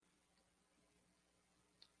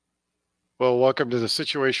Well, welcome to the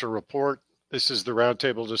Situation Report. This is the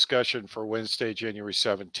roundtable discussion for Wednesday, January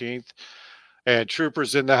 17th. And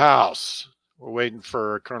troopers in the house. We're waiting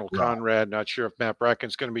for Colonel Right. Conrad. Not sure if Matt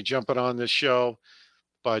Bracken's going to be jumping on this show,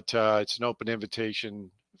 but it's an open invitation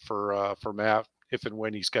for Matt if and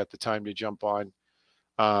when he's got the time to jump on.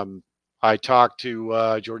 Um, I talked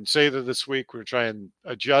to Jordan Sather this week. We're trying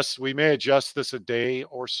to adjust. We may adjust this a day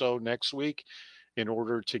or so next week in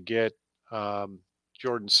order to get um,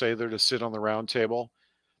 Jordan Sather to sit on the roundtable.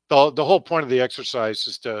 The whole point of the exercise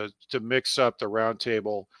is to mix up the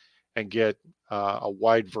roundtable and get a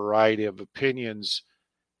wide variety of opinions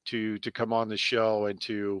to come on the show and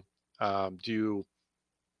to do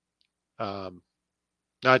um,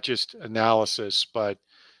 not just analysis, but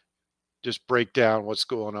just break down what's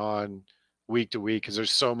going on week to week because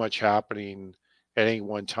there's so much happening at any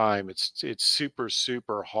one time. It's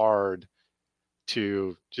super hard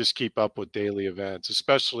to just keep up with daily events,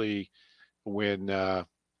 especially when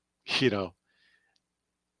you know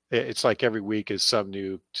it's like every week is some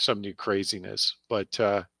new craziness. But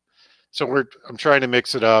so I'm trying to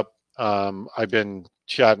mix it up. I've been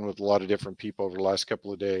chatting with a lot of different people over the last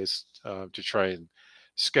couple of days to try and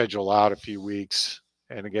schedule out a few weeks.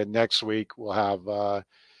 And again, next week we'll have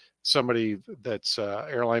somebody that's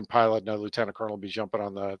airline pilot, and a lieutenant colonel, will be jumping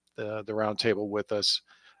on the round table with us.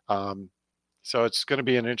 Um, so it's going to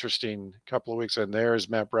be an interesting couple of weeks. And there's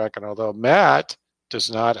Matt Bracken, although Matt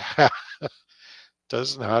does not have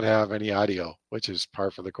does not have any audio, which is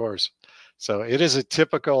par for the course. So it is a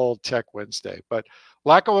typical Tech Wednesday, but a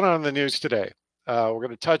lot going on in the news today. We're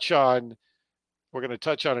going to touch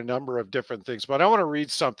on a number of different things, but I want to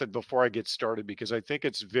read something before I get started because I think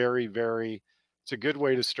it's it's a good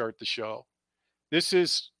way to start the show. This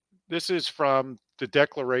is this is from the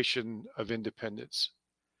Declaration of Independence.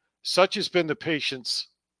 Such has been the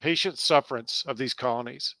patient sufferance of these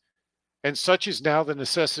colonies, and such is now the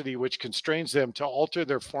necessity which constrains them to alter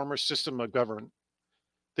their former system of government.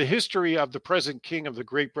 The history of the present King of the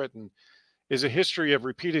Great Britain is a history of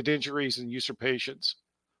repeated injuries and usurpations,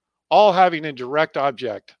 all having in direct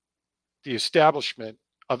object the establishment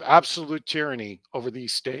of absolute tyranny over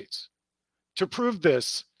these states. To prove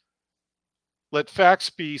this, let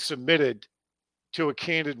facts be submitted to a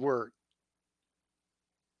candid word.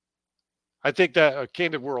 I think that a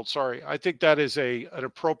candid world. Sorry, I think that is a an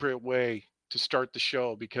appropriate way to start the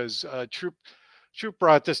show because Troop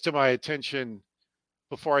brought this to my attention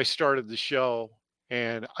before I started the show,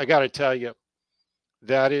 and I got to tell you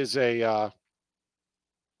that is a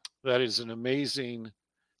that is an amazing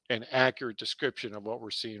and accurate description of what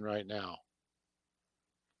we're seeing right now.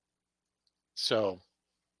 So,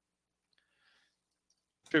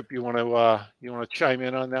 Troop, you want to chime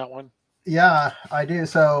in on that one? Yeah, I do.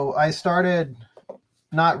 So I started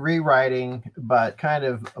not rewriting, but kind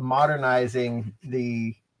of modernizing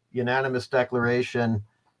the unanimous Declaration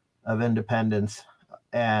of Independence.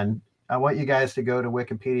 And I want you guys to go to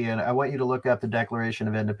Wikipedia and I want you to look up the Declaration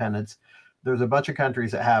of Independence. There's a bunch of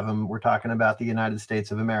countries that have them. We're talking about the United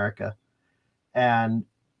States of America. And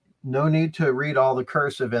no need to read all the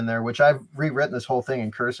cursive in there, which I've rewritten this whole thing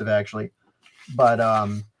in cursive actually. But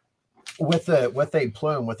with a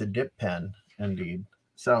plume, with a dip pen, indeed.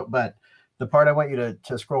 So, but the part I want you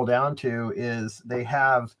to scroll down to is they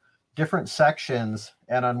have different sections,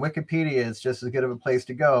 and on Wikipedia, it's just as good of a place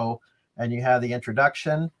to go. And you have the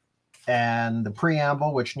introduction and the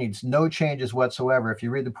preamble, which needs no changes whatsoever. If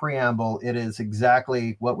you read the preamble, it is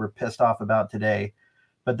exactly what we're pissed off about today.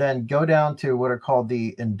 But then go down to what are called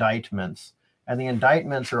the indictments. And the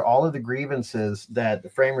indictments are all of the grievances that the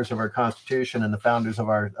framers of our Constitution and the founders of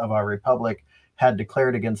our republic had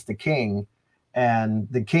declared against the king. And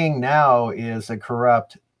the king now is a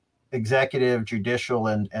corrupt executive, judicial,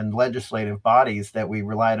 and legislative bodies that we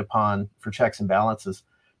relied upon for checks and balances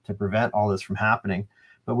to prevent all this from happening.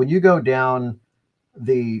 But when you go down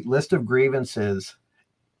the list of grievances,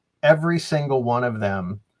 every single one of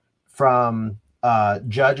them, from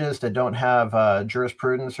judges that don't have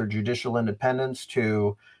jurisprudence or judicial independence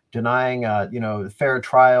to denying, fair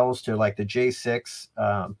trials, to like the J6,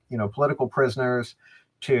 political prisoners,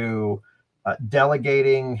 to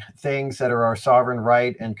delegating things that are our sovereign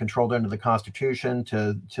right and controlled under the Constitution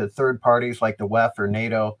to third parties like the WEF or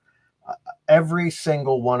NATO. Every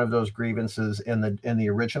single one of those grievances in the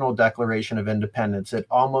original Declaration of Independence, it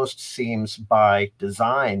almost seems by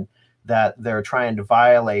design that they're trying to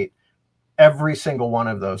violate every single one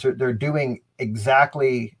of those. They're doing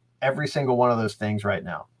exactly every single one of those things right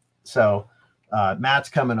now. So Matt's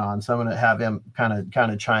coming on, so I'm going to have him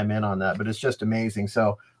kind of chime in on that. But it's just amazing.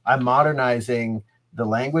 So I'm modernizing the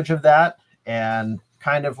language of that, and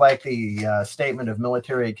kind of like the statement of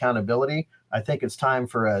military accountability. I think it's time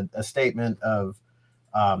for a statement of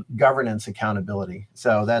governance accountability.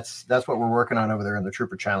 So that's what we're working on over there in the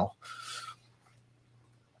Trooper channel.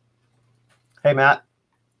 Hey, Matt.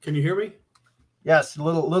 Can you hear me? Yes, a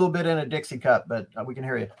little bit in a Dixie cup, but we can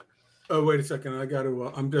hear you. Oh, wait a second. I got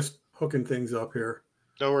to. I'm just hooking things up here.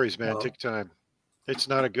 No worries, man. Take time. It's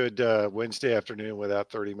not a good Wednesday afternoon without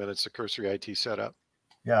 30 minutes of cursory IT setup.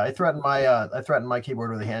 Yeah, I threatened my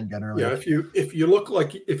keyboard with a handgun earlier. Yeah, if you look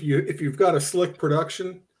like if you've got a slick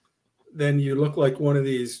production, then you look like one of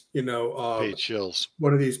these, Paid shills.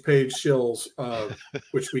 One of these paid shills,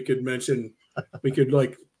 which we could mention. We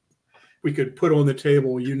could put on the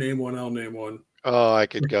table. You name one, I'll name one. Oh, I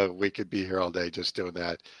could go. We could be here all day just doing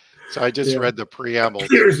that. So I just read the preamble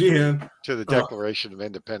to the Declaration of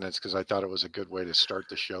Independence because I thought it was a good way to start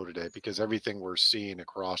the show today, because everything we're seeing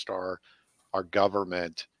across our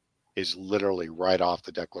government is literally right off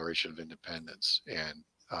the Declaration of Independence. And,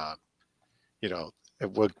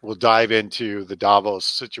 we'll dive into the Davos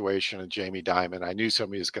situation and Jamie Dimon. I knew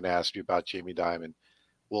somebody was going to ask me about Jamie Dimon.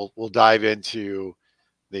 We'll dive into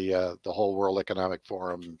the whole World Economic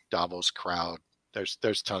Forum Davos crowd.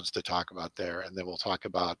 There's tons to talk about there. And then we'll talk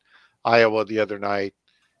about Iowa the other night.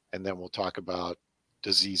 And then we'll talk about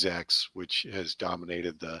Disease X, which has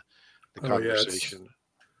dominated the conversation.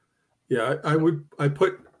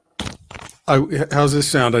 How's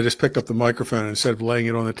this sound? I just picked up the microphone instead of laying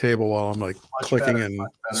it on the table while I'm like clicking and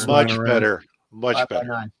much better. Much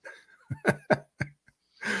better.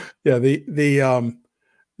 Yeah, the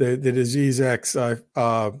Disease X,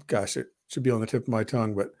 gosh, it should be on the tip of my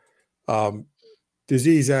tongue, but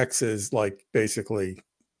Disease X is like basically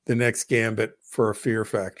the next gambit for a fear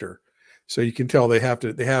factor. So you can tell they have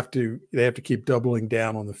to keep doubling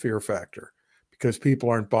down on the fear factor because people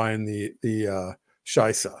aren't buying the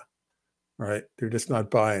Shisa, right? They're just not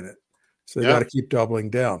buying it. So they got to keep doubling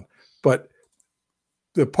down. But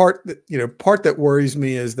the part that worries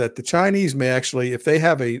me is that the Chinese may actually, if they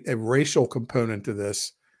have a racial component to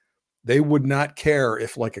this, they would not care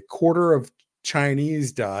if like a quarter of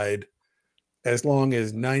Chinese died as long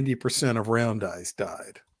as 90% of round eyes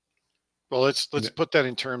died. Well, let's put that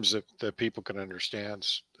in terms that people can understand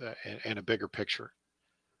and a bigger picture.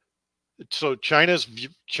 So China's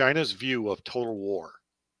view of total war,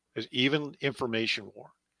 is even information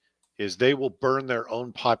war, is they will burn their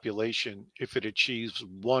own population if it achieves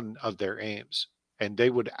one of their aims. And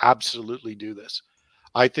they would absolutely do this.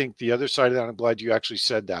 I think the other side of that, I'm glad you actually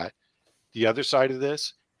said that. The other side of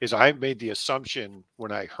this is I made the assumption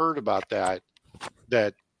when I heard about that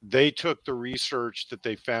they took the research that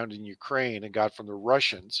they found in Ukraine and got from the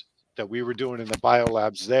Russians that we were doing in the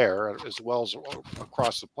biolabs there, as well as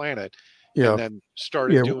across the planet, and then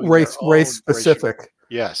started doing race specific.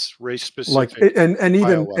 Race specific. Like and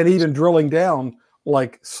even drilling down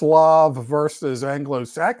like Slav versus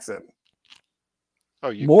Anglo-Saxon.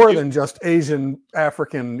 More than just Asian,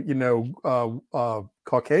 African,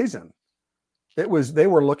 Caucasian. They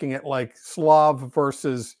were looking at like Slav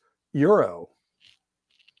versus Euro.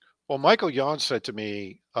 Well, Michael Yon said to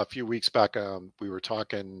me a few weeks back, we were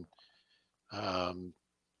talking, I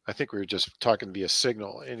think we were just talking via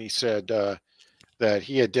Signal, and he said that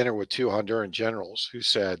he had dinner with 2 Honduran generals who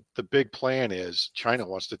said the big plan is China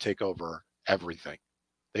wants to take over everything.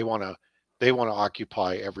 They want to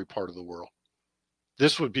occupy every part of the world.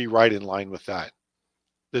 This would be right in line with that.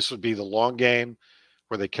 This would be the long game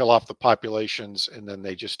where they kill off the populations and then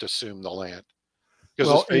they just assume the land.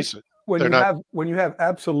 Because let's face it, when you have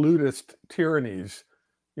absolutist tyrannies,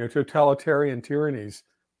 totalitarian tyrannies,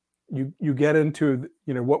 you get into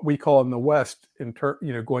what we call in the West,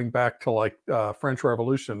 going back to like French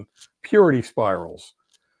Revolution, purity spirals.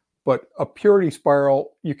 But a purity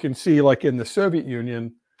spiral you can see like in the Soviet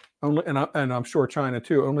Union, only, and I'm sure China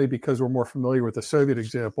too, only because we're more familiar with the Soviet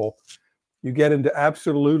example. You get into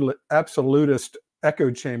absolutist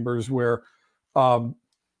echo chambers where,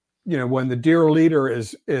 when the dear leader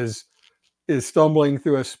is stumbling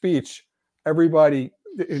through a speech, everybody.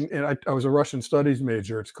 And I was a Russian studies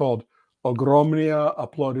major. It's called Ogromnia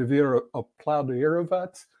applaudirat,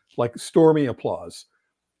 like stormy applause.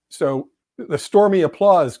 So the stormy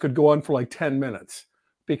applause could go on for like 10 minutes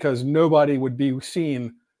because nobody would be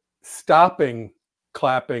seen stopping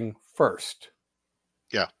clapping first.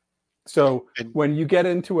 Yeah. So when you get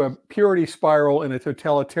into a purity spiral in a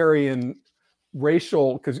totalitarian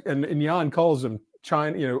racial, and Jan calls them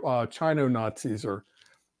Chino Nazis, or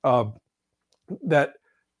that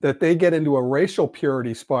they get into a racial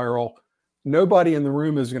purity spiral, nobody in the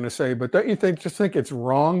room is going to say, but don't you think it's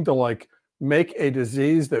wrong to like make a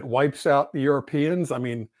disease that wipes out the Europeans? I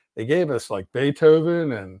mean, They gave us like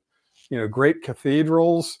Beethoven and, great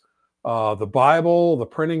cathedrals, the Bible, the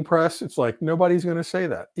printing press. It's like nobody's going to say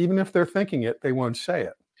that. Even if they're thinking it, they won't say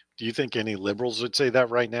it. Do you think any liberals would say that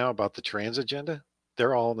right now about the trans agenda?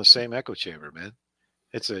 They're all in the same echo chamber, man.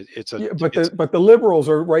 But the liberals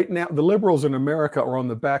are right now. The liberals in America are on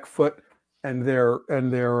the back foot, and they're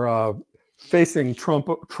facing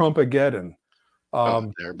Trumpageddon.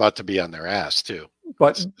 They're about to be on their ass too.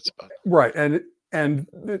 But right, and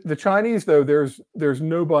the Chinese, though, there's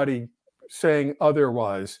nobody saying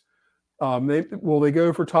otherwise. They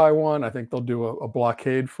go for Taiwan? I think they'll do a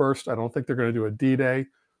blockade first. I don't think they're going to do a D-Day.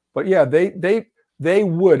 But yeah, they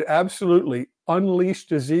would absolutely unleash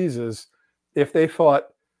diseases if they thought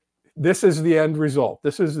this is the end result.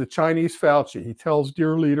 This is the Chinese Fauci. He tells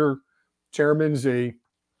dear leader Chairman Xi,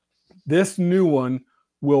 this new one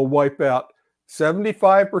will wipe out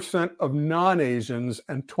 75% of non-Asians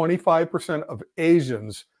and 25% of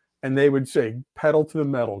Asians, and they would say, pedal to the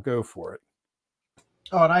metal, go for it.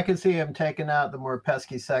 Oh, and I could see him taking out the more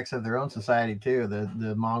pesky sects of their own society too,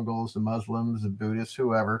 the Mongols, the Muslims, the Buddhists,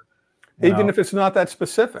 whoever. Even if it's not that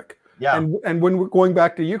specific. Yeah. And when we're going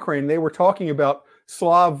back to Ukraine, they were talking about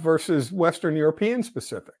Slav versus Western European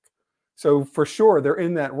specific. So for sure, they're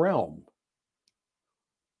in that realm.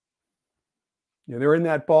 They're in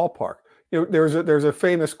that ballpark. There's a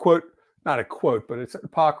famous quote, not a quote, but it's an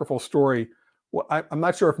apocryphal story. Well, I'm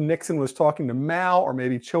not sure if Nixon was talking to Mao or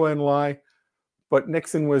maybe Chou En-lai, but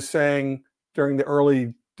Nixon was saying during the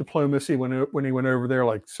early diplomacy when he went over there,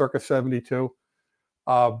 like circa 72,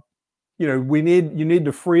 you need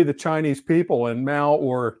to free the Chinese people. And Mao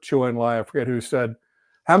or Chou En-lai, I forget who, said,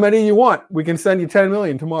 how many you want? We can send you 10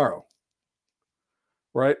 million tomorrow.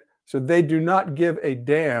 Right? So they do not give a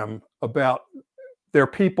damn about their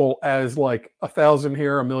people as like 1,000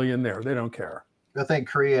 here, 1,000,000 there. They don't care. I think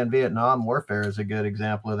Korea and Vietnam warfare is a good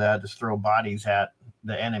example of that. Just throw bodies at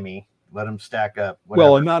the enemy, let them stack up. Whatever.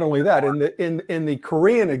 Well, and not only that, in the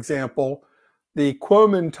Korean example, the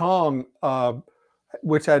Kuomintang,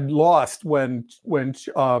 which had lost when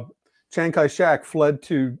Chiang Kai-shek fled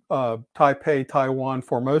to Taipei, Taiwan,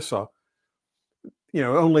 Formosa,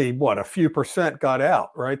 only a few percent got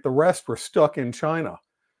out, right? The rest were stuck in China.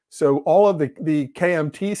 So all of the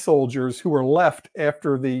KMT soldiers who were left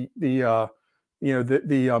after the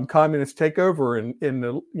communist takeover in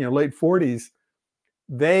the late 40s,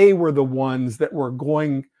 they were the ones that were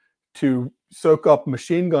going to soak up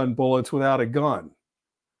machine gun bullets without a gun.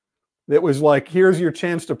 It was like, here's your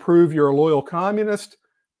chance to prove you're a loyal communist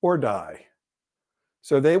or die.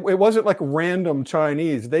 So it wasn't like random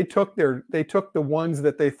Chinese. They took the ones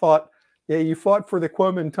that they thought, yeah, you fought for the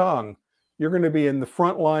Kuomintang. You're going to be in the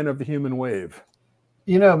front line of the human wave.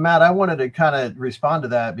 Matt, I wanted to kind of respond to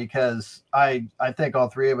that because I think all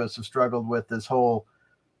three of us have struggled with this whole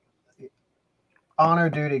honor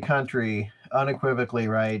duty country unequivocally,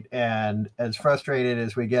 right? And as frustrated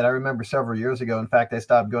as we get, I remember several years ago, in fact, I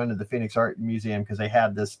stopped going to the Phoenix Art Museum because they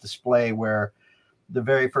had this display where the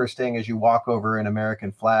very first thing is you walk over an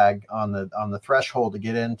American flag on the threshold to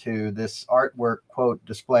get into this artwork quote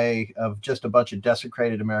display of just a bunch of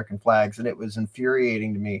desecrated American flags. And it was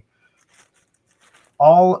infuriating to me.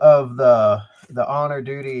 All of the honor,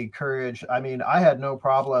 duty, courage. I mean, I had no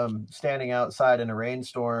problem standing outside in a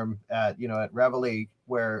rainstorm at Reveille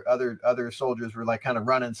where other soldiers were like kind of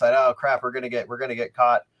running inside. Oh crap, we're gonna get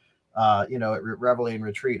caught. At Reveille and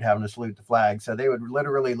retreat, having to salute the flag. So they would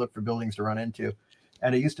literally look for buildings to run into,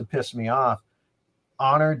 and it used to piss me off.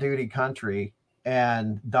 Honor, duty, country,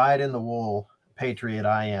 and dyed in the wool patriot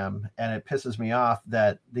I am, and it pisses me off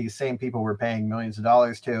that these same people we're paying millions of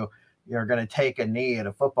dollars to are going to take a knee at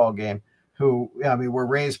a football game. Who, were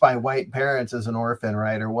raised by white parents as an orphan,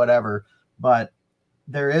 right, or whatever. But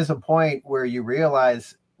there is a point where you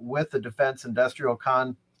realize with the defense industrial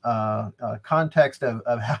context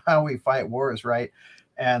of how we fight wars, right,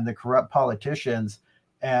 and the corrupt politicians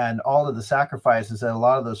and all of the sacrifices that a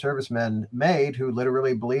lot of those servicemen made who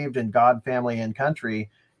literally believed in God, family, and country,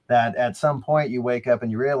 that at some point you wake up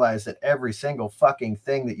and you realize that every single fucking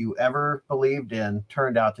thing that you ever believed in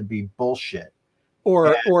turned out to be bullshit.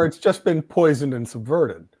 Or it's just been poisoned and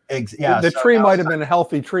subverted. The tree might have been a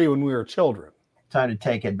healthy tree when we were children. Time to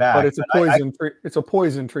take it back. But it's a poison tree. It's a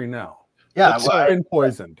poison tree now. Yeah, it's been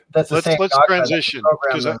poisoned. That's the same. Let's transition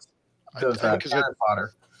because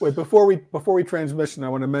fodder. Wait, before we transition, I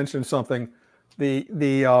want to mention something.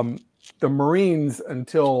 The Marines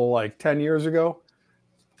until like 10 years ago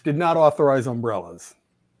did not authorize umbrellas.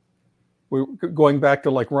 We going back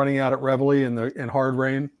to like running out at Reveille in hard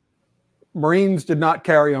rain. Marines did not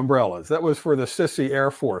carry umbrellas. That was for the sissy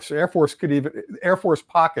Air Force. Air Force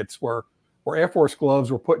pockets were or Air Force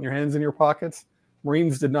gloves were putting your hands in your pockets.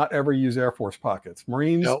 Marines did not ever use Air Force pockets.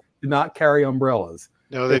 Marines Nope. did not carry umbrellas.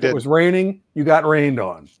 No, they If it didn't. was raining, you got rained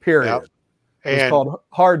on, period. Yep. It was And called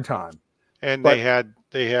hard time. they But had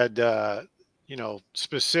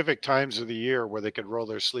specific times of the year where they could roll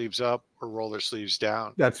their sleeves up or roll their sleeves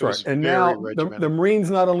down. that's It right. was And very now the regimented. Marines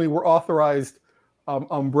not only were authorized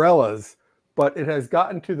umbrellas, but it has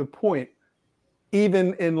gotten to the point,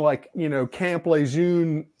 even in Camp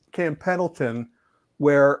Lejeune, Camp Pendleton,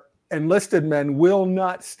 where enlisted men will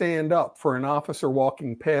not stand up for an officer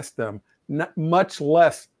walking past them, much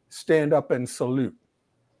less stand up and salute.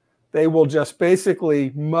 They will just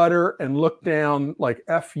basically mutter and look down like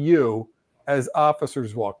F you as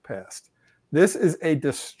officers walk past. This is a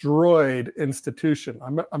destroyed institution.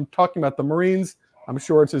 I'm talking about the Marines. I'm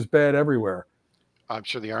sure it's as bad everywhere. I'm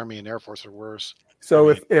sure the Army and Air Force are worse. So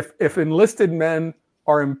if enlisted men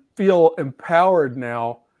feel empowered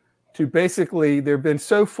now to basically, they've been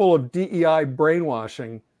so full of DEI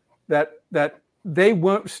brainwashing that they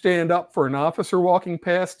won't stand up for an officer walking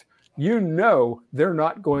past, they're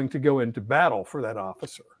not going to go into battle for that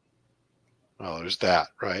officer. Well, there's that,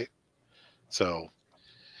 right? So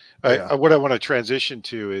Yeah. what I want to transition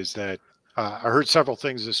to is that I heard several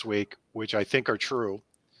things this week, which I think are true.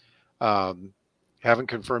 Haven't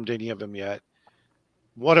confirmed any of them yet.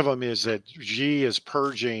 One of them is that Xi is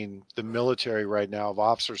purging the military right now of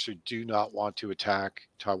officers who do not want to attack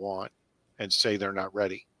Taiwan and say they're not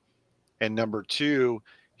ready. And number two,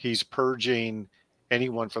 he's purging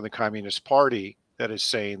anyone from the Communist Party that is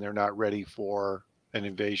saying they're not ready for an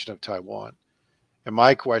invasion of Taiwan. And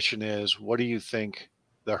my question is, what do you think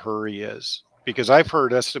the hurry is? Because I've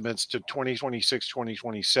heard estimates to 2026,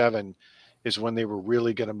 2027 is when they were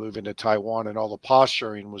really going to move into Taiwan, and all the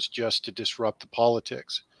posturing was just to disrupt the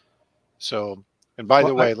politics. So, and by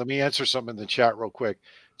the way, let me answer something in the chat real quick.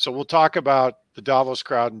 So we'll talk about the Davos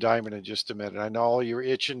crowd and Diamond in just a minute. I know you're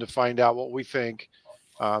itching to find out what we think.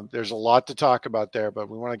 There's a lot to talk about there, but I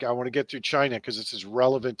want to get through China because this is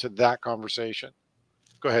relevant to that conversation.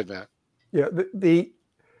 Go ahead, Matt. Yeah,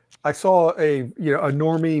 I saw a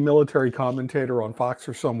normie military commentator on Fox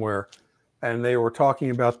or somewhere, and they were talking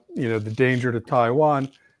about the danger to Taiwan.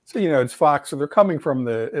 So it's Fox, so they're coming from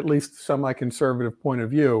the at least semi-conservative point of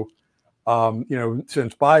view.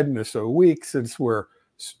 Since Biden is so weak, since we're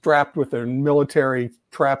strapped with a military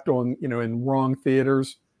trapped on in wrong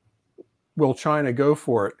theaters, will China go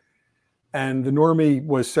for it? And the normie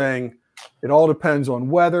was saying it all depends on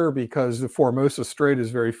weather because the Formosa Strait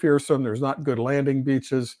is very fearsome. There's not good landing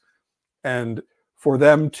beaches. And for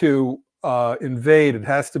them to invade, it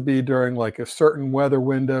has to be during like a certain weather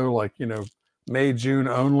window, like, May, June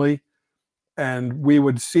only. And we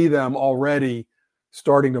would see them already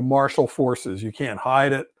starting to marshal forces. You can't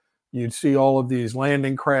hide it. You'd see all of these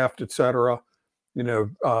landing craft, et cetera,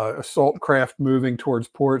 assault craft moving towards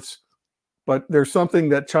ports. But there's something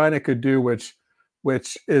that China could do, which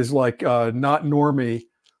is like not normie,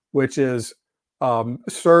 which is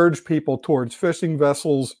surge people towards fishing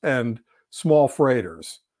vessels and small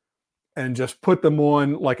freighters and just put them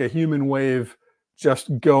on like a human wave,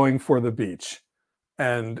 just going for the beach.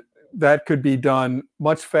 And that could be done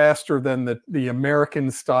much faster than the American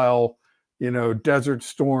style, Desert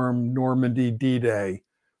Storm, Normandy D-Day.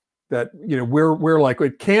 That we're like,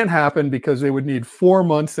 it can't happen because they would need 4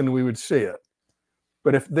 months and we would see it.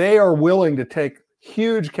 But if they are willing to take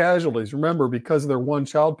huge casualties, remember, because of their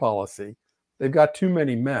one-child policy, they've got too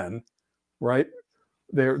many men, right?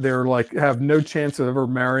 They're like have no chance of ever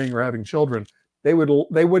marrying or having children. They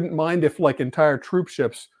wouldn't mind if like entire troop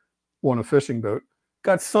ships on a fishing boat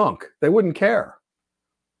got sunk. They wouldn't care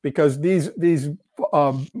because these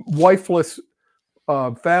wifeless,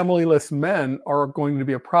 familyless men are going to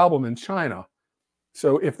be a problem in China.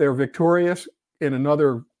 So if they're victorious in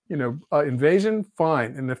another invasion,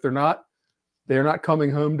 fine. And if they're not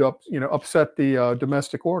coming home to upset the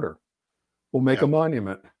domestic order. We'll make a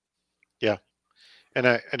monument. Yeah. And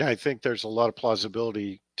I think there's a lot of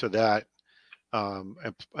plausibility to that,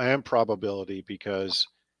 and probability, because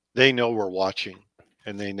they know we're watching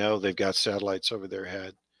and they know they've got satellites over their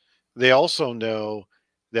head. They also know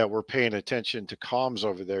that we're paying attention to comms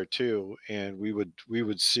over there too. And we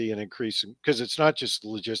would see an increase because it's not just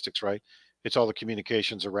logistics, right? It's all the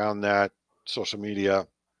communications around that, social media.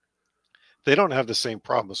 They don't have the same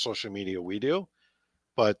problem with social media we do,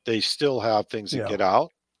 but they still have things that get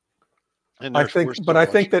out. And I think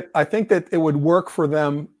that it would work for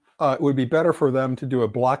them. It would be better for them to do a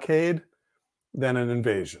blockade than an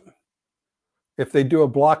invasion. If they do a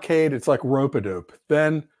blockade, it's like rope-a-dope.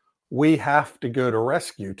 Then we have to go to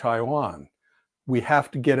rescue Taiwan. We have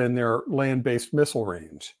to get in their land-based missile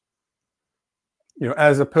range.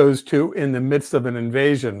 as opposed to in the midst of an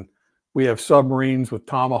invasion, we have submarines with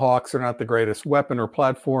tomahawks. They're not the greatest weapon or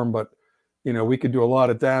platform, but we could do a lot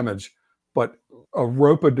of damage. But a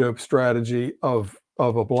rope-a-dope strategy of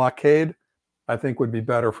a blockade, I think, would be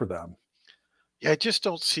better for them. Yeah, I just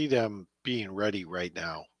don't see them being ready right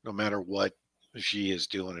now, no matter what Xi is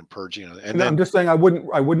doing and purging. And then I'm just saying I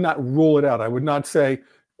would not rule it out. I would not say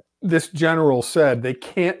this general said they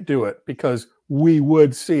can't do it because we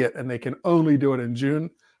would see it and they can only do it in June.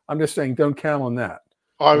 I'm just saying don't count on that.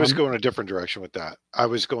 I was going a different direction with that. I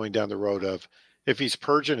was going down the road of if he's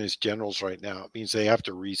purging his generals right now, it means they have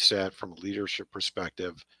to reset from a leadership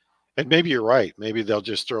perspective. And maybe you're right. Maybe they'll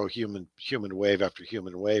just throw human wave after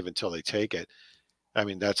human wave until they take it. I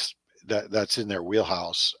mean, that's in their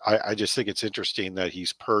wheelhouse. I just think it's interesting that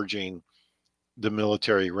he's purging the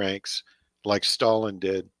military ranks like Stalin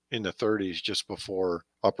did in the 30s, just before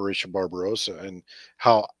Operation Barbarossa, and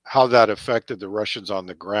how that affected the Russians on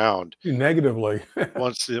the ground negatively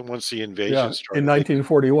once the invasion started. In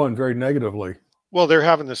 1941, very negatively. Well, they're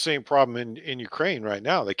having the same problem in Ukraine right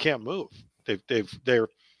now. They can't move. They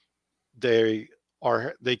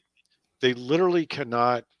literally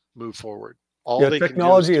cannot move forward.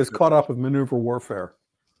 Technology is caught up with maneuver warfare.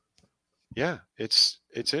 Yeah, it's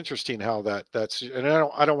interesting how that's, and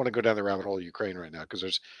I don't want to go down the rabbit hole of Ukraine right now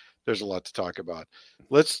because there's a lot to talk about.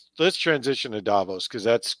 Let's transition to Davos because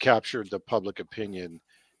that's captured the public opinion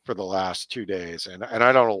for the last 2 days, and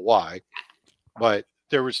I don't know why, but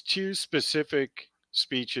there was two specific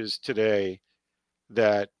speeches today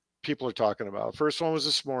that people are talking about. First one was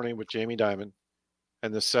this morning with Jamie Dimon,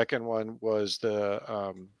 and the second one was the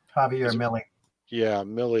Javier Milei. Yeah,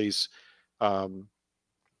 Milley's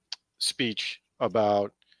speech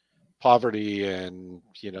about poverty and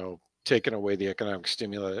taking away the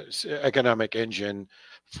economic engine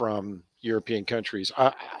from European countries.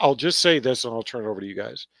 I'll just say this, and I'll turn it over to you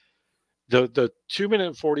guys. The 2-minute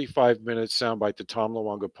and 45-minute soundbite that Tom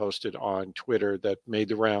Luongo posted on Twitter that made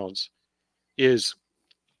the rounds it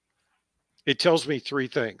tells me three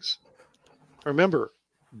things. Remember,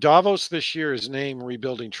 Davos this year is named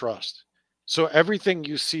Rebuilding Trust. So everything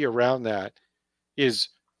you see around that is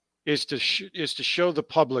to show the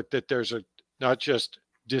public that there's not just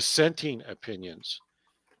dissenting opinions,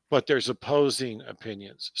 but there's opposing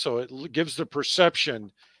opinions. So it gives the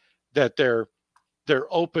perception that they're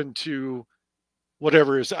open to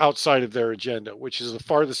whatever is outside of their agenda, which is the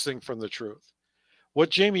farthest thing from the truth. What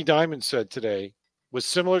Jamie Dimon said today was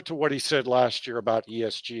similar to what he said last year about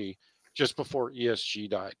ESG, just before ESG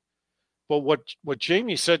died. But what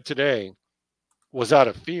Jamie said today was out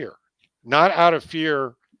of fear, not out of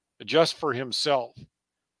fear just for himself,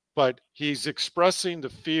 but he's expressing the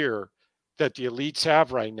fear that the elites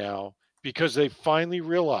have right now because they finally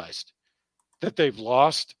realized that they've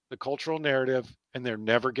lost the cultural narrative and they're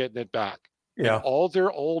never getting it back. Yeah. And all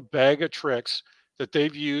their old bag of tricks that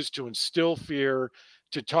they've used to instill fear,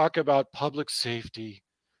 to talk about public safety,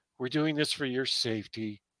 we're doing this for your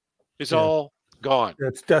safety, is all gone.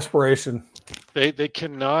 It's desperation. They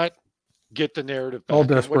cannot get the narrative back. All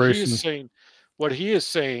desperation. What he is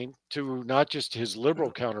saying to not just his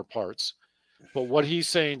liberal counterparts, but what he's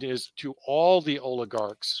saying is to all the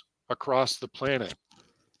oligarchs across the planet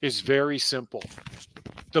is very simple.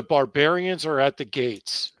 The barbarians are at the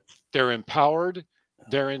gates. They're empowered,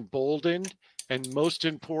 they're emboldened, and most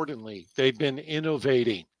importantly, they've been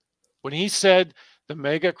innovating. When he said the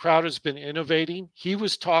mega crowd has been innovating, he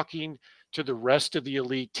was talking to the rest of the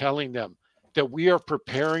elite, telling them that we are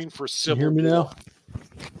preparing for civil war. You hear me now?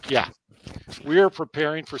 Yeah. We are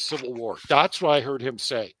preparing for civil war. That's what I heard him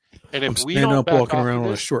say. And if we don't up back walking off around of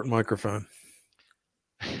with a this, short microphone.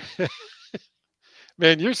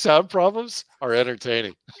 man, your sound problems are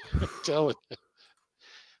entertaining. I'm telling you.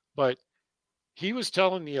 But he was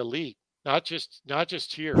telling the elite, not just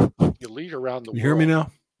here, the elite around the world. You hear me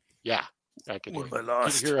now? Yeah, I can hear What have you. I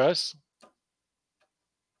lost? Can you hear us?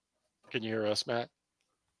 Can you hear us, Matt?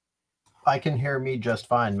 I can hear me just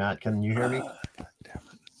fine, Matt. Can you hear me?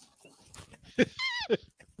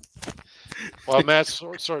 Well, Matt's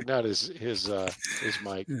sorting out his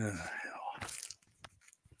mic. Yeah.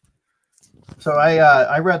 So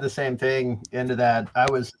I read the same thing into that. I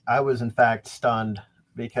was in fact stunned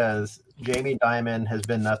because Jamie Dimon has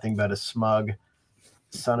been nothing but a smug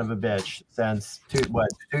son of a bitch since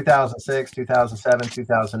 2006, 2007,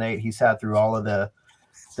 2008. He sat through all of the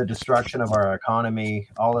destruction of our economy,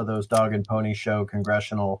 all of those dog and pony show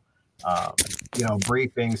congressional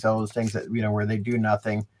briefings, those things that where they do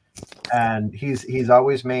nothing. And he's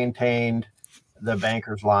always maintained the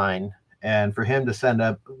banker's line. And for him to send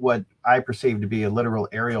up what I perceive to be a literal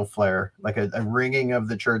aerial flare, like a ringing of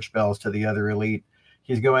the church bells to the other elite.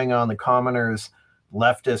 He's going on the Commoners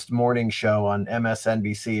leftist morning show on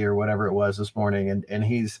MSNBC or whatever it was this morning. And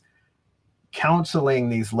he's counseling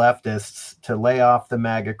these leftists to lay off the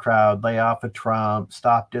MAGA crowd, lay off of Trump,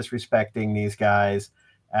 stop disrespecting these guys.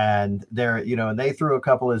 And they're, you know, and they threw a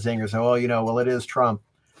couple of zingers. Oh, you know, well, it is Trump.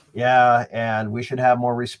 Yeah, and we should have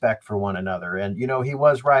more respect for one another. And you know, he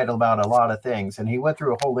was right about a lot of things, and he went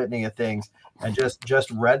through a whole litany of things and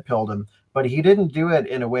just red pilled him. But he didn't do it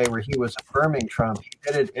in a way where he was affirming Trump. He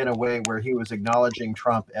did it in a way where he was acknowledging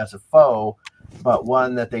Trump as a foe, but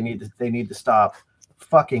one that they need to stop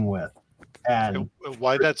fucking with. And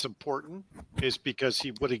why that's important is because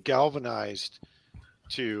he would have galvanized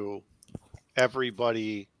to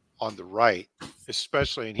everybody on the right,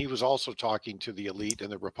 especially, and he was also talking to the elite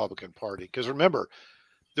in the Republican Party. Because remember,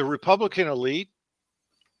 the Republican elite,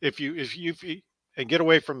 if you and get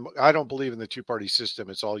away from, I don't believe in the two-party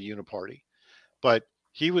system, it's all uniparty. But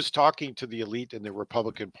he was talking to the elite in the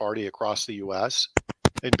Republican Party across the US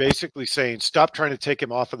and basically saying, stop trying to take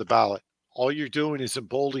him off of the ballot. All you're doing is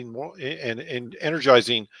emboldening more and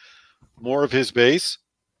energizing more of his base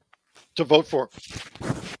to vote for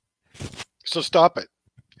him. So stop it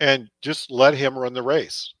and just let him run the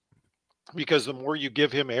race, because the more you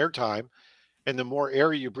give him airtime and the more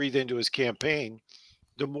air you breathe into his campaign,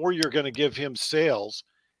 the more you're going to give him sales,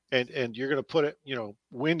 and you're going to put it, you know,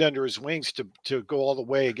 wind under his wings to go all the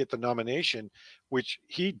way and get the nomination, which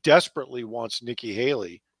he desperately wants Nikki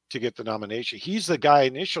Haley to get the nomination. He's the guy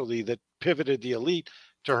initially that pivoted the elite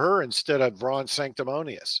to her instead of Ron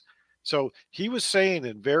Sanctimonious. So he was saying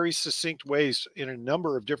in very succinct ways in a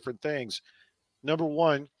number of different things. Number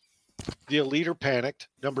one, the elite are panicked.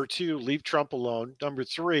 Number two, leave Trump alone. Number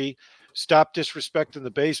three, stop disrespecting the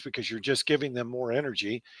base because you're just giving them more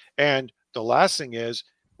energy. And the last thing is,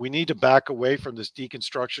 we need to back away from this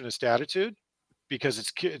deconstructionist attitude, because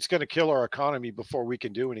it's going to kill our economy before we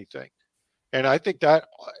can do anything. And I think that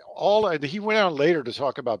he went on later to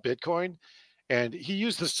talk about Bitcoin, and he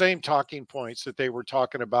used the same talking points that they were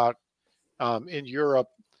talking about in Europe,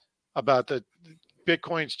 about the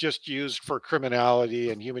Bitcoin's just used for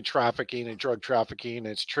criminality and human trafficking and drug trafficking. And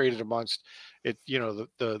it's traded amongst it. You know,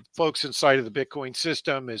 the folks inside of the Bitcoin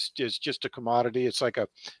system is just a commodity. It's like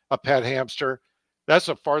a pet hamster. That's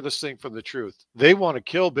the farthest thing from the truth. They want to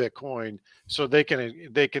kill Bitcoin so they can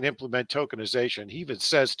implement tokenization. He even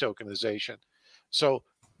says tokenization. So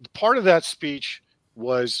part of that speech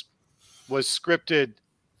was scripted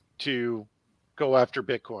to go after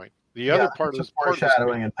Bitcoin. The other part of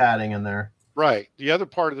foreshadowing and padding in there. Right. The other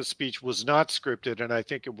part of the speech was not scripted, and I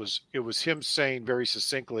think it was him saying very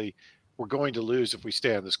succinctly, we're going to lose if we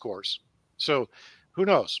stay on this course. So who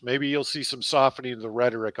knows? Maybe you'll see some softening of the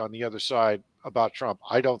rhetoric on the other side about Trump.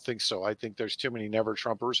 I don't think so. I think there's too many never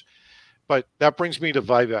Trumpers. But that brings me to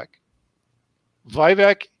Vivek.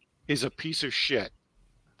 Vivek is a piece of shit.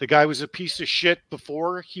 The guy was a piece of shit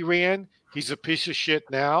before he ran. He's a piece of shit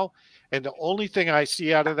now. And the only thing I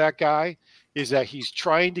see out of that guy is that he's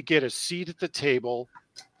trying to get a seat at the table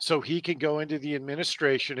so he can go into the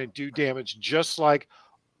administration and do damage, just like,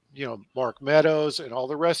 you know, Mark Meadows and all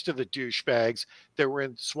the rest of the douchebags that were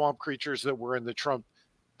in Swamp Creatures that were in the Trump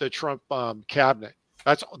cabinet.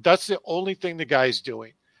 That's the only thing the guy's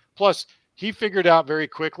doing. Plus, he figured out very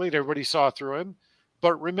quickly, and everybody saw through him.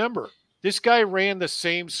 But remember, this guy ran the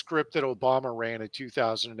same script that Obama ran in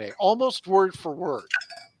 2008, almost word for word.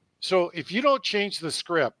 So if you don't change the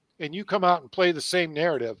script and you come out and play the same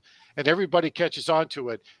narrative and everybody catches on to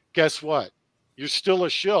it, guess what? You're still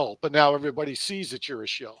a shill, but now everybody sees that you're a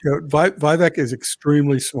shill. You know, Vivek is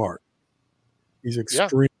extremely smart. He's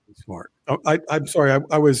extremely smart. I'm sorry.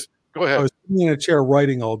 I was Go ahead. I was sitting in a chair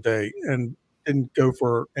writing all day and didn't go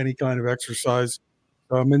for any kind of exercise.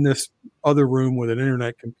 So I'm in this other room with an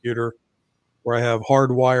internet computer where I have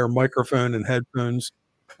hardwire microphone and headphones,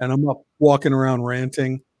 and I'm up walking around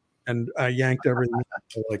ranting. And I yanked everything.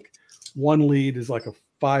 Like one lead is like a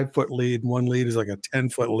 5-foot lead, one lead is like a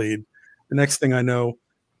 10-foot lead. The next thing I know,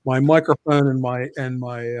 my microphone and my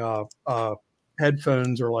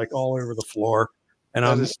headphones are like all over the floor, and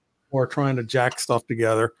I'm more trying to jack stuff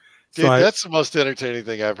together. Dude, so that's the most entertaining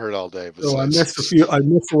thing I've heard all day. So I missed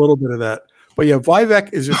a little bit of that. But yeah,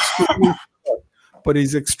 Vivek is extremely smart, but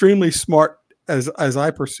he's extremely smart as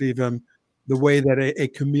I perceive him, the way that a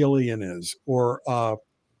chameleon is, or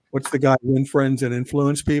what's the guy, win friends and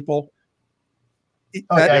influence people?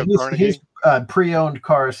 He's pre-owned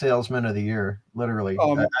car salesman of the year, literally.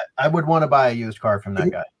 I would want to buy a used car from that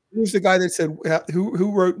guy. Who's the guy that said,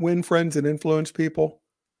 who wrote Win Friends and Influence People?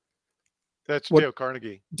 That's what Dale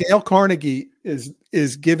Carnegie. Dale Carnegie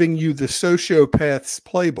is giving you the sociopath's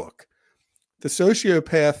playbook. The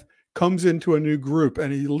sociopath comes into a new group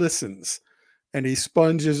and he listens and he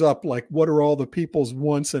sponges up like, what are all the people's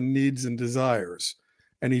wants and needs and desires?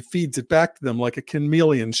 And he feeds it back to them like a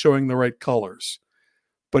chameleon showing the right colors.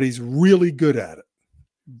 But he's really good at it,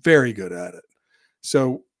 very good at it.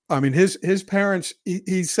 So, I mean, his parents,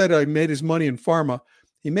 he said he made his money in pharma.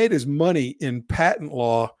 He made his money in patent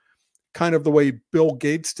law, kind of the way Bill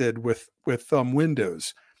Gates did with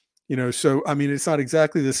Windows. So, I mean, it's not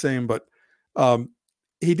exactly the same, but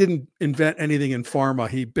he didn't invent anything in pharma.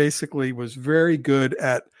 He basically was very good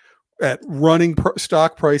at running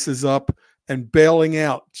stock prices up and bailing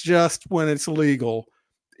out just when it's legal,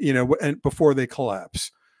 and before they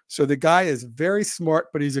collapse. So the guy is very smart,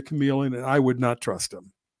 but he's a chameleon, and I would not trust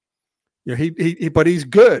him. But he's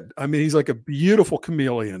good. I mean, he's like a beautiful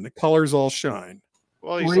chameleon. The colors all shine.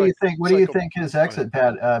 Well, what do you think? What do you think his exit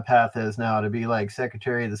path is now? To be like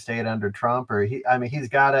Secretary of the State under Trump, or he's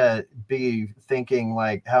got to be thinking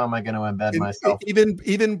like, how am I going to embed myself?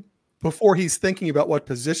 Even before he's thinking about what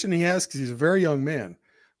position he has, because he's a very young man.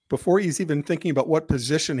 Before he's even thinking about what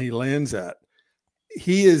position he lands at,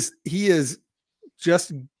 he is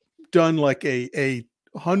just done like a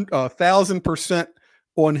 1,000%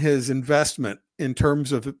 on his investment in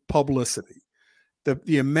terms of publicity.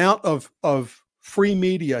 The amount of free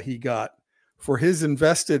media he got for his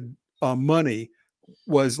invested money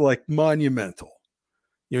was like monumental.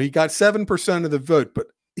 He got 7% of the vote, but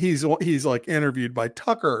he's like interviewed by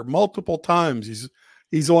Tucker multiple times.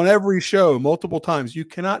 He's on every show multiple times. You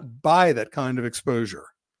cannot buy that kind of exposure.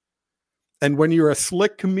 And when you're a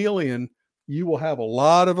slick chameleon, you will have a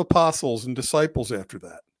lot of apostles and disciples after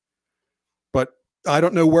that. But I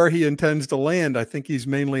don't know where he intends to land. I think he's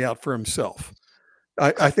mainly out for himself.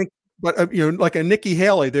 I think, but like a Nikki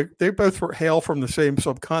Haley, they both hail from the same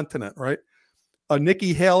subcontinent, right?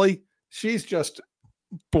 Nikki Haley, she's just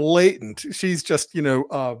blatant. She's just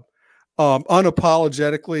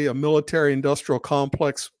unapologetically a military-industrial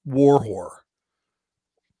complex war whore,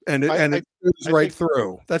 and it goes right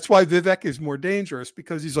through. That's why Vivek is more dangerous,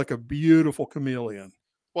 because he's like a beautiful chameleon.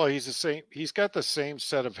 Well, he's got the same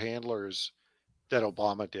set of handlers that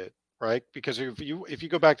Obama did, right? Because if you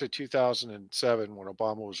go back to 2007 when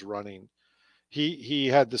Obama was running, he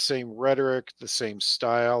had the same rhetoric, the same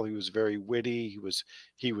style. He was very witty.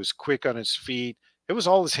 He was quick on his feet. It was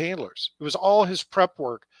all his handlers. It was all his prep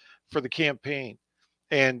work for the campaign.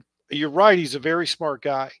 And you're right, he's a very smart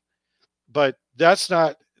guy. But it's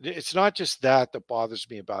not just that bothers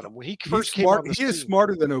me about him. When he first came on the scene, he is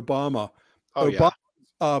smarter than Obama.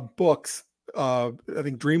 Obama's books, I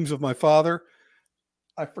think Dreams of My Father.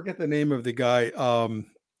 I forget the name of the guy,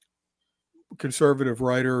 conservative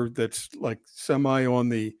writer that's like semi on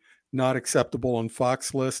the not acceptable on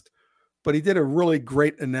Fox list, but he did a really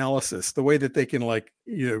great analysis, the way that they can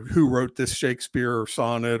who wrote this Shakespeare or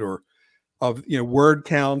sonnet, or of word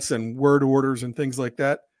counts and word orders and things like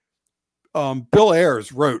that. Bill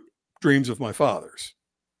Ayers wrote Dreams of My Fathers.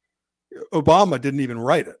 Obama didn't even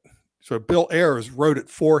write it. So Bill Ayers wrote it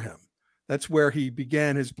for him. That's where he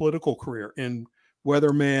began his political career, in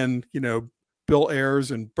Weatherman, Bill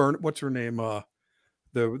Ayers and what's her name?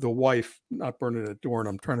 The wife, not Bernadette Dorn.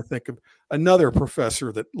 I'm trying to think of another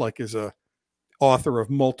professor that is a author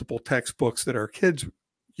of multiple textbooks that our kids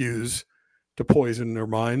use to poison their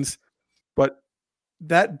minds. But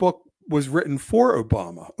that book was written for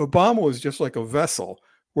Obama. Obama was just like a vessel,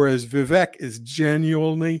 whereas Vivek is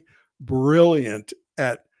genuinely brilliant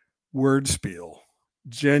at word spiel.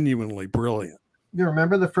 Genuinely brilliant. You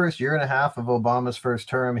remember the first year and a half of Obama's first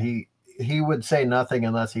term, he would say nothing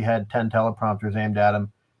unless he had 10 teleprompters aimed at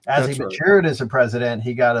him. As he matured as a president,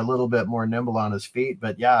 he got a little bit more nimble on his feet.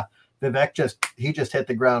 But yeah, Vivek just hit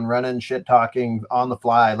the ground running, shit talking on the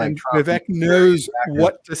fly. Like Trump. Vivek knows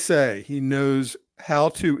what to say. He knows how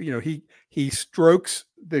to, he strokes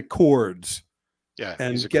the chords,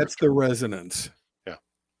 and gets the resonance. Yeah,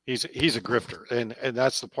 he's a grifter, and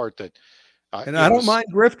that's the part that. And I don't mind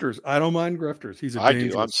grifters. He's a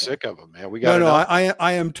dangerous I'm guy. sick of him, man. We got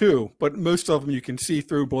I am too. But most of them you can see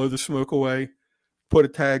through, blow the smoke away, put a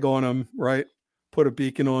tag on them, right? Put a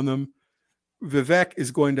beacon on them. Vivek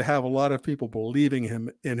is going to have a lot of people believing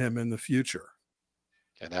in him in the future,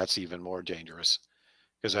 and that's even more dangerous,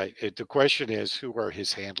 because the question is, who are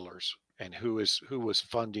his handlers, and who was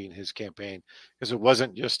funding his campaign? Because it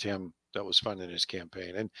wasn't just him that was funding his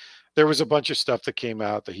campaign, and there was a bunch of stuff that came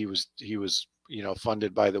out that he was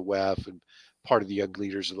funded by the WEF and part of the young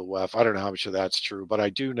leaders of the WEF. I don't know how much of that's true, but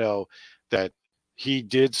I do know that his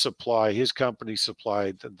company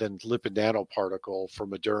supplied the lipid nanoparticle for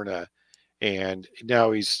Moderna, and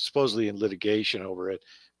now he's supposedly in litigation over it.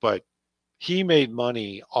 But he made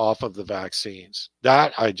money off of the vaccines.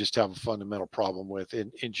 That I just have a fundamental problem with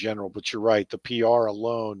in general. But you're right, the PR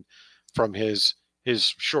alone from his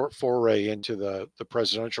short foray into the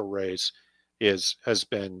presidential race has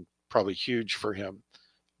been probably huge for him.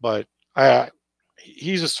 But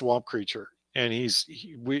he's a swamp creature, and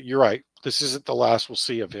you're right. This isn't the last we'll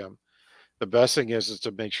see of him. The best thing is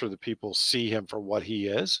to make sure that people see him for what he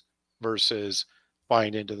is versus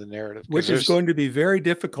buying into the narrative. Which is going to be very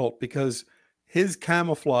difficult because his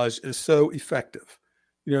camouflage is so effective.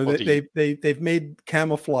 You know, they've made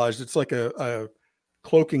camouflage. It's like a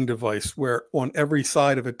cloaking device where on every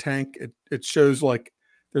side of a tank, it shows like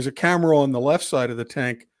there's a camera on the left side of the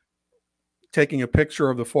tank taking a picture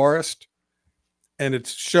of the forest, and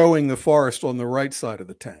it's showing the forest on the right side of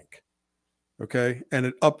the tank. Okay. And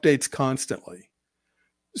it updates constantly.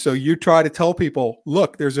 So you try to tell people,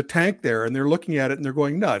 look, there's a tank there, and they're looking at it and they're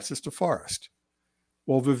going, no, it's just a forest.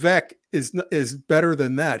 Well, Vivek is better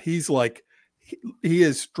than that. He's like, he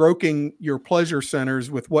is stroking your pleasure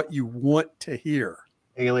centers with what you want to hear.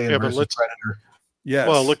 Alien versus Predator. Yes.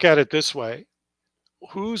 Well, look at it this way.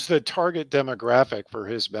 Who's the target demographic for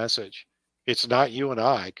his message? It's not you and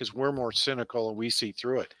I, because we're more cynical and we see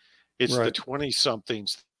through it. It's the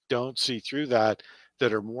 20-somethings don't see through that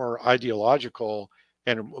are more ideological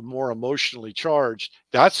and more emotionally charged.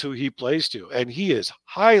 That's who he plays to. And he is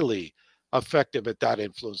highly effective at that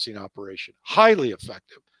influencing operation. Highly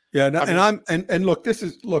effective. Yeah.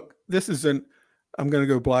 Look, this isn't, I'm going to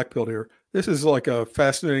go black pilled here. This is like a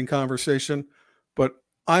fascinating conversation, but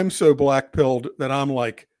I'm so black pilled that I'm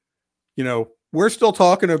like, you know, we're still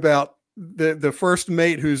talking about the first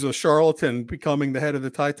mate who's a charlatan becoming the head of the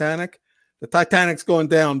Titanic. The Titanic's going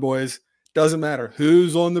down, boys. Doesn't matter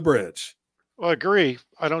who's on the bridge. Well, I agree.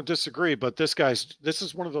 I don't disagree, but this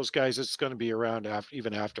is one of those guys that's going to be around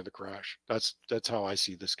even after the crash. That's how I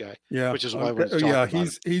see this guy. Yeah. Which is why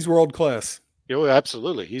he's world class. You know,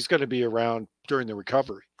 absolutely. He's going to be around during the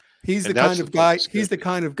recovery. He's the kind of guy. He's the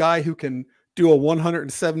kind of guy who can do a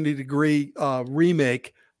 170-degree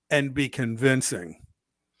remake and be convincing.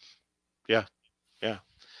 Yeah. Yeah.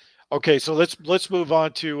 Okay, so let's move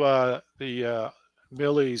on to the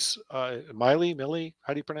Millie's Millie.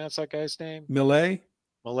 How do you pronounce that guy's name? Millet.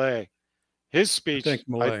 His speech I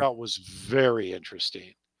thought was very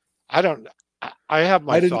interesting. I have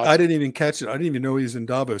my thoughts. I didn't even catch it. I didn't even know he was in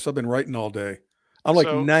Davos. I've been writing all day. I'm like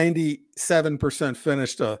 97%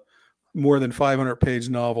 finished a more than 500-page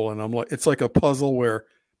novel, and I'm like, it's like a puzzle where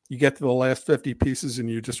you get to the last 50 pieces and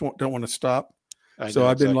you just don't want to stop. So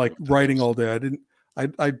I've been like writing all day.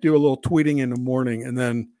 I do a little tweeting in the morning, and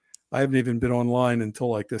then I haven't even been online until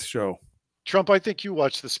like this show. Trump, I think you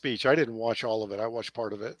watched the speech. I didn't watch all of it. I watched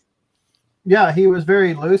part of it. Yeah, he was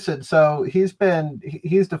very lucid. So he's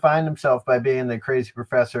defined himself by being the crazy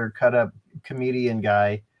professor, cut up comedian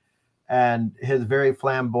guy, and his very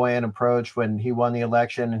flamboyant approach when he won the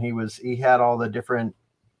election, and he had all the different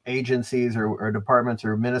agencies or departments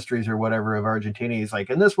or ministries or whatever of Argentina. He's like,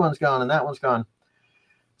 and this one's gone and that one's gone.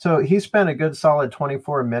 So he spent a good solid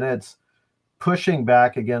 24 minutes pushing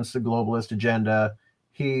back against the globalist agenda.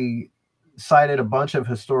 He cited a bunch of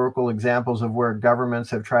historical examples of where governments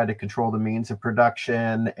have tried to control the means of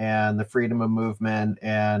production and the freedom of movement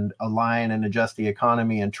and align and adjust the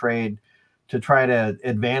economy and trade to try to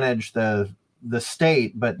advantage the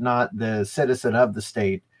state, but not the citizen of the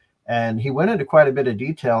state. And he went into quite a bit of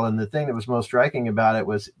detail. And the thing that was most striking about it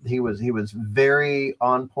was he was very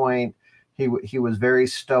on point. He was very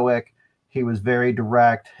stoic. He was very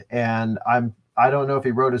direct. And I don't know if he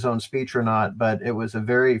wrote his own speech or not, but it was a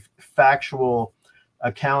very factual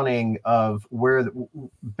accounting of where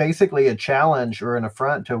basically a challenge or an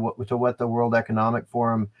affront to what the World Economic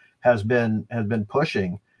Forum has been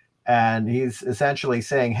pushing. And he's essentially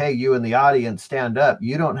saying, hey, you in the audience, stand up.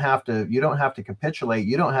 You don't have to capitulate.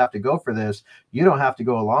 You don't have to go for this. You don't have to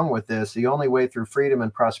go along with this. The only way through freedom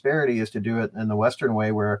and prosperity is to do it in the Western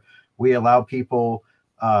way, where we allow people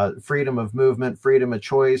freedom of movement, freedom of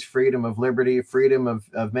choice, freedom of liberty, freedom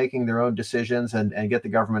of making their own decisions and get the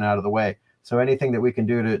government out of the way. So anything that we can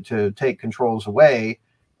do to take controls away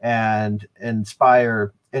and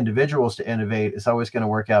inspire individuals to innovate is always going to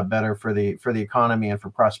work out better for the economy and for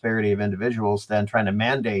prosperity of individuals than trying to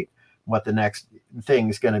mandate what the next thing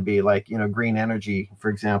is going to be, like, you know, green energy, for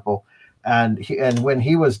example. And when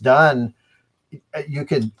he was done,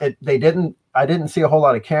 they didn't I didn't see a whole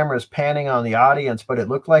lot of cameras panning on the audience, but it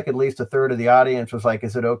looked like at least a third of the audience was like,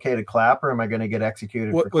 "Is it okay to clap, or am I going to get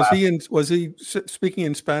executed for What was clapping?" he in? Was he speaking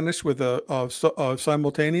in Spanish with a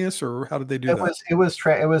simultaneous, or how did they do that? It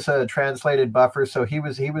was a translated buffer, so he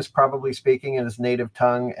was probably speaking in his native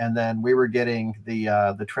tongue, and then we were getting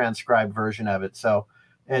the transcribed version of it. So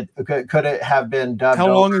it could it have been dubbed How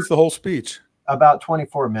over? long is the whole speech? About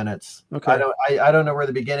 24 minutes. Okay. I don't know where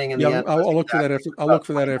the beginning and the Yeah, end was I'll look for that exactly. after. I'll look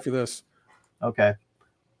for that after this. Okay.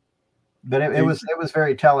 But it was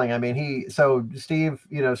very telling. I mean, Steve,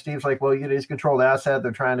 Steve's like, well, he's controlled asset.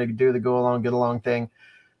 They're trying to do the go along, get along thing.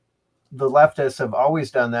 The leftists have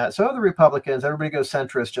always done that. So the Republicans, everybody goes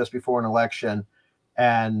centrist just before an election,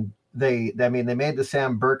 and they made the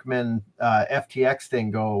Sam Berkman FTX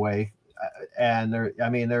thing go away, and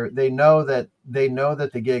they know that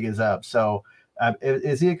the gig is up. So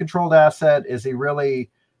is he a controlled asset? Is he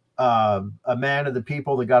really a man of the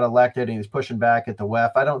people that got elected and he's pushing back at the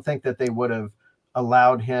WEF? I don't think that they would have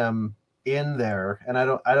allowed him in there, and I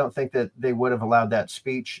don't think that they would have allowed that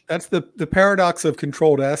speech. That's the paradox of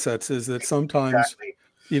controlled assets, is that sometimes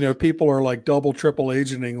Exactly. people are like double triple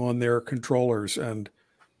agenting on their controllers, and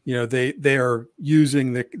they are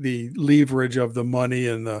using the leverage of the money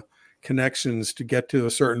and the connections to get to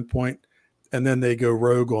a certain point, and then they go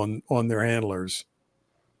rogue on their handlers.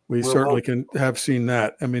 We certainly can have seen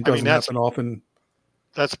that. I mean, it doesn't happen often.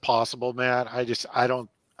 That's possible, Matt. I don't.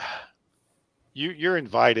 You're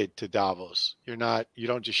invited to Davos. You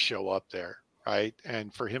don't just show up there, right?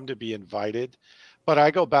 And for him to be invited, but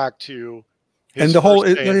I go back to his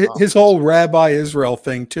whole Rabbi Israel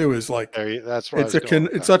thing too is like, that's what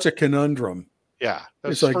it's such a conundrum. Yeah,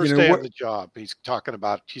 that's his first day on the job. He's talking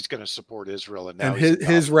about he's going to support Israel, and now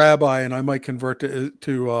his rabbi, and I might convert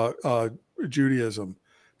to Judaism.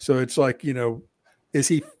 So it's like, is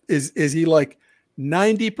he like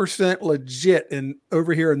 90% legit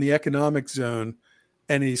over here in the economic zone,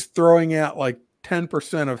 and he's throwing out like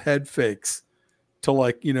 10% of head fakes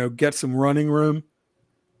to get some running room,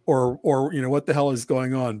 or what the hell is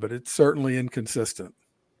going on? But it's certainly inconsistent.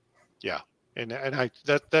 Yeah, and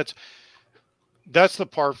that's the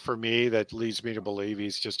part for me that leads me to believe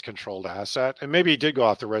he's just controlled asset, and maybe he did go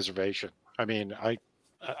off the reservation. I mean, I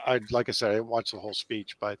like I said, I didn't watch the whole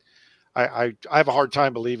speech, but I have a hard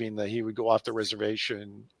time believing that he would go off the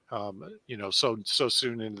reservation, so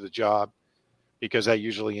soon into the job, because that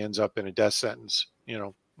usually ends up in a death sentence,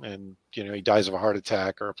 and he dies of a heart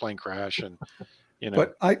attack or a plane crash, and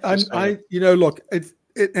But I look,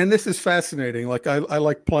 and this is fascinating. Like I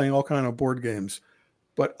like playing all kind of board games,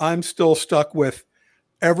 but I'm still stuck with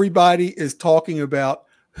everybody is talking about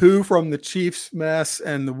who from the chief's mess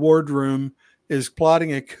and the wardroom is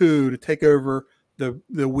plotting a coup to take over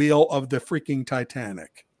the wheel of the freaking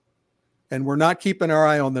Titanic. And we're not keeping our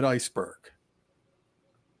eye on that iceberg.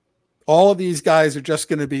 All of these guys are just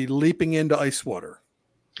going to be leaping into ice water.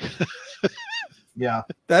 Yeah.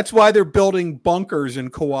 That's why they're building bunkers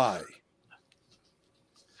in Kauai.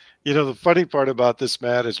 The funny part about this,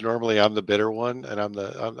 Matt, is normally I'm the bitter one, and I'm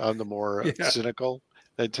the more cynical.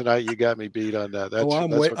 And tonight you got me beat on that.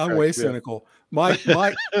 I'm way cynical.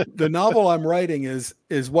 The novel I'm writing is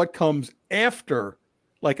what comes after,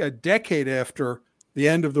 like a decade after the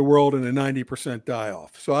end of the world and a 90% die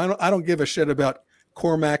off. So I don't give a shit about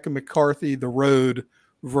Cormac and McCarthy, The Road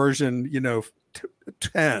version,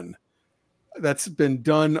 10. That's been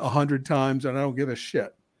done 100 times, and I don't give a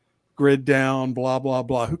shit. Grid down, blah blah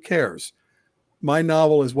blah. Who cares? My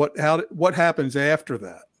novel is what happens after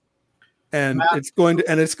that, and Matt, it's going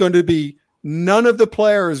to be none of the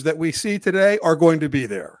players that we see today are going to be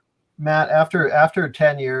there. Matt, after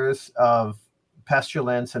 10 years of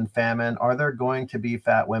pestilence and famine, are there going to be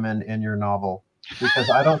fat women in your novel? Because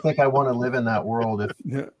I don't think I want to live in that world. If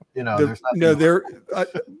there's nothing.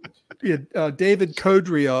 David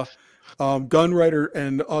Codrea, gun writer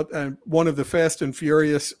and one of the Fast and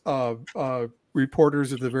Furious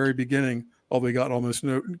reporters at the very beginning, although he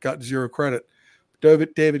got zero credit.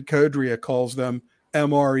 David Codrea calls them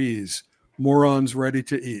MREs, morons ready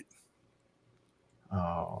to eat.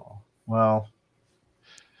 Oh, well,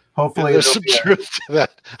 hopefully there's some truth to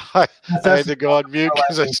that. I had to go on mute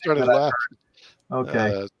because I started laughing.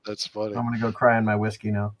 Okay, that's funny. I'm gonna go cry in my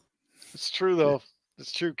whiskey now. It's true though.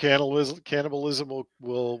 It's true. Cannibalism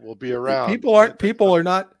will be around. People are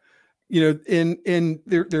not,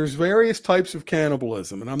 there's various types of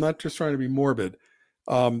cannibalism, and I'm not just trying to be morbid.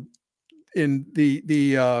 In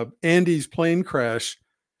the Andes plane crash,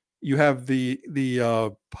 you have the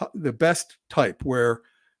best type where,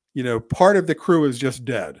 part of the crew is just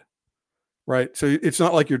dead, right? So it's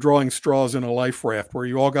not like you're drawing straws in a life raft where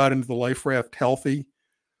you all got into the life raft healthy.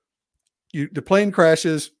 the plane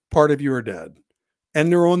crashes, part of you are dead,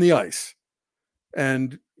 and they're on the ice,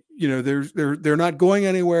 and they're not going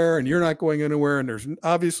anywhere, and you're not going anywhere, and there's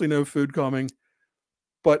obviously no food coming.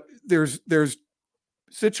 But there's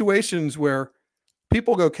situations where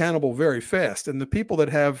people go cannibal very fast, and the people that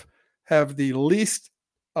have the least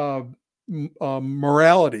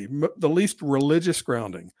morality, the least religious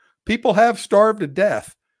grounding, people have starved to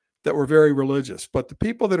death that were very religious. But the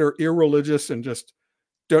people that are irreligious and just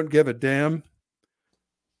don't give a damn,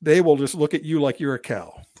 they will just look at you like you're a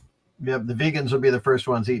cow. Yep, the vegans will be the first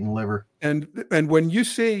ones eating liver. And when you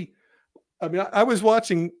see, I mean, I was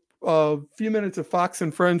watching a few minutes of Fox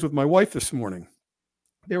and Friends with my wife this morning.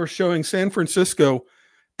 They were showing San Francisco.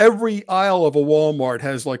 Every aisle of a Walmart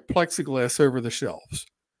has like plexiglass over the shelves.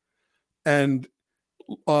 And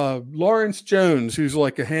Lawrence Jones, who's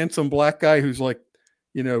like a handsome black guy, who's like,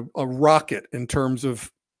 a rocket in terms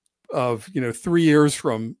of 3 years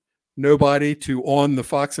from nobody to on the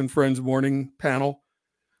Fox and Friends morning panel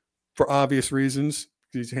for obvious reasons.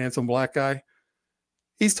 He's a handsome black guy.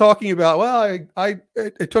 He's talking about, well,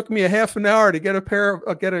 it took me a half an hour to get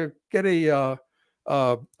a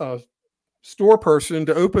store person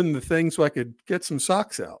to open the thing so I could get some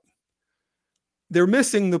socks out. They're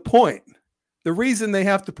missing the point. The reason they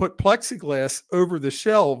have to put plexiglass over the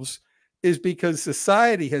shelves is because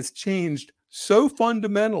society has changed so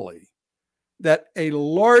fundamentally that a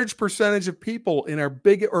large percentage of people in our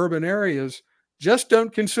big urban areas just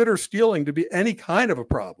don't consider stealing to be any kind of a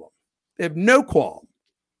problem. They have no qualm.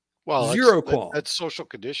 Well, zero qualm. That's social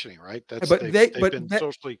conditioning, right? They've been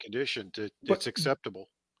socially conditioned to it's acceptable.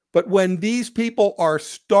 But when these people are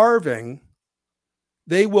starving,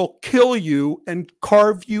 they will kill you and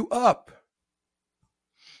carve you up.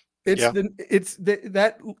 They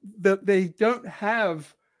don't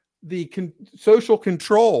have the social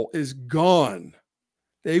control is gone.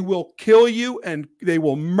 They will kill you and they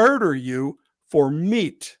will murder you for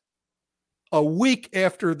meat a week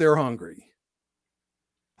after they're hungry.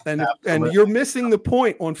 And you're missing the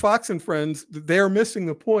point on Fox and Friends. They're missing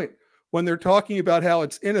the point when they're talking about how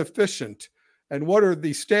it's inefficient and what are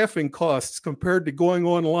the staffing costs compared to going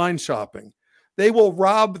online shopping. They will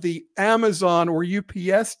rob the Amazon or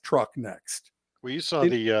UPS truck next. Well, you saw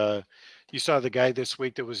the guy this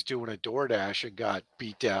week that was doing a DoorDash and got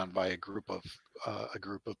beat down by a group of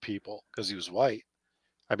people because he was white.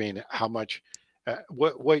 I mean, how much?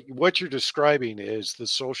 What you're describing is the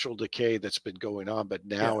social decay that's been going on, but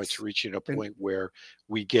now it's reaching a point where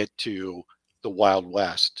we get to the Wild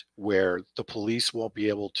West, where the police won't be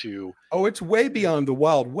able to. Oh, it's way beyond the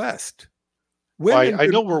Wild West. I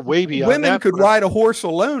know we're way beyond. Women could ride a horse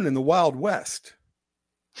alone in the Wild West.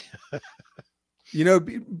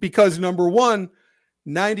 Because number one,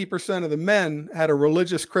 90% of the men had a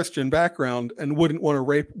religious Christian background and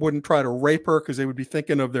wouldn't try to rape her because they would be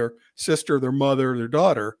thinking of their sister, their mother, their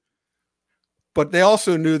daughter. But they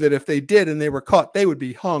also knew that if they did and they were caught, they would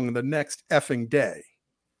be hung the next effing day.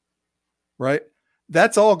 Right?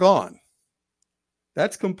 That's all gone.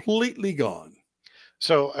 That's completely gone.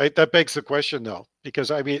 So that begs the question, though, because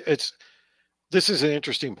I mean, this is an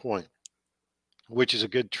interesting point, which is a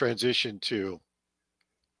good transition to,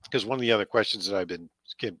 because one of the other questions that I've been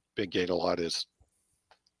getting a lot is,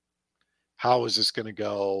 how is this going to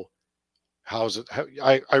go? How is it?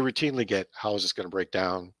 I routinely get, how is this going to break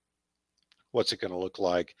down? What's it going to look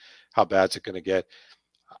like? How bad is it going to get?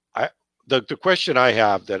 The question I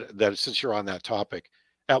have that since you're on that topic,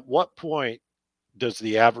 at what point does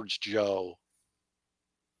the average Joe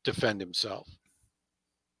defend himself?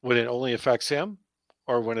 When it only affects him,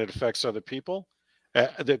 or when it affects other people?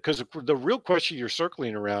 Because the real question you're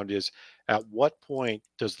circling around is, at what point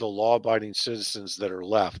does the law-abiding citizens that are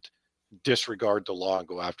left disregard the law and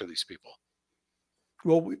go after these people?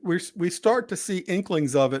 Well, we start to see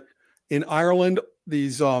inklings of it in Ireland.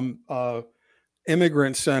 These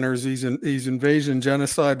immigrant centers, these invasion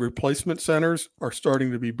genocide replacement centers, are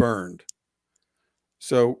starting to be burned.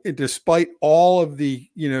 So despite all of the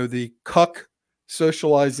cuck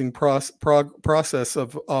socializing process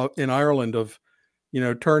of in Ireland of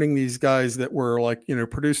turning these guys that were like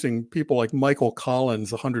producing people like Michael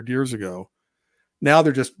Collins 100 years ago, now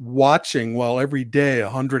they're just watching while every day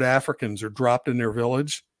 100 Africans are dropped in their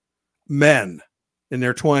village, men in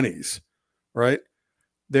their 20s, right?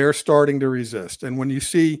 They're starting to resist. And when you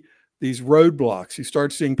see these roadblocks, you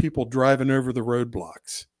start seeing people driving over the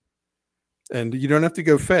roadblocks. And you don't have to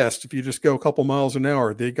go fast. If you just go a couple miles an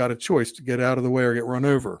hour, they got a choice to get out of the way or get run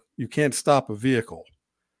over. You can't stop a vehicle.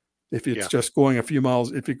 If it's just going a few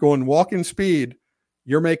miles, if you're going walking speed,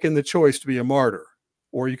 you're making the choice to be a martyr,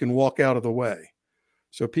 or you can walk out of the way.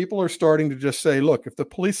 So people are starting to just say, look, if the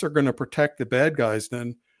police are going to protect the bad guys,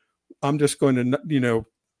 then I'm just going to,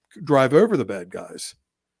 drive over the bad guys.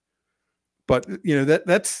 But,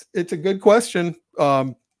 it's a good question.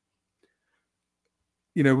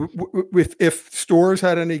 If stores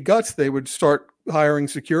had any guts, they would start hiring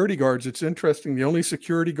security guards. It's interesting. The only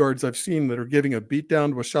security guards I've seen that are giving a beat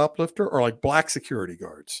down to a shoplifter are like black security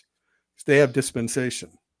guards. They have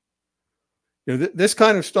dispensation. This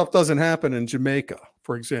kind of stuff doesn't happen in Jamaica,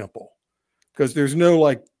 for example, because there's no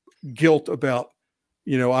like guilt about,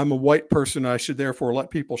 I'm a white person, I should therefore let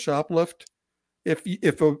people shoplift.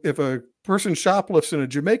 If a person shoplifts in a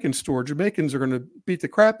Jamaican store, Jamaicans are going to beat the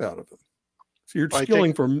crap out of them. So you're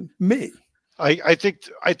stealing from me. I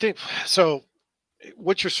think so.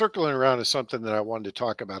 What you're circling around is something that I wanted to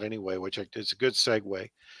talk about anyway, which is a good segue.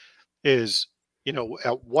 Is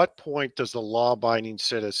at what point does the law-abiding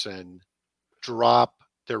citizen drop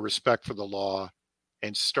their respect for the law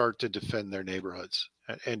and start to defend their neighborhoods?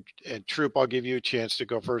 And Troop, I'll give you a chance to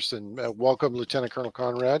go first. And welcome, Lieutenant Colonel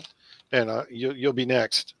Conrad, and you'll be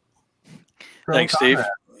next. Thanks, Steve.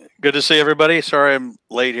 Good to see everybody. Sorry I'm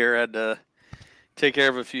late here. I had to take care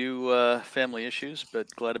of a few family issues,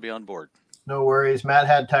 but glad to be on board. No worries. Matt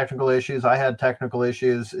had technical issues. I had technical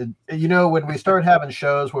issues. When we start having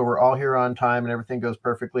shows where we're all here on time and everything goes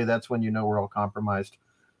perfectly, that's when we're all compromised.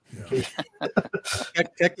 Yeah.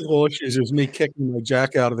 Technical issues is me kicking my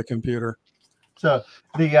jack out of the computer. So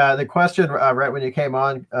the question right when you came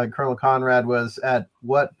on, Colonel Conrad, was at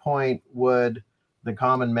what point would the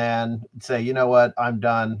common man say, you know what, I'm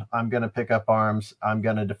done. I'm going to pick up arms. I'm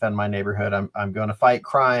going to defend my neighborhood. I'm going to fight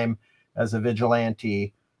crime as a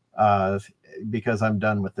vigilante because I'm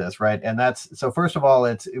done with this, right? And so first of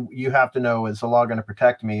all, you have to know, is the law going to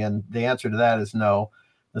protect me? And the answer to that is no.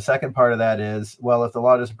 The second part of that is, well, if the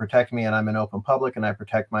law doesn't protect me and I'm in open public and I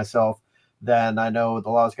protect myself, then I know the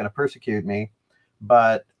law is going to persecute me.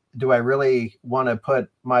 But do I really want to put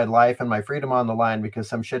my life and my freedom on the line because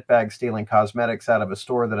some shitbag stealing cosmetics out of a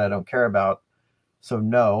store that I don't care about? So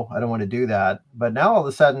no, I don't want to do that. But now all of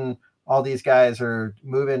a sudden, all these guys are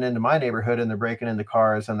moving into my neighborhood and they're breaking into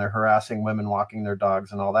cars and they're harassing women walking their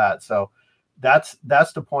dogs and all that. So that's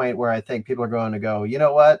the point where I think people are going to go, you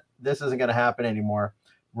know what, this isn't going to happen anymore.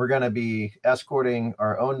 We're going to be escorting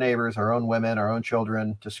our own neighbors, our own women, our own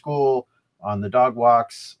children to school, on the dog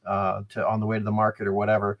walks, on the way to the market or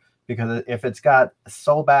whatever. Because if it's got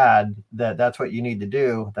so bad that that's what you need to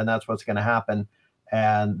do, then that's what's going to happen.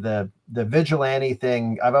 And the vigilante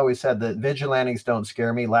thing, I've always said that vigilantes don't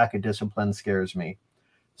scare me. Lack of discipline scares me.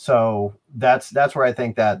 So that's where I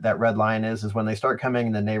think that red line is when they start coming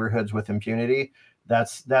into neighborhoods with impunity.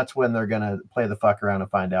 That's when they're going to play the fuck around and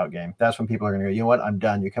find out game. That's when people are going to go, you know what, I'm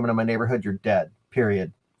done. You come into my neighborhood, you're dead,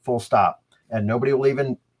 period, full stop. And nobody will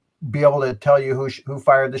even be able to tell you who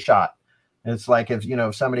fired the shot. It's like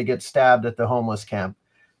if somebody gets stabbed at the homeless camp,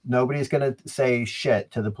 nobody's going to say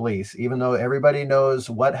shit to the police, even though everybody knows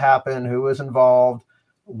what happened, who was involved,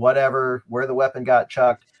 whatever, where the weapon got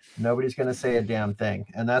chucked. Nobody's going to say a damn thing.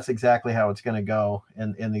 And that's exactly how it's going to go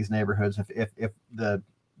in these neighborhoods if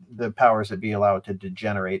the powers that be allowed to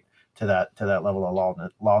degenerate to that level of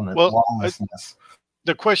lawlessness.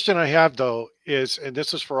 The question I have though is, and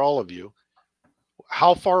this is for all of you,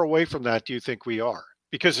 how far away from that do you think we are?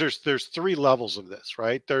 Because there's three levels of this,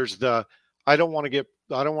 right? There's the I don't want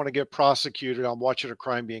to get prosecuted. I'm watching a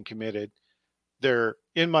crime being committed. They're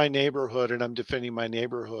in my neighborhood and I'm defending my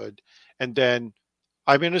neighborhood. And then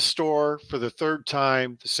I'm in a store for the third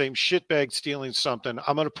time, the same shitbag stealing something.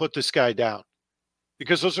 I'm going to put this guy down.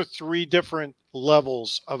 Because those are three different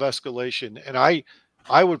levels of escalation. And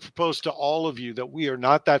I would propose to all of you that we are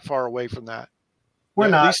not that far away from that. We're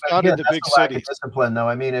not, at least not in the big cities. Discipline, though.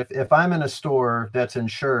 I mean, if I'm in a store that's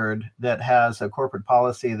insured, that has a corporate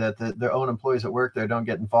policy that their own employees that work there don't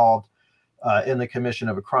get involved in the commission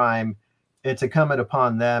of a crime, it's incumbent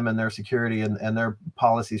upon them and their security and their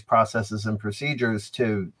policies, processes, and procedures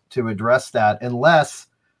to address that, unless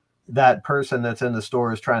that person that's in the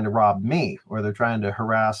store is trying to rob me or they're trying to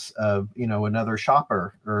harass another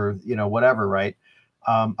shopper or whatever, right?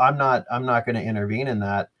 I'm not going to intervene in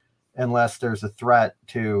that unless there's a threat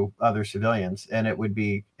to other civilians. And it would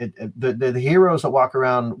be the heroes that walk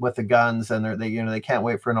around with the guns and they can't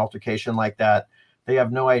wait for an altercation like that. They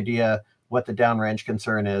have no idea what the downrange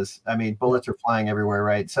concern is. I mean, bullets are flying everywhere,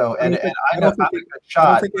 right? So I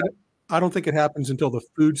don't think it happens until the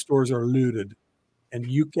food stores are looted and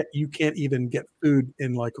you can't even get food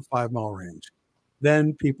in like a 5-mile range.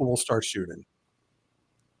 Then people will start shooting.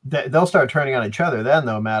 They'll start turning on each other then,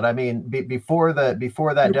 though, Matt. I mean, before that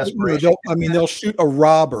desperation. They'll shoot a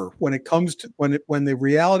robber when it comes to when the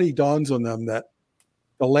reality dawns on them that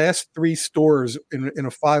the last 3 stores in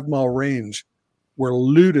a 5-mile range were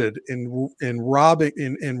looted in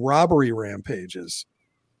robbery rampages,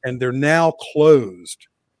 and they're now closed.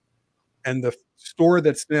 And the store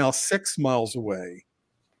that's now 6 miles away,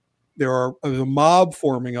 there's a mob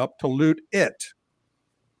forming up to loot it.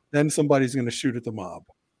 Then somebody's going to shoot at the mob.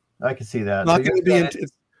 I can see that.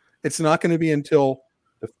 It's not going to be until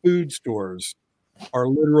the food stores are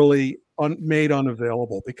literally made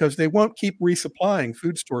unavailable, because they won't keep resupplying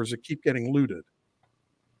food stores that keep getting looted.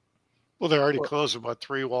 Well, they're already closed about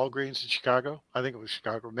 3 Walgreens in Chicago. I think it was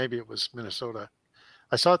Chicago. Maybe it was Minnesota.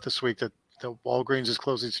 I saw it this week that the Walgreens is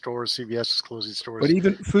closing stores, CVS is closing stores. But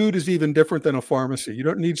even food is even different than a pharmacy. You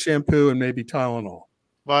don't need shampoo and maybe Tylenol.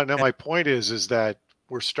 Well, now my point is that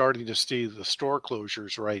we're starting to see the store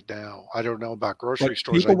closures right now. I don't know about grocery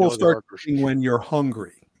stores. People will start when you're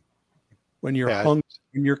hungry. When you're hungry,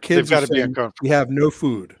 when your kids got to be uncomfortable. We have no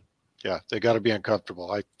food. Yeah, they got to be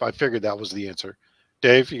uncomfortable. I figured that was the answer.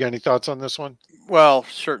 Dave, you got any thoughts on this one? Well,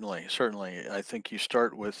 certainly. I think you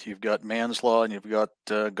start with, you've got man's law and you've got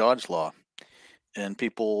God's law, and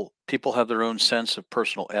people have their own sense of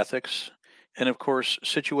personal ethics, and of course,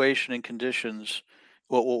 situation and conditions.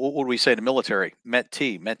 What would we say in the military? Met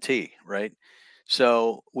T, right?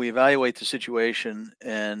 So we evaluate the situation,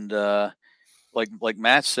 and like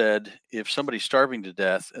Matt said, if somebody's starving to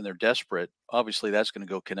death and they're desperate, obviously that's going to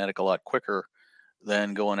go kinetic a lot quicker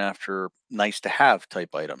than going after nice to have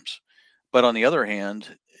type items. But on the other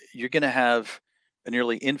hand, you're going to have a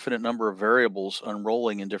nearly infinite number of variables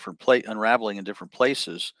unraveling in different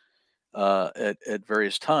places at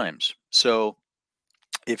various times. So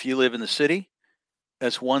if you live in the city,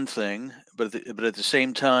 that's one thing, but at the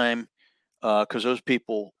same time, because those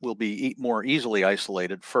people will be more easily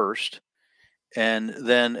isolated first. And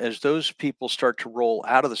then as those people start to roll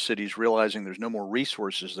out of the cities, realizing there's no more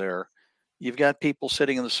resources there, you've got people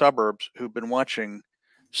sitting in the suburbs who've been watching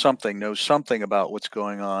something, know something about what's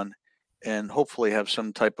going on, and hopefully have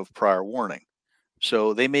some type of prior warning.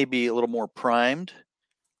 So they may be a little more primed.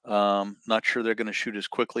 Not sure they're going to shoot as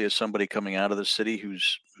quickly as somebody coming out of the city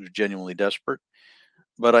who's genuinely desperate.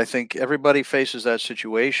 But I think everybody faces that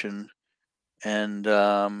situation. And,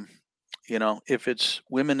 if it's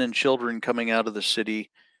women and children coming out of the city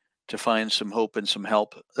to find some hope and some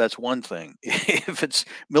help, that's one thing. If it's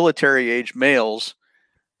military-age males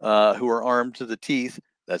who are armed to the teeth,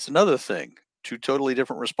 that's another thing. 2 totally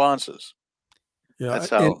different responses. Yeah, that's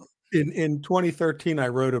how. In 2013, I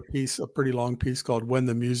wrote a pretty long piece called "When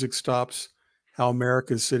the Music Stops: How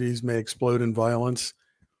America's Cities May Explode in Violence."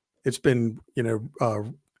 It's been,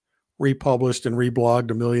 republished and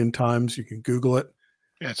reblogged a million times. You can Google it.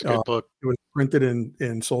 Yeah, it's a good book. It was printed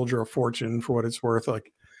in Soldier of Fortune, for what it's worth.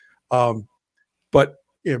 But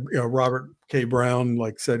Robert K. Brown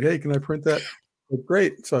said, "Hey, can I print that?" Like,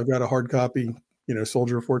 great. So I've got a hard copy,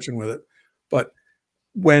 Soldier of Fortune with it. But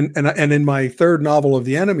and in my third novel of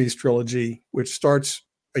the Enemies trilogy, which starts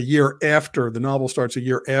the novel starts a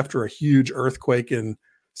year after a huge earthquake in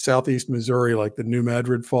southeast Missouri, like the New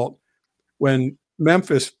Madrid Fault, when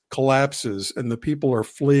Memphis collapses and the people are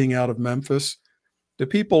fleeing out of Memphis, the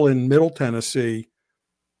people in Middle Tennessee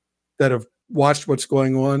that have watched what's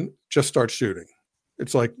going on just start shooting.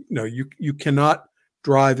 It's like, no, you cannot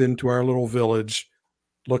drive into our little village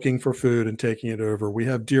looking for food and taking it over. We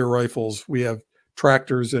have deer rifles, we have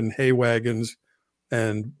tractors and hay wagons,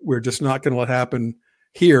 and we're just not going to let happen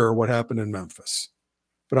here what happened in Memphis.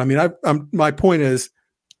 But I mean, my point is,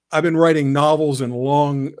 I've been writing novels and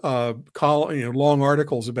long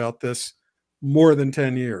articles about this more than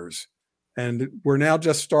 10 years. And we're now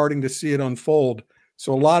just starting to see it unfold.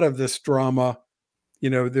 So a lot of this drama,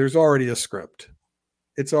 there's already a script.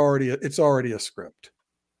 It's already a script.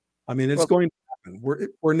 I mean, it's going to happen.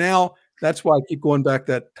 We're now, that's why I keep going back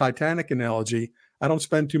to that Titanic analogy. I don't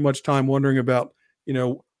spend too much time wondering about,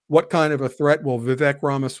 what kind of a threat will Vivek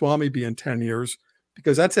Ramaswamy be in 10 years,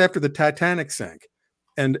 because that's after the Titanic sank.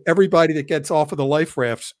 And everybody that gets off of the life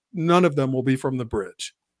rafts, none of them will be from the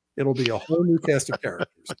bridge. It'll be a whole new cast of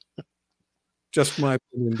characters. Just my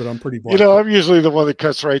opinion, but I'm pretty blind. I'm usually the one that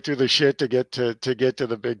cuts right through the shit to get to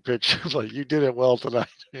the big picture. Like, you did it well tonight.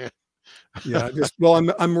 Yeah.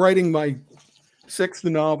 I'm writing my 6th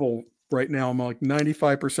novel right now. I'm like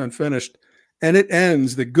 95% finished, and it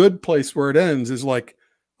ends. The good place where it ends is like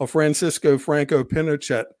a Francisco Franco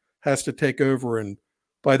Pinochet has to take over, and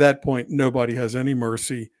by that point, nobody has any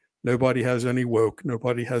mercy. Nobody has any woke.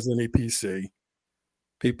 Nobody has any PC.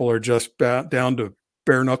 People are just down to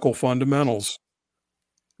bare knuckle fundamentals,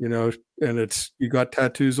 and you got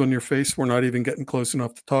tattoos on your face. We're not even getting close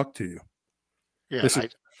enough to talk to you. Yeah. This is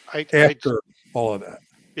after all of that.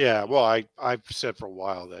 Yeah, well, I've said for a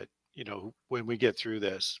while that, you know, when we get through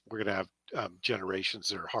this, we're going to have generations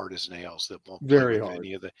that are hard as nails that won't play Very with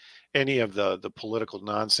hard. any of the political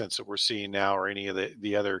nonsense that we're seeing now, or any of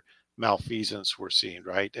the other malfeasance we're seeing,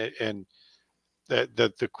 right? And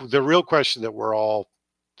the real question that we're all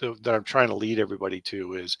that I'm trying to lead everybody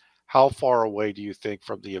to is, how far away do you think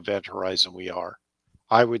from the event horizon we are?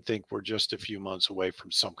 I would think we're just a few months away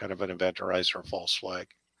from some kind of an event horizon or false flag.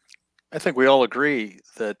 I think we all agree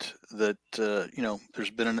that you know, there's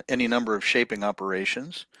been any number of shaping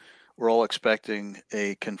operations. We're all expecting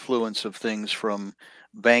a confluence of things from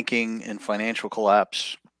banking and financial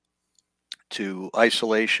collapse to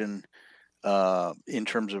isolation in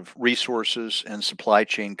terms of resources and supply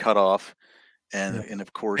chain cutoff, Yeah. and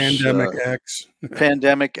of course Pandemic X.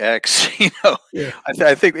 pandemic X. You know, Yeah.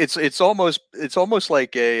 I think it's almost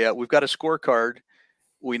like a we've got a scorecard.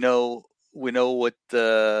 We know what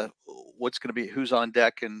what's going to be, who's on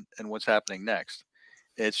deck, and what's happening next.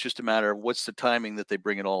 It's just a matter of what's the timing that they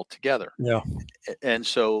bring it all together. Yeah. And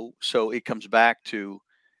so it comes back to,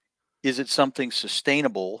 is it something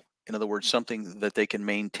sustainable? In other words, something that they can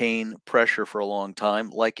maintain pressure for a long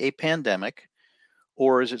time, like a pandemic,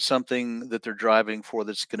 or is it something that they're driving for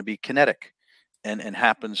that's going to be kinetic and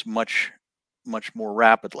happens much more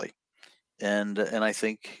rapidly? And I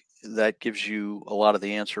think that gives you a lot of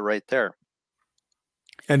the answer right there.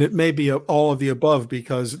 And it may be all of the above,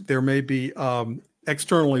 because there may be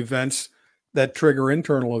external events that trigger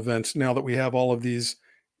internal events now that we have all of these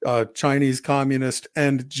Chinese communist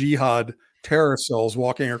and jihad terror cells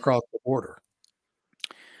walking across the border.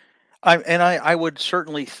 I would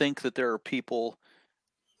certainly think that there are people,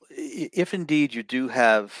 if indeed you do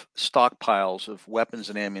have stockpiles of weapons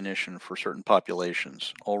and ammunition for certain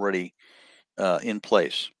populations already in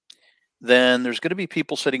place, then there's going to be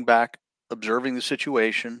people sitting back observing the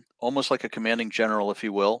situation, almost like a commanding general, if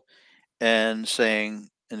you will, and saying,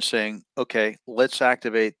 okay, let's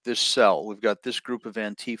activate this cell. We've got this group of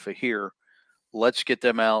Antifa here. Let's get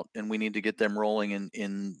them out, and we need to get them rolling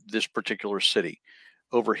in this particular city.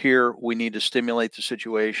 Over here, we need to stimulate the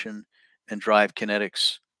situation and drive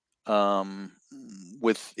kinetics um,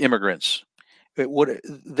 with immigrants.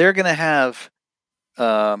 They're going to have,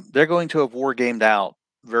 they're going to have war gamed out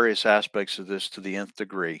various aspects of this to the nth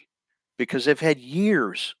degree, because they've had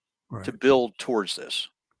years to Right. build towards this.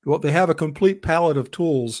 Well, they have a complete palette of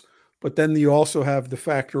tools, but then you also have the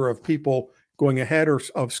factor of people going ahead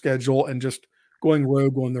of schedule and just going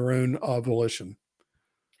rogue on their own volition.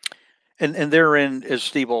 And therein, as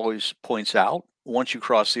Steve always points out, once you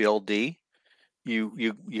cross the LD,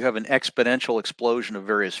 you have an exponential explosion of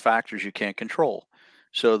various factors you can't control.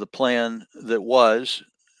 So the plan that was,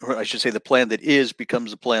 or I should say, the plan that is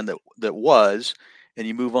becomes the plan that was, and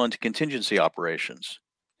you move on to contingency operations.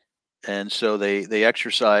 And so they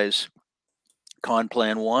exercise con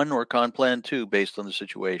plan 1 or con plan 2 based on the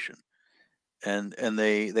situation. And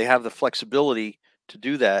they have the flexibility to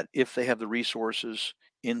do that if they have the resources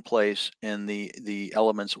in place and the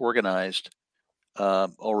elements organized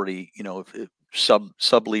already, you know, if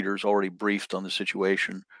sub leaders already briefed on the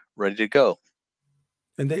situation, ready to go.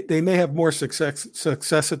 And they may have more success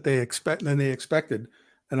that they expect than they expected.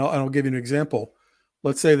 And I'll give you an example.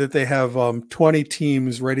 Let's say that they have 20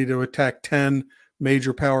 teams ready to attack 10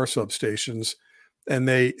 major power substations, and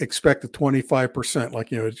they expect a 25%.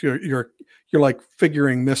 Like, you know, you're like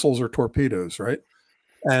figuring missiles or torpedoes, right?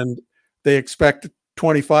 And they expect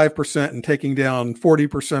 25% and taking down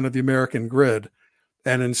 40% of the American grid.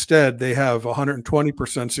 And instead, they have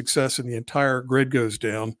 120% success, and the entire grid goes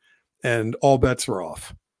down, and all bets are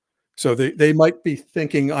off. So they might be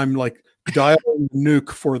thinking I'm like dialing the nuke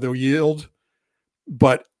for the yield,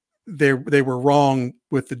 but they were wrong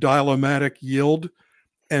with the dial-o-matic yield.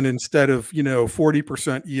 And instead of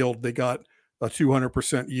 40% yield, they got a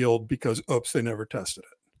 200% yield because they never tested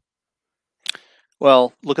it.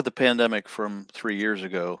 Well, look at the pandemic from 3 years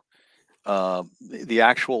ago. The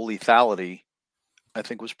actual lethality, I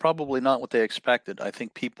think, was probably not what they expected. I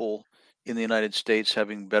think people in the United States,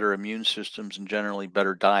 having better immune systems and generally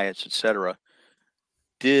better diets, etc.,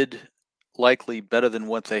 did likely better than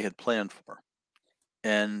what they had planned for.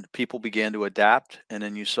 And people began to adapt, and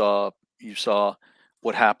then you saw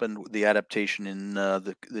what happened with the adaptation in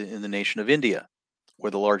in the nation of India, where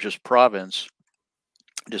the largest province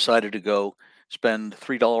decided to go spend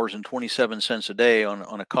 $3.27 a day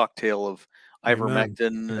on a cocktail of Amen.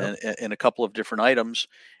 ivermectin Yep. and a couple of different items,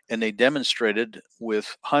 and they demonstrated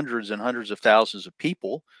with hundreds and hundreds of thousands of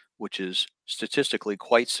people, which is statistically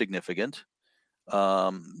quite significant,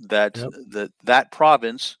 that Yep. that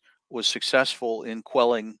province was successful in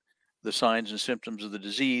quelling the signs and symptoms of the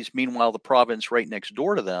disease. Meanwhile, the province right next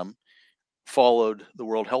door to them followed the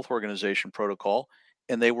World Health Organization protocol,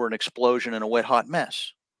 and they were an explosion and a wet hot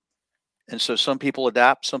mess. And so some people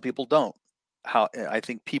adapt, some people don't. How I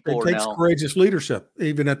think people It are takes now. courageous leadership,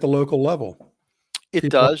 even at the local level. It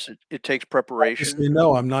People does. It takes preparation.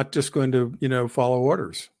 No, I'm not just going to, follow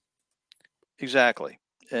orders. Exactly.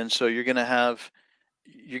 And so you're going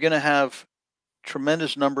to have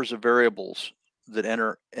tremendous numbers of variables that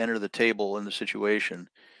enter the table in the situation.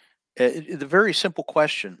 The very simple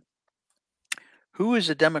question: who is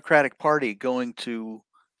the Democratic Party going to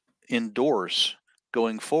endorse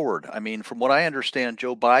going forward? I mean, from what I understand,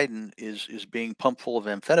 Joe Biden is being pumped full of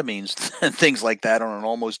amphetamines and things like that on an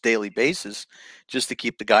almost daily basis, just to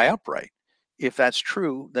keep the guy upright. If that's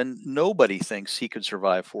true, then nobody thinks he could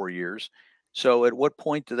survive 4 years. So, at what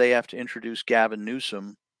point do they have to introduce Gavin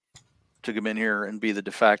Newsom to come in here and be the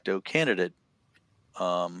de facto candidate?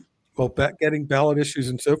 Well, getting ballot issues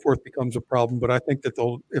and so forth becomes a problem, but I think that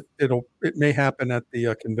it may happen at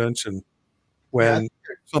the convention when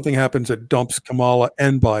something happens that dumps Kamala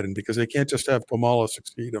and Biden, because they can't just have Kamala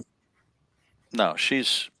succeed him. No,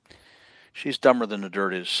 she's dumber than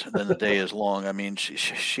the day is long. I mean,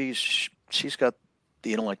 she's got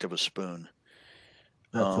the intellect of a spoon.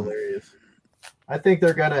 That's hilarious. I think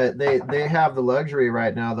they have the luxury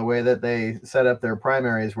right now, the way that they set up their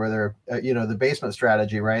primaries, where they're the basement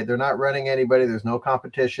strategy, right? They're not running anybody. There's no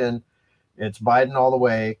competition. It's Biden all the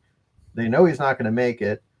way. They know he's not going to make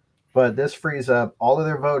it, but this frees up all of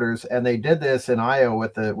their voters. And they did this in Iowa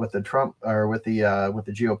with the Trump, or with the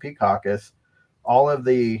GOP caucus. All of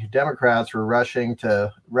the Democrats were rushing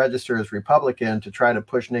to register as Republican to try to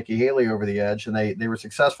push Nikki Haley over the edge, and they were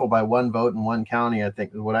successful by one vote in one county, I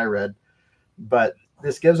think is what I read. But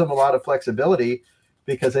this gives them a lot of flexibility,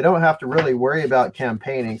 because they don't have to really worry about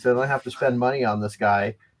campaigning. So they don't have to spend money on this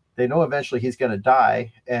guy. They know eventually he's going to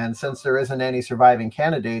die. And since there isn't any surviving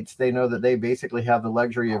candidates, they know that they basically have the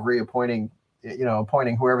luxury of appointing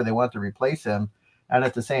whoever they want to replace him. And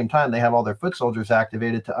at the same time, they have all their foot soldiers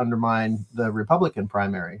activated to undermine the Republican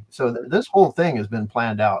primary. So this whole thing has been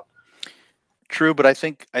planned out. True, but I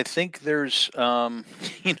think there's I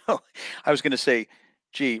was going to say,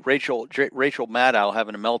 gee, Rachel Maddow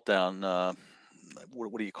having a meltdown.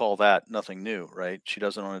 What do you call that? Nothing new, right? She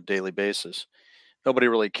does it on a daily basis. Nobody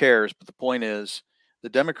really cares. But the point is, the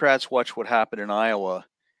Democrats watch what happened in Iowa.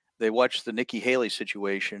 They watched the Nikki Haley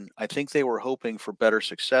situation. I think they were hoping for better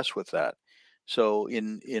success with that. So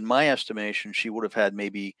in my estimation, she would have had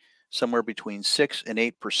maybe somewhere between 6 and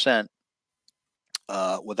 8%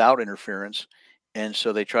 without interference. And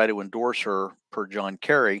so they tried to endorse her per John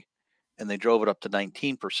Kerry, and they drove it up to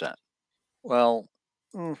 19%. Well,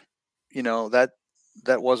 that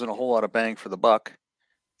wasn't a whole lot of bang for the buck.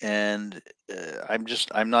 And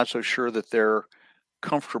I'm not so sure that they're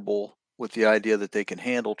comfortable with the idea that they can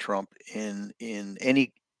handle Trump in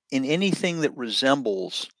anything that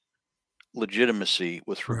resembles legitimacy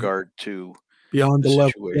with regard to beyond the level,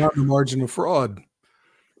 situation. beyond the margin of fraud.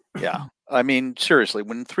 Yeah. I mean, seriously,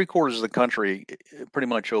 when 3/4 of the country pretty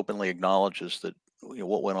much openly acknowledges that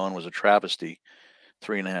what went on was a travesty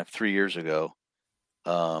 3 years ago,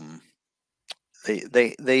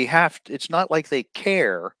 they have to, it's not like they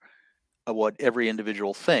care what every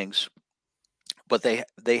individual thinks, but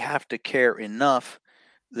they have to care enough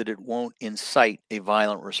that it won't incite a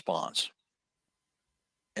violent response.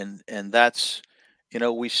 And that's,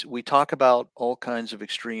 we talk about all kinds of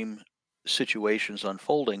extreme situations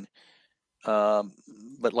unfolding.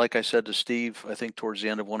 But like I said to Steve, I think towards the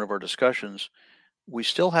end of one of our discussions, we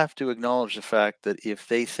still have to acknowledge the fact that if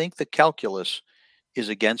they think the calculus is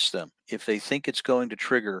against them, if they think it's going to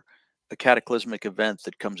trigger a cataclysmic event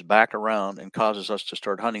that comes back around and causes us to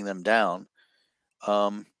start hunting them down,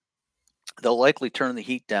 they'll likely turn the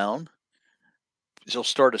heat down. They'll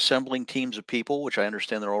start assembling teams of people, which I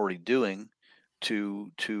understand they're already doing,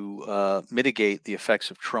 to mitigate the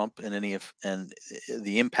effects of Trump and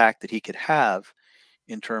the impact that he could have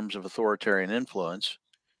in terms of authoritarian influence.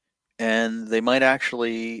 And they might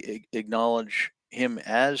actually acknowledge him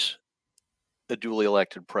as a duly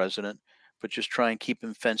elected president, but just try and keep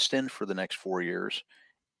him fenced in for the next 4 years,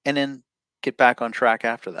 and then get back on track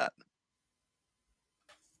after that.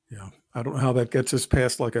 Yeah, I don't know how that gets us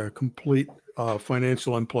past like a complete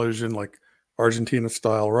financial implosion, like Argentina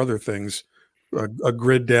style or other things. A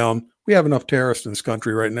grid down. We have enough terrorists in this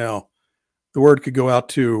country right now. The word could go out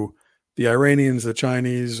to the Iranians, the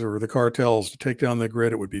Chinese, or the cartels to take down the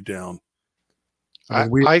grid. It would be down.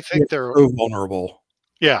 I think they're so vulnerable.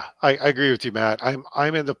 Yeah, I agree with you, Matt.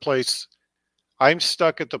 I'm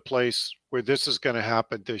stuck at the place where this is going to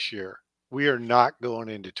happen this year. we are not going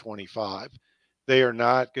into 25. They are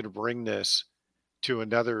not going to bring this to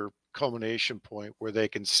another culmination point where they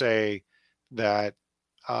can say that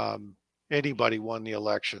um, anybody won the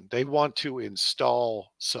election. They want to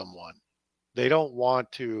install someone. They don't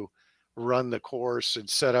want to run the course and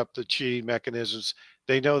set up the cheating mechanisms.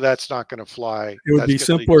 They know that's not going to fly. It would That's be going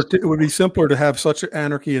to lead simpler. to It would be war. simpler to have such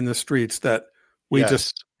anarchy in the streets that we Yes.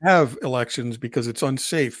 just have elections because it's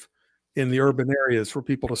unsafe in the urban areas for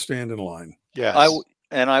people to stand in line. Yes.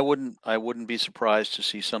 I wouldn't be surprised to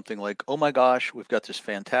see something like, oh my gosh, we've got this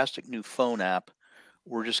fantastic new phone app.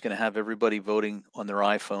 We're just going to have everybody voting on their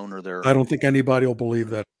iPhone or their. I don't think anybody will believe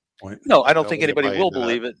that point. No, I don't think Nobody anybody buy will into that.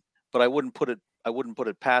 believe it, but I wouldn't put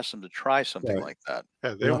it past them to try something Right. like that.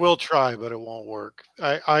 Yeah, they Yeah. will try, but it won't work.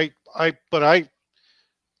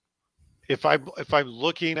 If I'm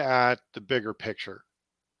looking at the bigger picture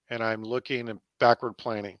and I'm looking at backward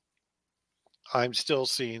planning, I'm still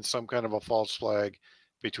seeing some kind of a false flag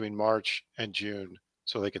between March and June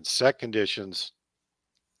so they can set conditions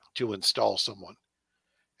to install someone.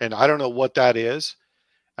 And I don't know what that is,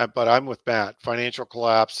 but I'm with Matt. Financial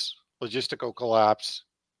collapse, logistical collapse,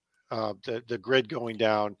 the grid going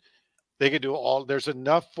down. They could do all. There's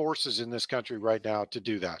enough forces in this country right now to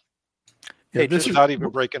do that Yeah, Hey, this is without even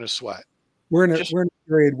breaking a sweat. we're in a just- we're in a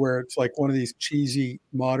period where it's like one of these cheesy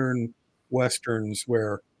modern westerns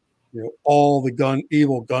where all the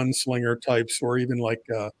evil gunslinger types, or even like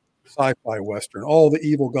sci-fi western, all the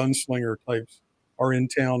evil gunslinger types are in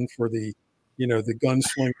town for the the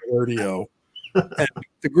gunslinger rodeo, and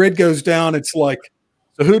the grid goes down. It's like,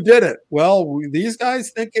 so who did it? Well, these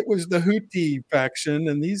guys think it was the Houthi faction,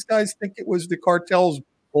 and these guys think it was the cartels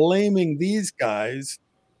blaming these guys.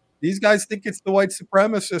 These guys think it's the white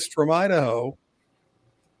supremacist from Idaho.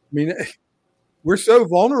 I mean, we're so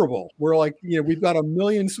vulnerable. We're like, we've got a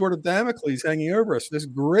million sort of Damocles hanging over us. This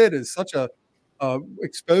grid is such a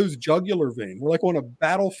exposed jugular vein. We're like on a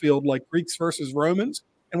battlefield like Greeks versus Romans,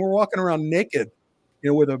 and we're walking around naked,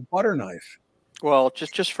 with a butter knife. Well,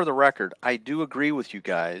 just for the record, I do agree with you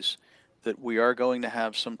guys that we are going to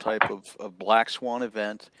have some type of black swan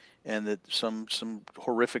event, and that some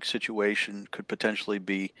horrific situation could potentially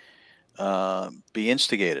be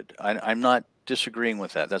instigated. I'm not disagreeing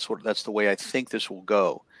with that. That's the way I think this will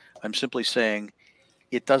go. I'm simply saying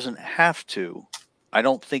it doesn't have to. I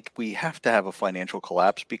don't think we have to have a financial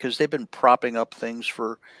collapse because they've been propping up things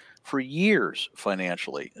for years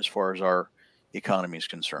financially, as far as our economy is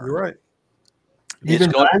concerned. You're right. It's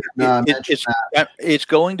Even going, Brandon mentioned that. it's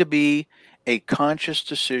going to be a conscious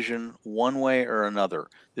decision one way or another.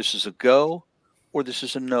 This is a go or this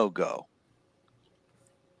is a no go.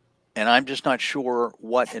 And I'm just not sure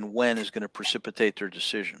what and when is going to precipitate their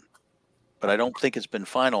decision. But I don't think it's been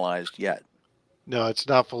finalized yet. No, it's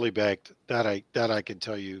not fully baked. That I can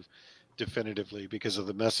tell you definitively because of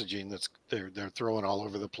the messaging that's they're throwing all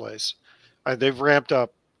over the place. They've ramped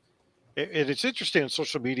up, and it's interesting on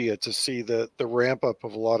social media to see the ramp up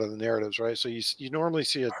of a lot of the narratives, right? So you normally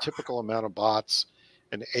see a typical amount of bots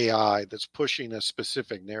and AI that's pushing a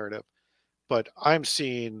specific narrative, but I'm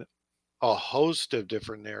seeing a host of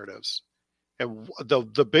different narratives. And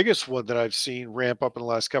the biggest one that I've seen ramp up in the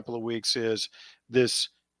last couple of weeks is this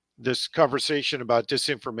conversation about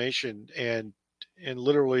disinformation and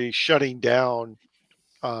literally shutting down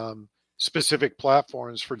specific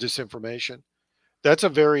platforms for disinformation. That's a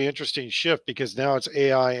very interesting shift because now it's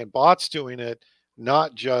AI and bots doing it,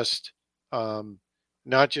 not just um,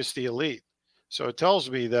 not just the elite. So it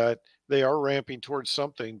tells me that they are ramping towards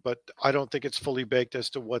something, but I don't think it's fully baked as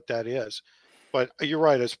to what that is. But you're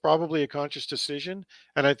right; it's probably a conscious decision,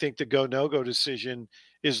 and I think the go no go decision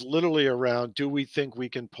is literally around: do we think we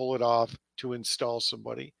can pull it off to install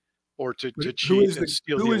somebody, or to But cheat and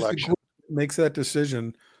steal the who is the election? group that makes that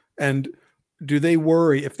decision, and do they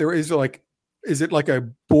worry if there is is it like a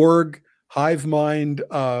Borg hive mind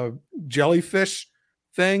jellyfish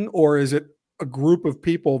thing, or is it a group of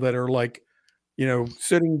people that are like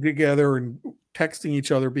sitting together and texting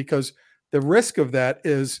each other? Because the risk of that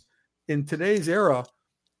is, in today's era,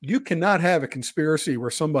 you cannot have a conspiracy where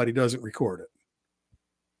somebody doesn't record it,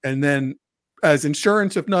 and then as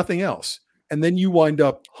insurance, if nothing else, and then you wind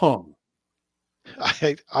up hung.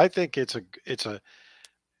 I think it's a,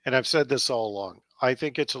 and I've said this all along. I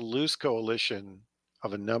think it's a loose coalition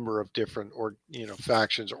of a number of different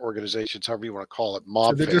factions or organizations, however you want to call it, So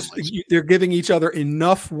mob they're families. they're giving each other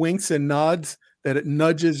enough winks and nods that it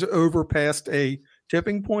nudges over past a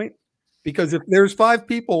tipping point. Because if there's 5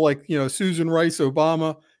 people like Susan Rice,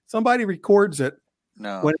 Obama, somebody records it.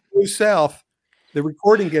 No, When it goes south, the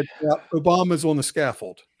recording gets out. Obama's on the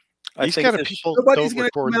scaffold. I These think kind of this. people Nobody's don't going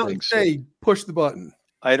to record come out and things. say, "Push the button."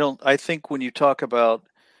 I think when you talk about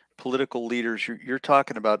political leaders, you're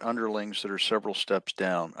talking about underlings that are several steps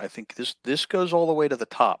down. I think this goes all the way to the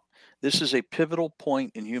top. This is a pivotal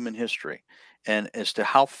point in human history, and as to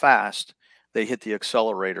how fast they hit the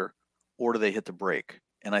accelerator or do they hit the brake.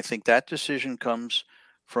 And I think that decision comes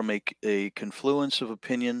from a confluence of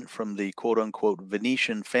opinion from the quote unquote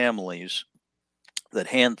Venetian families that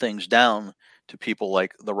hand things down to people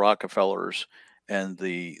like the Rockefellers and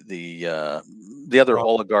the other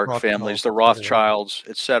oligarch families, the Rothschilds,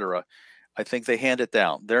 etc. I think they hand it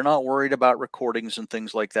down. They're not worried about recordings and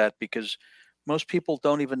things like that because most people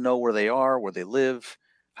don't even know where they are, where they live,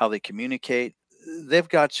 how they communicate. They've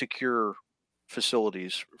got secure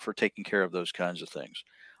facilities for taking care of those kinds of things.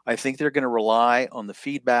 I think they're going to rely on the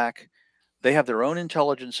feedback. They have their own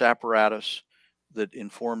intelligence apparatus that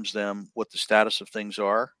informs them what the status of things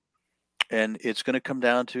are. And it's going to come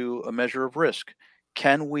down to a measure of risk.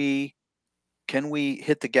 Can we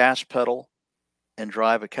hit the gas pedal and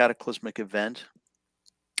drive a cataclysmic event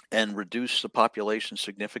and reduce the population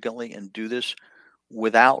significantly and do this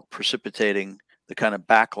without precipitating the kind of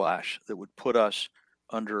backlash that would put us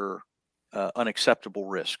under unacceptable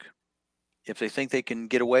risk? If they think they can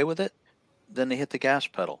get away with it, then they hit the gas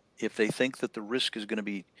pedal. If they think that the risk is going to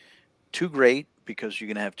be too great because you're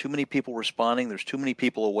going to have too many people responding, there's too many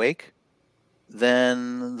people awake,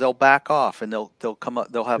 then they'll back off and they'll come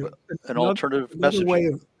up. They'll have an alternative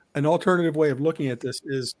messaging. An alternative way of looking at this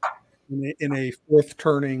is in a fourth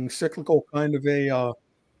turning cyclical kind of a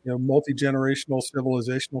multi-generational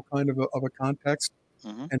civilizational kind of a context.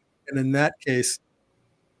 Mm-hmm. And in that case,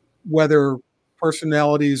 whether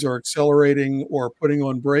personalities are accelerating or putting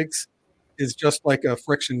on brakes is just like a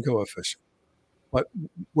friction coefficient. But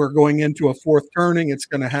we're going into a fourth turning. It's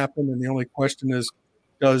going to happen. And the only question is,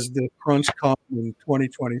 does the crunch come in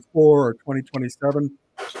 2024 or 2027?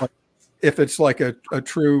 If it's like a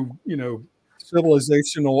true,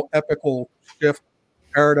 civilizational, epical shift,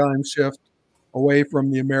 paradigm shift away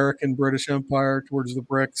from the American British Empire towards the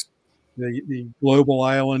BRICS, the global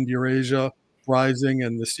island Eurasia rising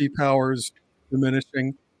and the sea powers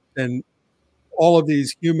diminishing, then all of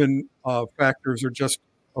these human factors are just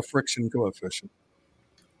a friction coefficient.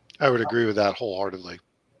 I would agree with that wholeheartedly.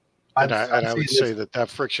 And I would say that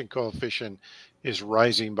friction coefficient is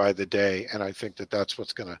rising by the day. And I think that that's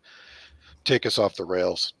what's going to take us off the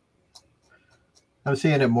rails. I'm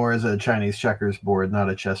seeing it more as a Chinese checkers board, not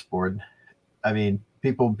a chessboard. I mean,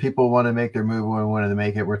 people want to make their move when they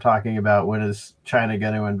make it. We're talking about when is China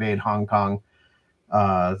going to invade Hong Kong?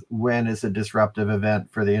 When is a disruptive event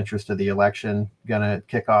for the interest of the election going to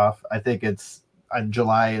kick off? I think it's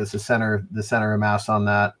July is the center of mass on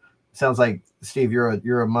that. Sounds like, Steve,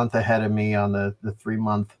 you're a month ahead of me on the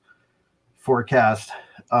 3-month forecast.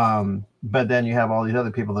 But then you have all these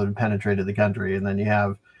other people that have penetrated the country, and then you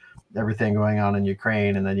have everything going on in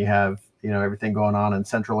Ukraine, and then you have everything going on in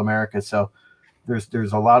Central America. So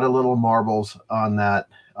there's a lot of little marbles on that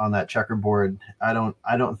checkerboard. I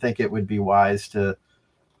don't think it would be wise to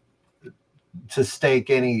stake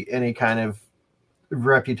any kind of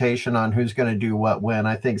reputation on who's going to do what when.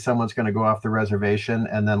 I think someone's going to go off the reservation,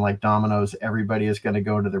 and then like dominoes, everybody is going to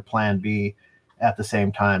go to their plan B at the same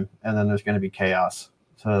time, and then there's going to be chaos.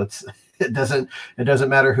 So it doesn't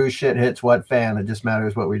matter who shit hits what fan. It just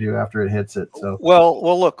matters what we do after it hits it. So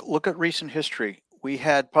well, look at recent history. We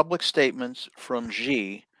had public statements from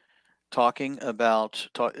Xi talking about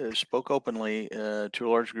spoke openly to a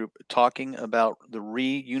large group, talking about the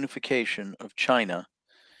reunification of China.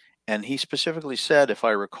 And he specifically said, if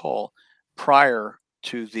I recall, prior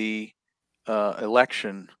to the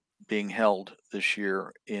election being held this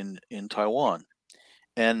year in Taiwan.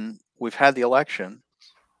 And we've had the election,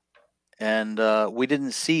 and we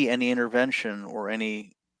didn't see any intervention or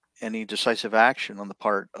any decisive action on the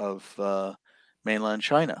part of mainland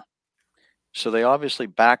China. So they obviously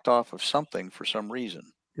backed off of something for some reason.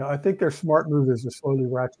 Yeah, I think their smart move is to slowly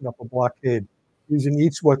ratchet up a blockade, using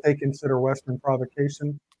each what they consider Western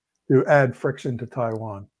provocation to add friction to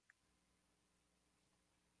Taiwan.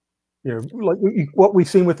 Like what we've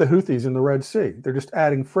seen with the Houthis in the Red Sea. They're just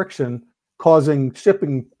adding friction, causing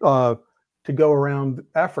shipping to go around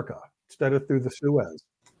Africa instead of through the Suez.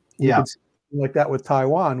 Yeah. Like that with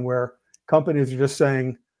Taiwan, where companies are just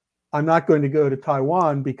saying, I'm not going to go to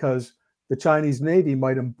Taiwan because the Chinese Navy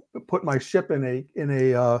might put my ship in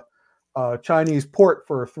a Chinese port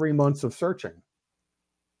for 3 months of searching.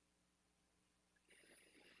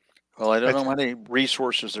 Well, I don't know how many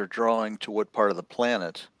resources they're drawing to what part of the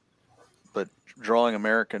planet, but drawing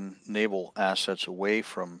American naval assets away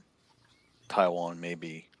from Taiwan may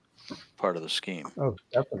be part of the scheme. Oh,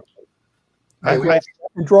 definitely.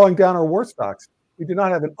 And drawing down our war stocks. We do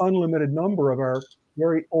not have an unlimited number of our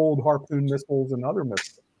very old Harpoon missiles and other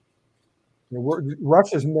missiles.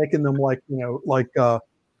 Russia's making them like a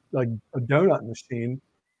donut machine,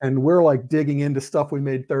 and we're like digging into stuff we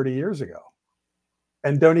made 30 years ago,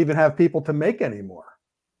 and don't even have people to make anymore.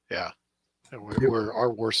 Yeah,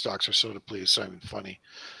 our war stocks are so depleted. It's not even funny.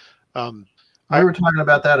 We were talking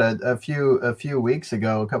about that a few weeks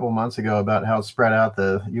ago, a couple of months ago, about how spread out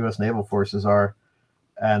the U.S. naval forces are,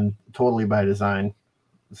 and totally by design.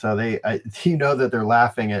 So that they're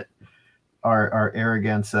laughing at our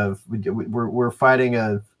arrogance of we're fighting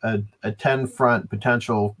a 10 front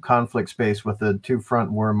potential conflict space with a 2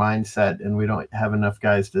 front war mindset, and we don't have enough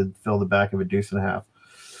guys to fill the back of a deuce and a half.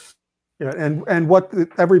 Yeah, and what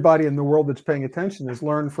everybody in the world that's paying attention has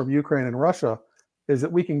learned from Ukraine and Russia is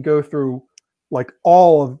that we can go through like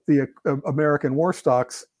all of the American war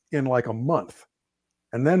stocks in like a month,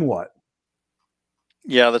 and then what?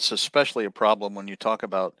 Yeah, that's especially a problem when you talk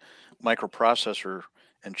about microprocessor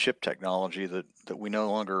and chip technology that we no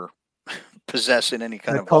longer possess in any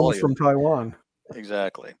kind That of comes volume. from Taiwan.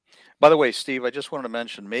 Exactly. By the way, Steve, I just wanted to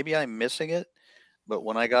mention, maybe I'm missing it, but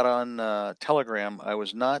when I got on Telegram, I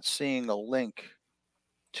was not seeing a link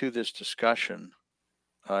to this discussion.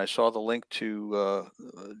 I saw the link to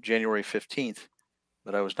January 15th,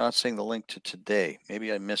 but I was not seeing the link to today.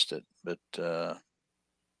 Maybe I missed it, but I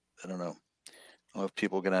don't know. I don't know if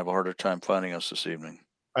people are going to have a harder time finding us this evening.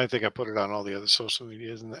 I think I put it on all the other social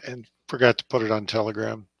medias and forgot to put it on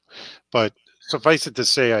Telegram. But suffice it to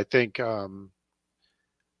say, I think I'm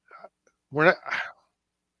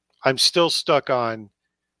still stuck on.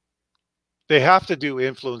 They have to do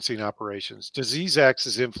influencing operations. Disease X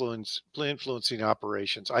is influencing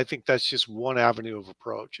operations. I think that's just one avenue of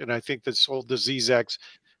approach. And I think this whole Disease X,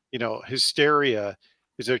 hysteria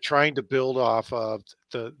is they're trying to build off of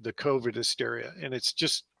the COVID hysteria. And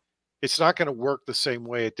it's not going to work the same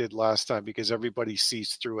way it did last time because everybody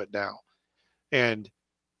sees through it now. And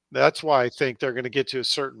that's why I think they're going to get to a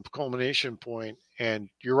certain culmination point. And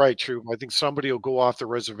you're right, Troop. I think somebody will go off the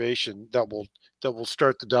reservation that will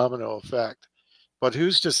start the domino effect. But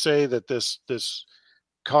who's to say that this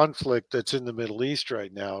conflict that's in the Middle East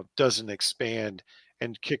right now doesn't expand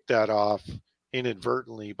and kick that off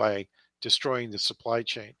inadvertently by destroying the supply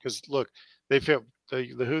chain? Because look, they've hit the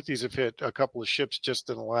Houthis have hit a couple of ships just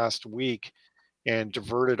in the last week and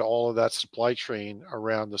diverted all of that supply chain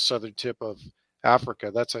around the southern tip of Africa.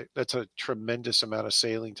 That's a tremendous amount of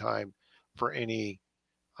sailing time for any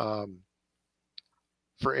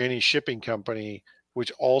shipping company,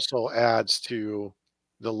 which also adds to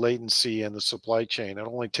the latency and the supply chain. It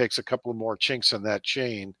only takes a couple of more chinks in that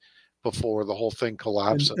chain before the whole thing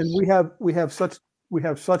collapses. And we have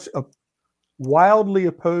such a wildly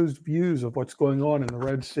opposed views of what's going on in the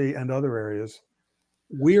Red Sea and other areas.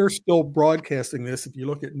 We are still broadcasting this, if you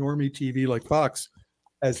look at normie TV like Fox,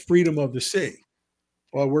 as freedom of the sea.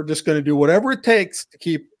 Well, we're just going to do whatever it takes to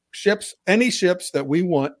keep any ships that we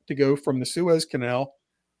want to go from the Suez Canal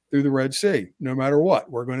through the Red Sea. No matter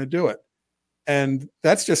what, we're going to do it. And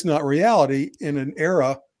that's just not reality in an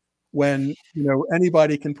era when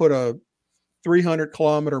anybody can put a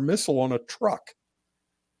 300-kilometer missile on a truck.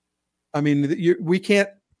 I mean, we can't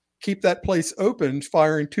keep that place open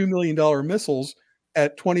firing $2 million missiles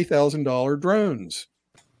at $20,000 drones.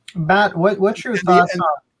 Matt, what's your thoughts on?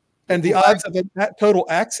 And the odds of that total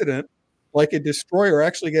accident, like a destroyer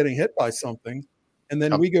actually getting hit by something, and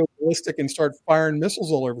then we go ballistic and start firing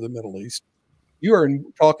missiles all over the Middle East. You are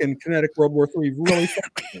talking kinetic World War III really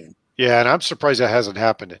fast. Yeah, and I'm surprised that hasn't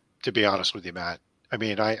happened, to be honest with you, Matt. I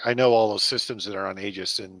mean, I know all those systems that are on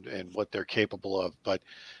Aegis and what they're capable of, but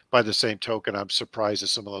by the same token, I'm surprised that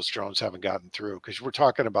some of those drones haven't gotten through because we're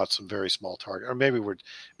talking about some very small target, or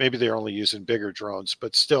maybe they're only using bigger drones,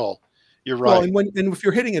 but still, you're right. Well, and if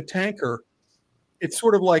you're hitting a tanker, it's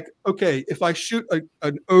sort of like, okay, if I shoot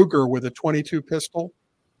an ogre with a 22 pistol,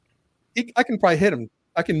 I can probably hit him.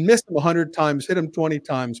 I can miss him 100 times, hit him 20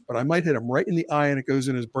 times, but I might hit him right in the eye and it goes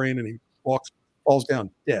in his brain and he falls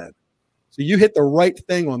down dead. So you hit the right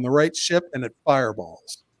thing on the right ship and it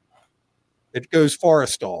fireballs. It goes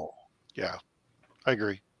Forrestal. Yeah, I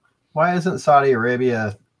agree. Why isn't Saudi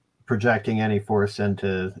Arabia projecting any force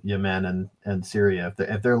into Yemen and Syria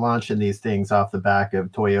if they're launching these things off the back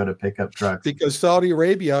of Toyota pickup trucks? Because Saudi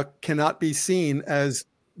Arabia cannot be seen as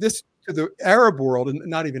this to the Arab world, and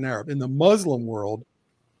not even Arab, in the Muslim world.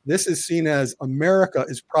 This is seen as America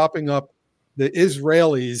is propping up the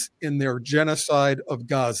Israelis in their genocide of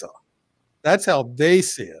Gaza. That's how they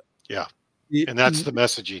see it. Yeah. And that's the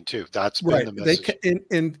messaging too. That's right. Been the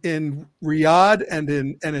messaging. In Riyadh and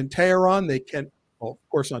in Tehran, they can, well, of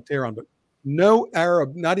course not Tehran, but no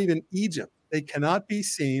Arab, not even Egypt, they cannot be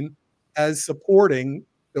seen as supporting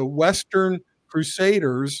the Western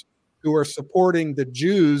crusaders who are supporting the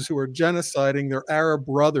Jews who are genociding their Arab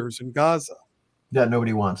brothers in Gaza. That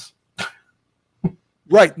nobody wants.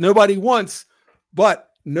 Right. Nobody wants, but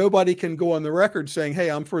nobody can go on the record saying, hey,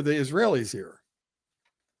 I'm for the Israelis here.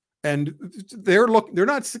 And they're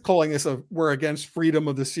not calling this we're against freedom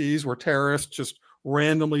of the seas, we're terrorists just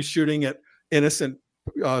randomly shooting at innocent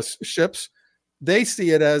ships. They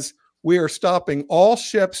see it as we are stopping all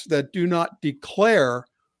ships that do not declare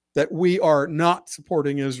that we are not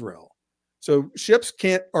supporting Israel. So ships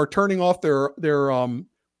are turning off their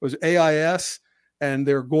AIS and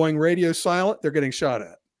they're going radio silent. They're getting shot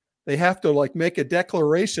at. They have to make a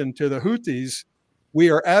declaration to the Houthis.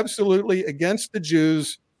 We are absolutely against the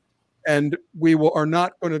Jews, and we are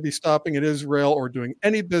not going to be stopping at Israel or doing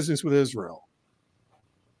any business with Israel.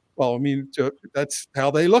 Well, I mean, that's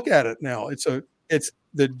how they look at it now. It's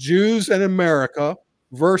the Jews in America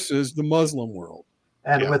versus the Muslim world.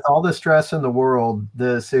 And with all the stress in the world,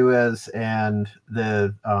 the Suez and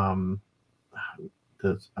the oh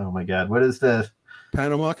my God, what is the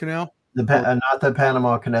Panama Canal? Not the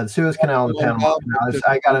Panama Canal, the Suez Canal and the Panama Canal.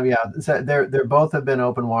 I got them. Yeah, they're both have been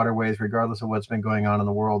open waterways, regardless of what's been going on in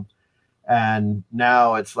the world. And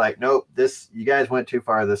now it's like, nope, you guys went too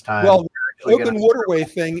far this time. Well, the open waterway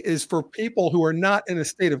thing is for people who are not in a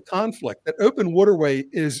state of conflict. That open waterway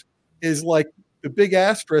is like the big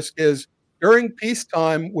asterisk is during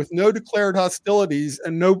peacetime with no declared hostilities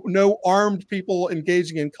and no armed people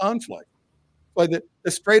engaging in conflict. But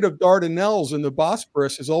the Strait of Dardanelles and the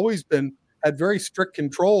Bosporus has always had very strict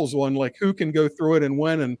controls on who can go through it and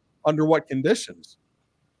when and under what conditions.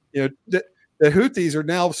 The Houthis are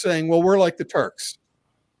now saying, well, we're like the Turks.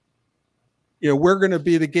 We're going to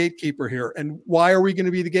be the gatekeeper here. And why are we going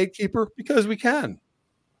to be the gatekeeper? Because we can.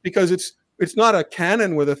 Because it's not a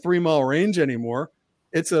cannon with a 3-mile range anymore.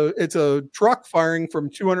 It's a truck firing from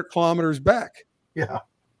 200 kilometers back. Yeah.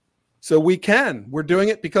 So we can. We're doing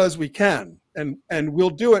it because we can. And we'll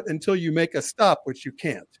do it until you make us stop, which you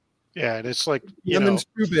can't. Yeah, and it's like Yemen's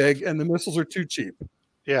too big and the missiles are too cheap.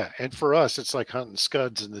 Yeah, and for us, it's like hunting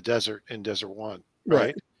scuds in the desert in Desert One,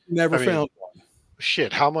 right? Never found one.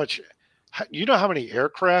 Shit, how much? You know how many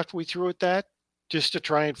aircraft we threw at that just to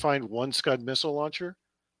try and find one Scud missile launcher?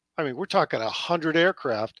 I mean, we're talking 100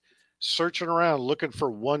 aircraft searching around looking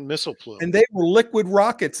for one missile plume. And they were liquid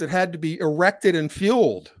rockets that had to be erected and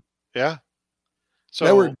fueled. Yeah. So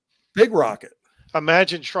they were big rocket.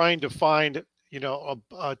 Imagine trying to find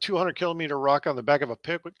a 200 kilometer rock on the back of a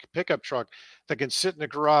pickup truck that can sit in the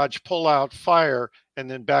garage, pull out, fire, and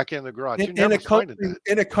then back in the garage.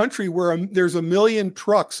 In a country where there's 1 million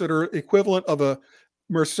trucks that are equivalent of a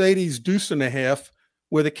Mercedes Deuce and a half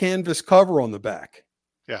with a canvas cover on the back.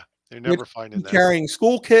 Yeah, they're never finding that. Carrying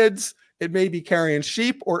school kids, it may be carrying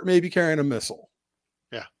sheep, or it may be carrying a missile.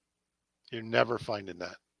 Yeah, you're never finding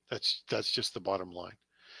that. That's just the bottom line.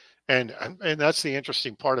 And that's the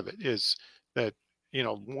interesting part of it is that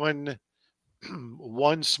one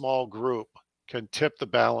small group can tip the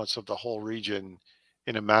balance of the whole region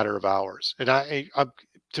in a matter of hours. And I'm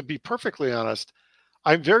to be perfectly honest,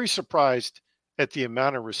 I'm very surprised at the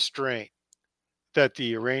amount of restraint that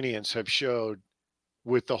the Iranians have showed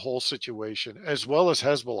with the whole situation, as well as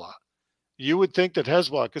Hezbollah. You would think that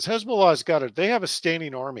because Hezbollah's they have a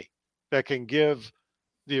standing army that can give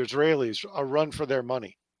the Israelis a run for their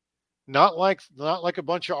money. Not like a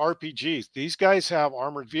bunch of RPGs. These guys have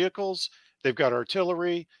armored vehicles. They've got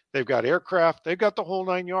artillery. They've got aircraft. They've got the whole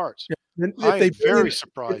 9 yards. Yeah. I'm very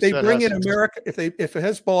surprised. If they bring in America, if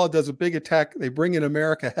Hezbollah does a big attack, they bring in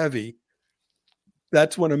America heavy.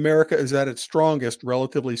 That's when America is at its strongest,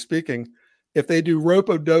 relatively speaking. If they do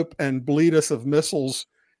rope-a-dope and bleed us of missiles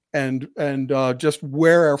and just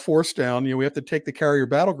wear our force down, we have to take the carrier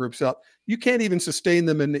battle groups out. You can't even sustain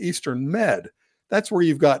them in the Eastern Med. That's where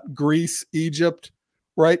you've got Greece, Egypt,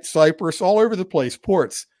 right? Cyprus, all over the place,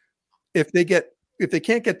 ports. If they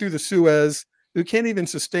can't get through the Suez, they can't even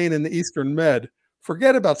sustain in the Eastern Med.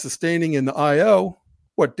 Forget about sustaining in the IO.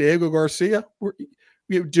 What, Diego Garcia?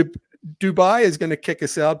 Dubai is going to kick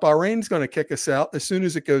us out. Bahrain's going to kick us out as soon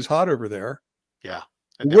as it goes hot over there. Yeah.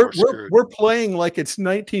 We're playing like it's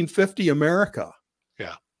 1950 America.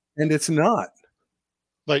 Yeah. And it's not.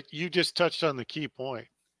 Like you just touched on the key point.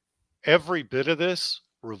 Every bit of this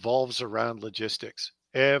revolves around logistics.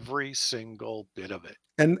 Every single bit of it.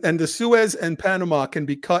 And the Suez and Panama can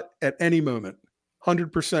be cut at any moment.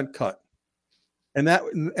 100% cut. And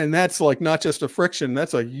that's like not just a friction,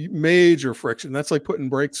 that's a major friction. That's like putting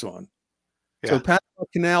brakes on. Yeah. So Panama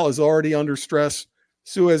Canal is already under stress.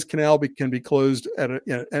 Suez Canal can be closed and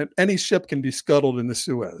any ship can be scuttled in the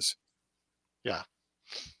Suez. Yeah.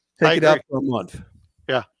 Take it out for a month.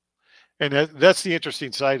 Yeah. And that's the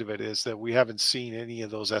interesting side of it, is that we haven't seen any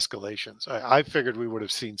of those escalations. I figured we would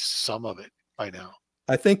have seen some of it by now.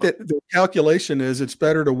 I think that the calculation is it's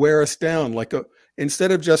better to wear us down.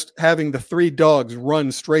 Instead of just having the 3 dogs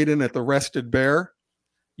run straight in at the rested bear,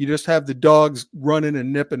 you just have the dogs run in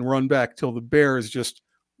and nip and run back till the bear is just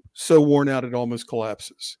so worn out it almost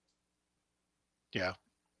collapses. Yeah,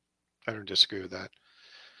 I don't disagree with that.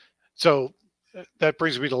 So that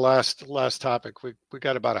brings me to last topic. We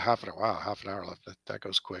got about half an hour left. That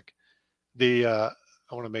goes quick. I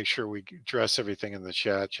want to make sure we address everything in the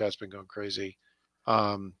chat. Chat's been going crazy.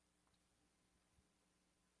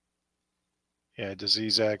 Yeah,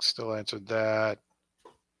 Disease X still answered that.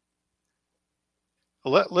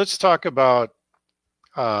 Let's talk about.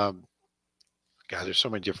 God, there's so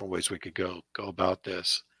many different ways we could go about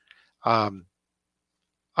this. I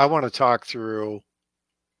want to talk through.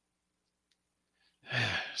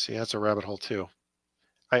 See, that's a rabbit hole too.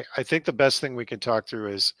 I think the best thing we can talk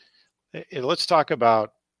through is let's talk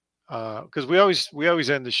about, because we always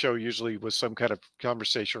end the show usually with some kind of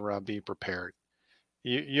conversation around being prepared.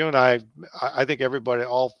 You and I think everybody,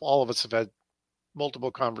 all of us have had multiple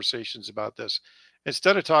conversations about this.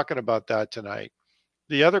 Instead of talking about that tonight,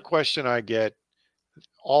 the other question I get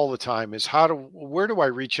all the time is where do I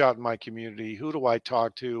reach out in my community? Who do I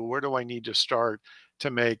talk to? Where do I need to start to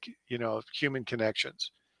make, human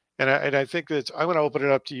connections? And I think that I'm going to open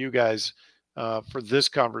it up to you guys for this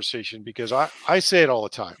conversation, because I say it all the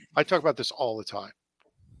time. I talk about this all the time.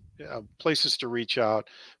 Places to reach out,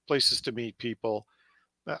 places to meet people.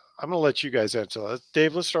 I'm going to let you guys answer that.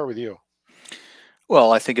 Dave, let's start with you.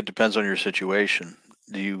 Well, I think it depends on your situation.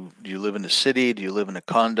 Do you live in a city? Do you live in a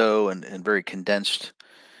condo and very condensed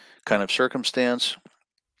kind of circumstance?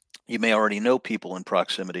 You may already know people in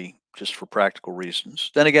proximity just for practical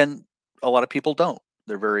reasons. Then again, a lot of people don't.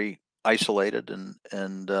 They're very isolated,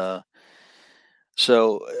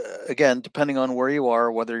 so again, depending on where you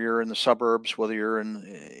are, whether you're in the suburbs, whether you're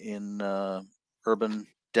in urban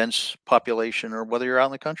dense population, or whether you're out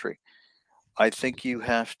in the country, I think you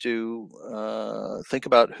have to think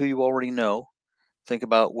about who you already know, think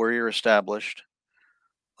about where you're established,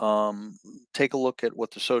 take a look at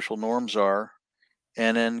what the social norms are,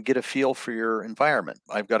 and then get a feel for your environment.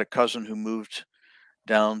 I've got a cousin who moved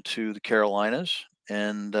down to the Carolinas,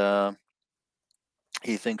 and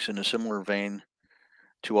he thinks in a similar vein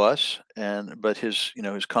to us. But his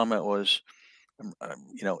comment was,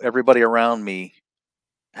 everybody around me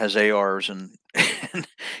has ARs, and, and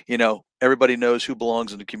everybody knows who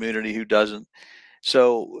belongs in the community, who doesn't.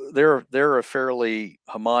 So they're a fairly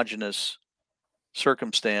homogenous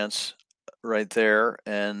circumstance right there,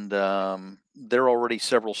 and they're already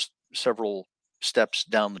several steps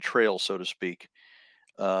down the trail, so to speak,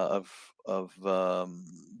 of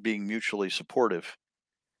being mutually supportive.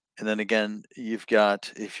 And then again, you've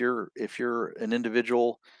got, if you're an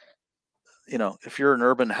individual, if you're an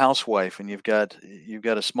urban housewife and you've got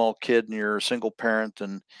a small kid and you're a single parent,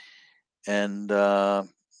 and you're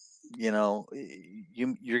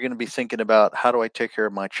going to be thinking about, how do I take care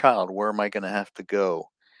of my child? Where am I going to have to go?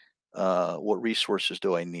 What resources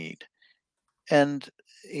do I need? And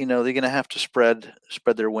they're going to have to spread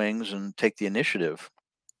their wings and take the initiative,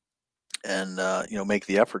 and make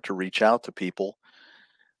the effort to reach out to people.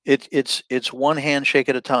 It's one handshake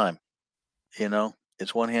at a time.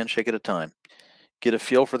 It's one handshake at a time. Get a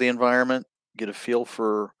feel for the environment. Get a feel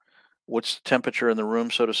for what's the temperature in the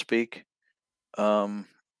room, so to speak. Make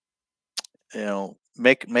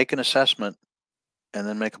an assessment, and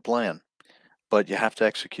then make a plan. But you have to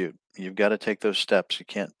execute. You've got to take those steps.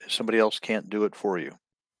 Somebody else can't do it for you.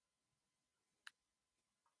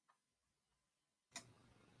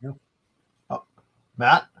 Yeah. Oh,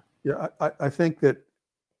 Matt? Yeah, I think that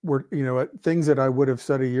we're, things that I would have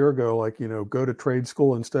said a year ago, like, go to trade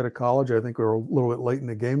school instead of college. I think we're a little bit late in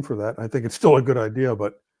the game for that. I think it's still a good idea,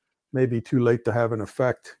 but maybe too late to have an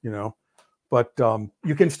effect, but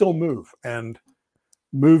you can still move, and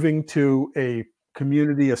moving to a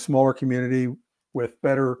smaller community with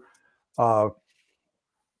better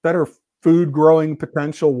food growing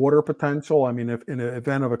potential, water potential. I mean, if in an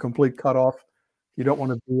event of a complete cutoff, you don't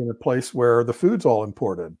want to be in a place where the food's all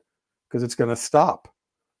imported, because it's going to stop.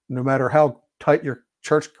 No matter how tight your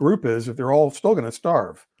church group is, if they're all still going to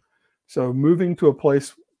starve. So moving to a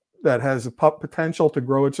place that has a potential to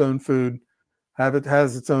grow its own food,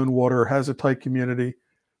 has its own water, has a tight community.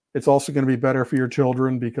 It's also going to be better for your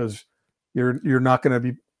children, because you're not going to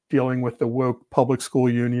be dealing with the woke public school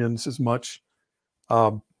unions as much.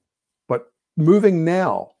 But moving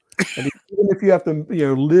now, and even if you have to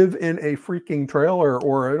live in a freaking trailer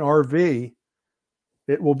or an RV,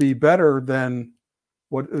 it will be better than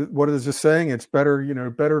what is this saying? It's better,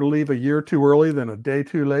 better to leave a year too early than a day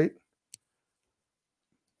too late.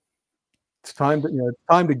 It's time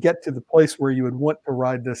to get to the place where you would want to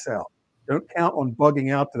ride this out. Don't count on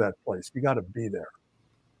bugging out to that place. You got to be there.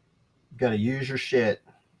 You got to use your shit.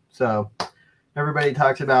 So everybody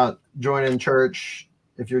talks about joining church.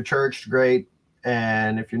 If you're churched, great.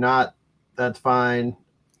 And if you're not, that's fine.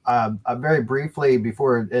 Very briefly,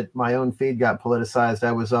 before my own feed got politicized,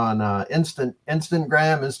 I was on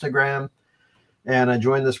Instagram, and I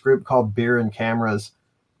joined this group called Beer and Cameras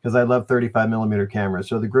because I love 35 millimeter cameras.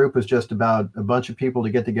 So the group was just about a bunch of people to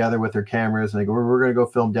get together with their cameras and they go, we're going to go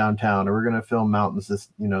film downtown, or we're going to film mountains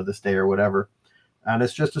this day or whatever. And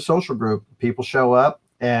it's just a social group. People show up,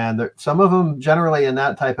 and some of them generally in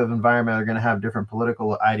that type of environment are going to have different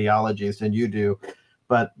political ideologies than you do.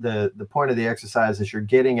 But the point of the exercise is you're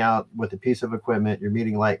getting out with a piece of equipment, you're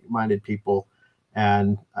meeting like-minded people.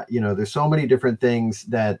 And, there's so many different things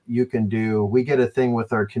that you can do. We get a thing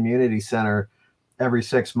with our community center every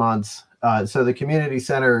 6 months. So the community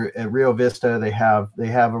center at Rio Vista, they have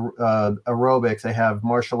aerobics, they have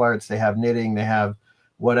martial arts, they have knitting, they have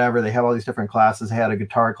whatever. They have all these different classes. They had a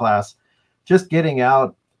guitar class. Just getting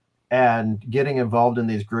out and getting involved in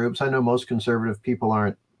these groups. I know most conservative people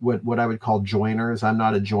aren't what I would call joiners. I'm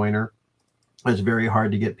not a joiner. It's very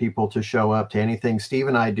hard to get people to show up to anything. Steve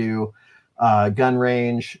and I do gun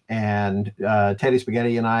range, and Teddy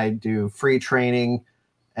Spaghetti and I do free training,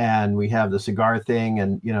 and we have the cigar thing,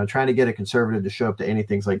 and trying to get a conservative to show up to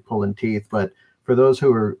anything's like pulling teeth. But for those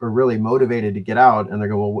who are really motivated to get out and they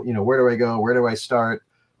go, well, where do I go? Where do I start?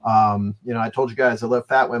 I told you guys I love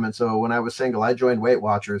fat women. So when I was single, I joined Weight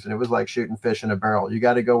Watchers, and it was like shooting fish in a barrel. You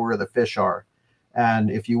got to go where the fish are.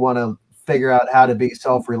 And if you want to figure out how to be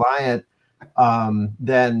self-reliant,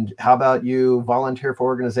 then how about you volunteer for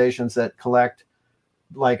organizations that collect,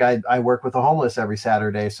 like I work with the homeless every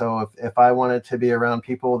Saturday. So if I wanted to be around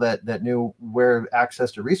people that knew where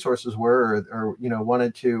access to resources were, or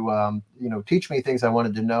wanted to, teach me things I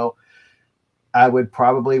wanted to know, I would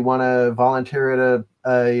probably want to volunteer at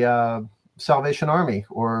a Salvation Army,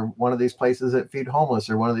 or one of these places that feed homeless,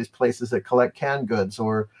 or one of these places that collect canned goods,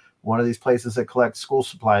 or one of these places that collect school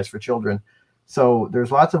supplies for children. So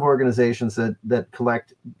there's lots of organizations that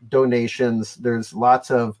collect donations. There's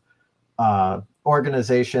lots of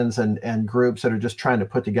organizations and groups that are just trying to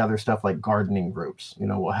put together stuff like gardening groups.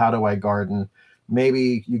 Well, how do I garden?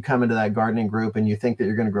 Maybe you come into that gardening group and you think that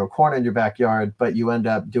you're going to grow corn in your backyard, but you end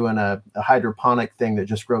up doing a hydroponic thing that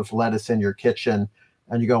just grows lettuce in your kitchen.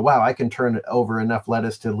 And you go, wow, I can turn over enough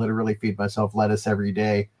lettuce to literally feed myself lettuce every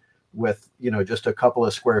day with, just a couple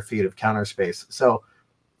of square feet of counter space. So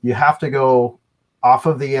you have to go off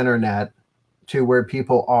of the internet to where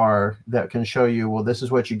people are that can show you, well, this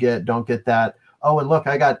is what you get. Don't get that. Oh, and look,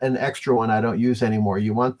 I got an extra one I don't use anymore.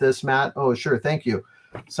 You want this, Matt? Oh, sure. Thank you.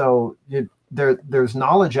 So there's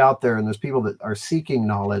knowledge out there, and there's people that are seeking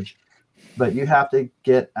knowledge, but you have to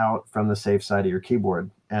get out from the safe side of your keyboard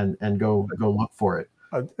and go look for it.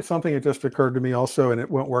 Something that just occurred to me also, and it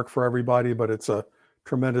won't work for everybody, but it's a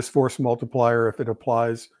tremendous force multiplier if it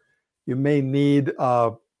applies. You may need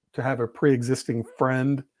to have a pre-existing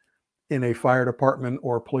friend in a fire department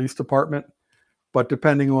or police department, but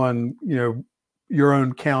depending on your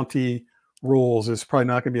own county rules, it's probably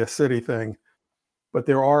not going to be a city thing. But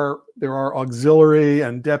there are auxiliary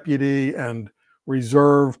and deputy and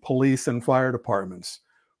reserve police and fire departments,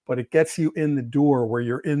 but it gets you in the door where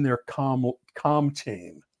you're in their comm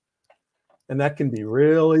chain. And that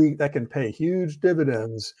can pay huge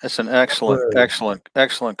dividends. That's an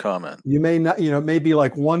excellent comment. You may not, maybe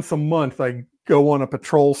like once a month I go on a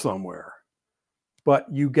patrol somewhere, but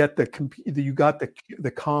you got the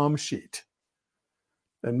comm sheet,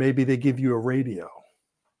 and maybe they give you a radio.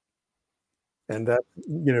 And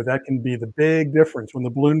that can be the big difference. When the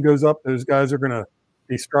balloon goes up, those guys are going to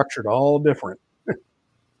be structured all different. It's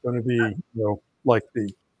going to be, like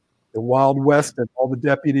the Wild West, and all the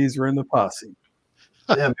deputies are in the posse.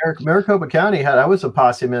 Yeah, Maricopa County I was a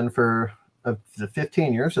posseman for the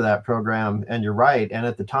 15 years of that program, and you're right. And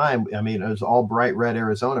at the time, it was all bright red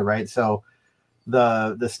Arizona, right? So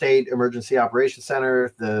the state emergency operations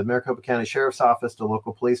center, the Maricopa County Sheriff's Office, the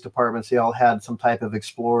local police departments, they all had some type of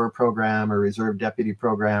explorer program or reserve deputy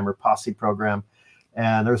program or posse program.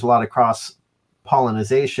 And there's a lot of cross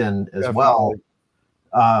pollination as Definitely. well.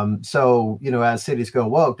 So, as cities go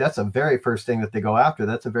woke, that's the very first thing that they go after.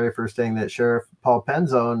 That's the very first thing that Sheriff Paul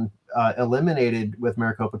Penzone eliminated with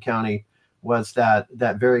Maricopa County, was that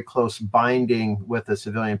very close binding with the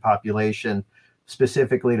civilian population,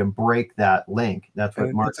 specifically to break that link. That's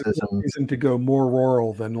what Marxism. Reason to go more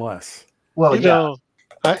rural than less. Well,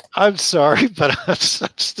 I'm sorry, but I'm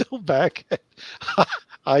still back.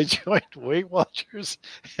 I joined Weight Watchers,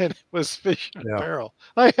 and it was fish and Yeah. barrel.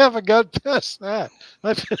 I haven't got past that.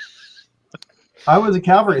 I was a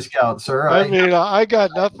Cavalry Scout, sir. I mean, I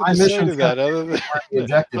got nothing my to say mission's to that other where the than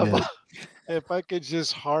objective is. if I could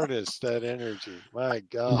just harness that energy. My I'm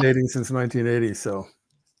God. dating since 1980, so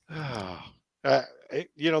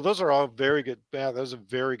Those are all very good. That was a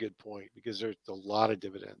very good point because there's a lot of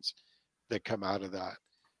dividends that come out of that.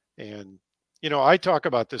 And I talk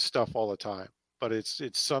about this stuff all the time, but it's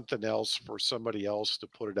something else for somebody else to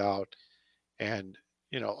put it out. And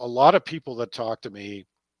a lot of people that talk to me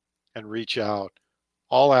and reach out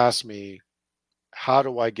all ask me, how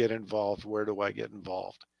do I get involved? Where do I get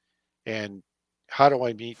involved? And how do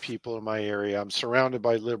I meet people in my area? I'm surrounded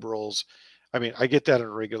by liberals. I mean, I get that on a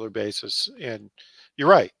regular basis. And you're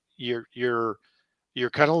right. You're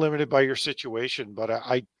kind of limited by your situation, but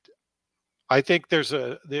I think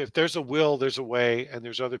if there's a will, there's a way, and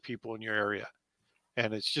there's other people in your area.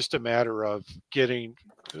 And it's just a matter of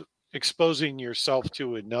exposing yourself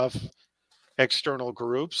to enough external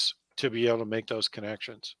groups to be able to make those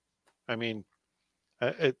connections. I mean,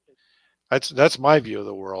 that's my view of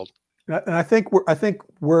the world. and I think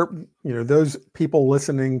we're those people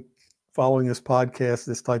listening, following this podcast,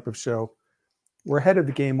 this type of show, we're ahead of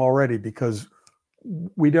the game already because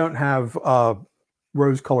we don't have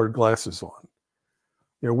rose-colored glasses on.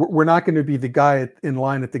 We're not going to be the guy in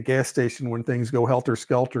line at the gas station when things go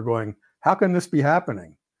helter-skelter going, how can this be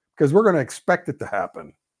happening? Because we're going to expect it to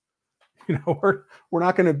happen. We're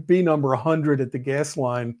not going to be number 100 at the gas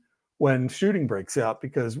line when shooting breaks out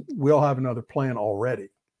because we'll have another plan already.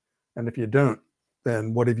 And if you don't,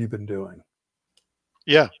 then what have you been doing?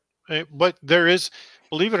 Yeah. But there is,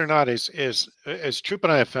 believe it or not, as Troop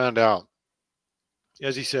and I have found out,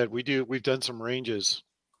 as he said, we've done some ranges,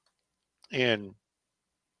 and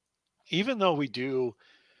even though we do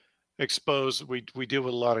expose, we deal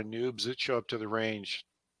with a lot of noobs that show up to the range.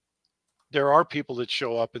 There are people that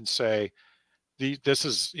show up and say, this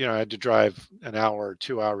is, I had to drive an hour or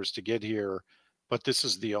 2 hours to get here, but this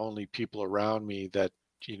is the only people around me that,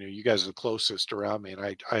 you guys are the closest around me.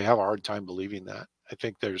 And I have a hard time believing that. I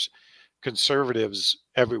think there's conservatives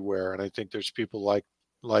everywhere. And I think there's people like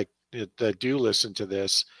that do listen to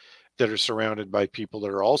this that are surrounded by people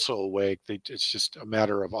that are also awake. It's just a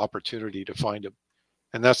matter of opportunity to find them.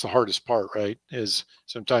 And that's the hardest part, right? Is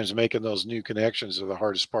sometimes making those new connections are the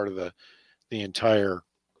hardest part of the entire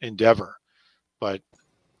endeavor. But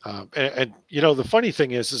and the funny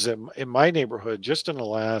thing is that in my neighborhood, just in the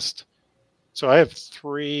last, so I have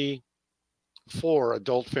 4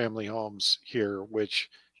 adult family homes here, which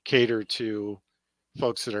cater to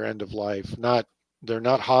folks that are end of life. They're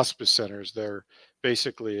not hospice centers; they're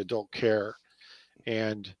basically adult care.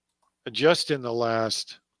 And just in the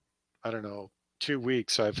last, I don't know, 2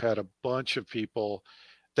 weeks, I've had a bunch of people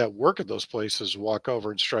that work at those places walk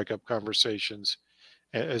over and strike up conversations,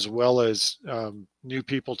 as well as new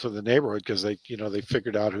people to the neighborhood because they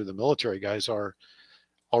figured out who the military guys are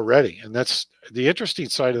already. And that's the interesting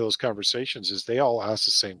side of those conversations is they all ask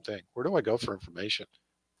the same thing: where do I go for information?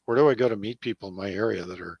 Where do I go to meet people in my area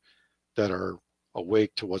that are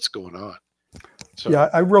awake to what's going on? So yeah,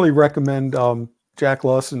 I really recommend Jack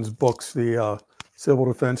Lawson's books, the Civil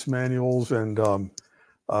Defense Manuals, and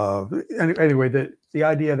anyway, the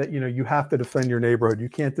idea that you have to defend your neighborhood. You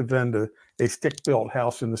can't defend a stick-built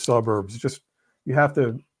house in the suburbs. Just you have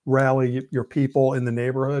to rally your people in the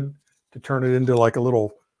neighborhood to turn it into like a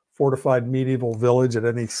little fortified medieval village at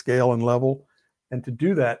any scale and level. And to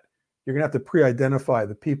do that, you're gonna have to pre-identify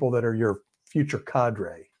the people that are your future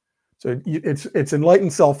cadre. So it's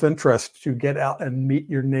enlightened self-interest to get out and meet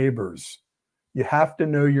your neighbors. You have to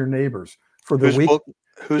know your neighbors for the week.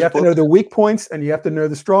 You have to know the weak points and you have to know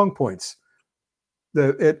the strong points.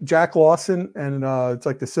 Jack Lawson, and it's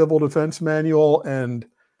like the Civil Defense Manual, and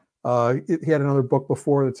he had another book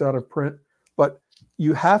before that's out of print. But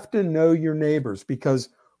you have to know your neighbors because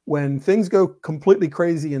when things go completely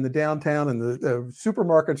crazy in the downtown and the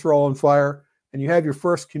supermarkets are all on fire and you have your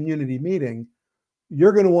first community meeting,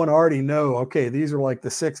 you're going to want to already know, okay, these are like the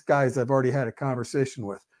 6 guys I've already had a conversation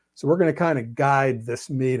with. So we're going to kind of guide this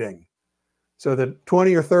meeting. So the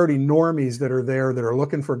 20 or 30 normies that are there that are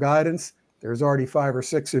looking for guidance, there's already 5 or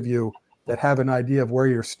 6 of you that have an idea of where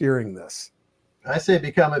you're steering this. I say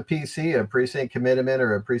become a PC, a precinct commitment,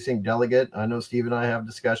 or a precinct delegate. I know Steve and I have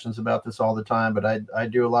discussions about this all the time, but I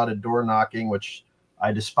do a lot of door knocking, which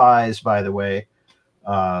I despise, by the way.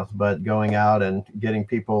 But going out and getting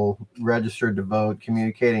people registered to vote,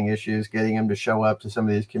 communicating issues, getting them to show up to some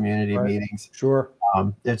of these community meetings. Sure.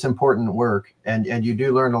 It's important work, and you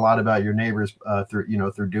do learn a lot about your neighbors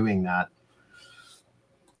through doing that.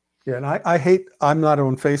 Yeah, and I hate, I'm not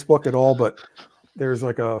on Facebook at all, but there's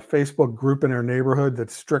like a Facebook group in our neighborhood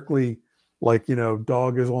that's strictly like,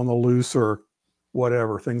 dog is on the loose or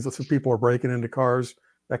whatever, things that some people are breaking into cars,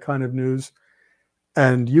 that kind of news.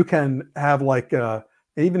 And you can have like,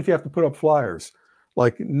 even if you have to put up flyers,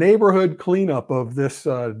 like neighborhood cleanup of this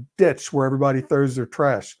ditch where everybody throws their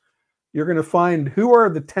trash. You're going to find who are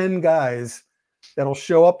the 10 guys that'll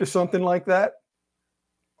show up to something like that.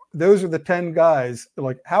 Those are the 10 guys.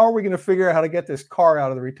 Like, how are we going to figure out how to get this car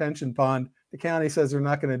out of the retention pond? The county says they're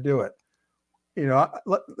not going to do it.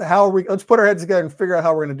 Let's put our heads together and figure out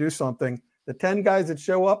how we're going to do something. The 10 guys that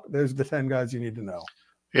show up, those are the 10 guys you need to know.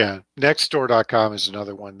 Yeah. Nextdoor.com is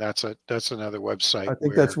another one. That's another website. I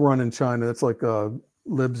think that's run in China. That's like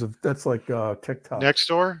that's like TikTok.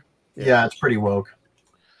 Nextdoor? Yeah, it's pretty woke.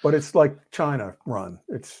 But it's like China run.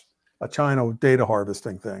 It's a China data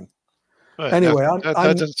harvesting thing. But anyway, that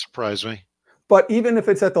doesn't surprise me. But even if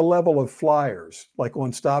it's at the level of flyers, like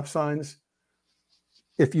on stop signs,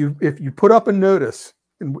 if you put up a notice,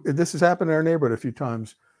 and this has happened in our neighborhood a few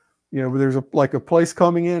times, there's a place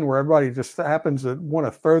coming in where everybody just happens to want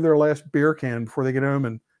to throw their last beer can before they get home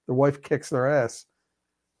and their wife kicks their ass.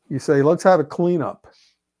 You say, let's have a cleanup.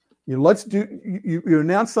 You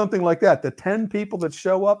announce something like that. The 10 people that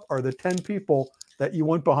show up are the 10 people that you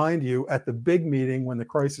want behind you at the big meeting when the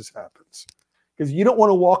crisis happens. Because you don't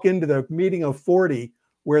want to walk into the meeting of 40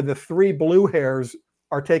 where the 3 blue hairs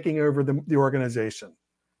are taking over the organization,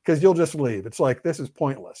 because you'll just leave. It's like, this is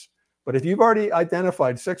pointless. But if you've already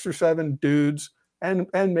identified 6 or 7 dudes and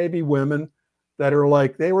maybe women that are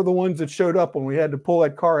like, they were the ones that showed up when we had to pull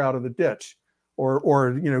that car out of the ditch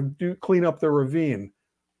or clean up the ravine.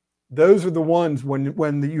 Those are the ones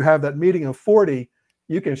when you have that meeting of 40,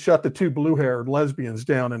 you can shut the 2 blue-haired lesbians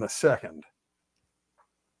down in a second.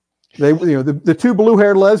 The 2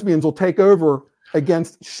 blue-haired lesbians will take over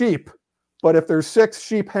against sheep, but if there's 6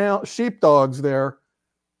 sheepdogs there,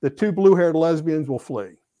 the 2 blue-haired lesbians will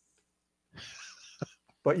flee.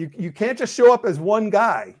 But you can't just show up as one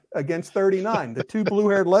guy against 39. The 2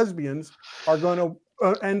 blue-haired lesbians are going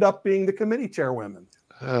to end up being the committee chairwomen.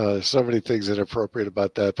 There's so many things inappropriate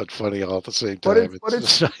about that, but funny all at the same time.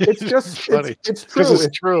 It's just funny. It's true.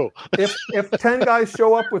 It's true. If 10 guys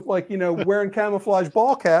show up with wearing camouflage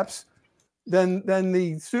ball caps, then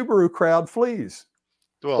the Subaru crowd flees.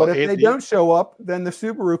 Well, but if they don't show up, then the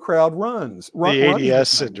Subaru crowd runs. The ADS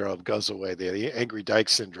syndrome goes away. The Angry Dyke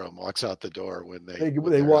syndrome walks out the door when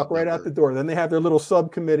they walk right out the door. Then they have their little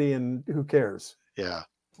subcommittee, and who cares? Yeah.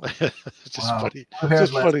 It's just funny. It's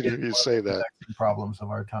just funny to hear you say that. Problems of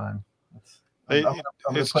our time.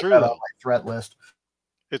 It's true, though. On my threat list.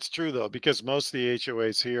 It's true, though, because most of the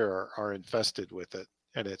HOAs here are infested with it,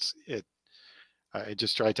 and I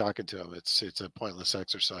just try talking to them. It's a pointless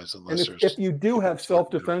exercise unless if you do have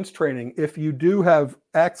self-defense training, if you do have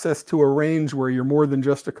access to a range where you're more than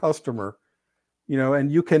just a customer,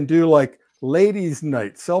 and you can do like ladies'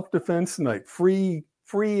 night, self-defense night, free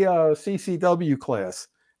CCW class,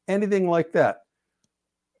 anything like that.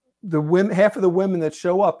 Half of the women that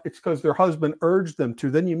show up, it's because their husband urged them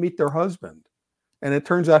to. Then you meet their husband, and it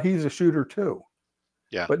turns out he's a shooter too.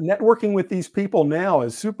 Yeah. But networking with these people now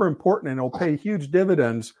is super important, and it'll pay huge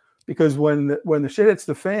dividends, because when the shit hits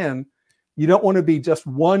the fan, you don't want to be just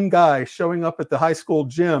one guy showing up at the high school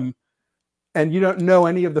gym and you don't know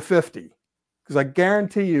any of the 50. Because I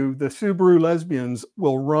guarantee you the Subaru lesbians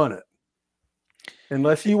will run it.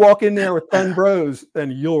 Unless you walk in there with 10 bros,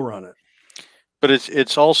 then you'll run it. But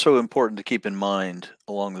it's also important to keep in mind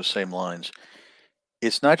along the same lines.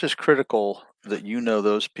 It's not just critical that you know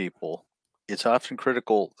those people. It's often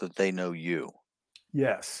critical that they know you.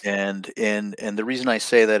 Yes. And the reason I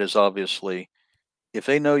say that is obviously, if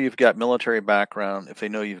they know you've got military background, if they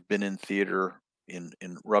know you've been in theater in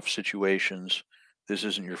rough situations, this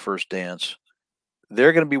isn't your first dance,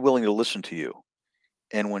 they're going to be willing to listen to you.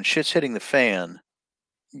 And when shit's hitting the fan,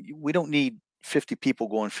 we don't need 50 people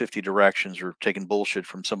going 50 directions or taking bullshit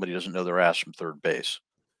from somebody who doesn't know their ass from third base.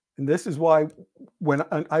 And this is why when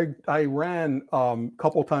I ran a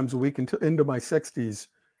couple times a week into my 60s,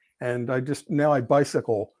 and now I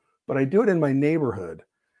bicycle, but I do it in my neighborhood.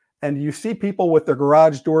 And you see people with their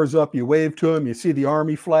garage doors up, you wave to them, you see the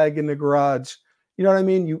Army flag in the garage. You know what I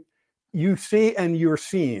mean? You see and you're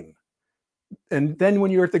seen. And then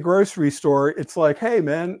when you're at the grocery store, it's like, hey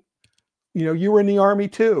man, you were in the Army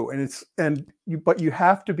too. But you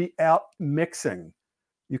have to be out mixing.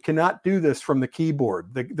 You cannot do this from the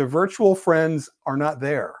keyboard. The virtual friends are not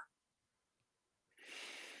there.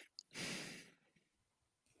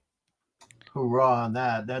 Hoorah on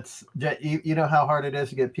that. That's you know how hard it is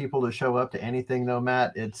to get people to show up to anything though,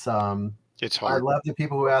 Matt. It's I hard. love the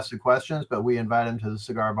people who ask the questions, but we invite them to the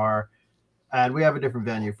cigar bar, and we have a different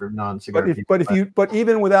venue for non-cigar people. But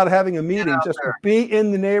even without having a meeting, out just there. be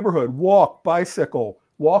in the neighborhood, walk, bicycle,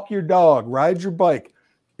 walk your dog, ride your bike,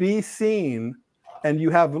 be seen. And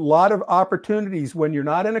you have a lot of opportunities when you're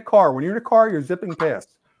not in a car. When you're in a car, you're zipping past.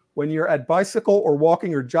 When you're at bicycle or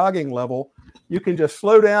walking or jogging level, you can just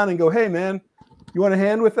slow down and go, hey, man, you want a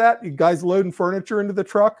hand with that? You guys loading furniture into the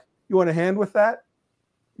truck? You want a hand with that?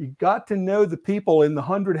 You got to know the people in the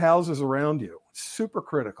 100 houses around you. It's super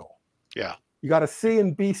critical. Yeah. You got to see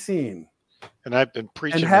and be seen. And I've been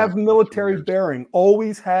preaching. And have military bearing.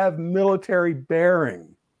 Always have military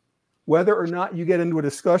bearing. Whether or not you get into a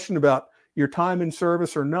discussion about your time in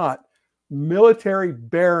service or not, military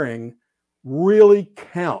bearing really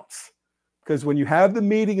counts. Because when you have the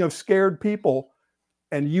meeting of scared people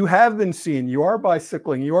and you have been seen, you are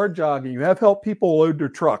bicycling, you are jogging, you have helped people load their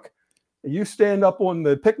truck, and you stand up on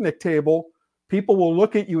the picnic table, people will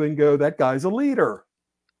look at you and go, that guy's a leader.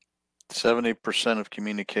 70% of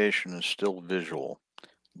communication is still visual.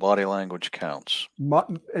 Body language counts.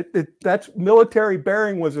 That's military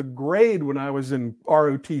bearing was a grade when I was in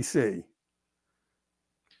ROTC.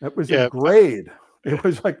 That was a grade. It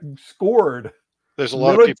was like scored. There's a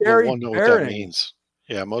lot of people who won't know what that means.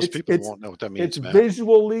 Yeah, most people won't know what that means. It's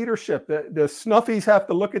visual leadership. The snuffies have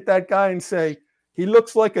to look at that guy and say, he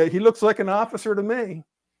looks like an officer to me.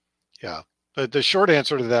 Yeah. But the short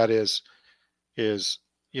answer to that is,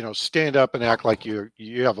 stand up and act like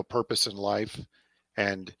you have a purpose in life,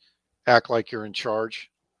 and act like you're in charge,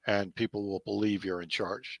 and people will believe you're in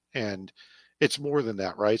charge. And it's more than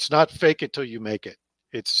that, right? It's not fake it till you make it.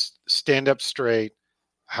 It's stand up straight,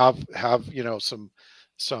 have some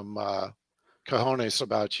cojones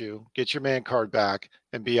about you, get your man card back,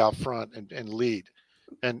 and be out front and lead.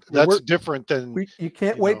 And that's different than you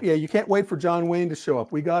can't wait. Yeah, you can't wait for John Wayne to show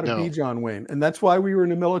up. We got to be John Wayne, and that's why we were in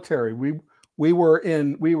the military. We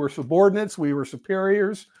were subordinates, we were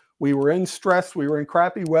superiors, we were in stress, we were in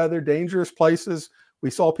crappy weather, dangerous places. We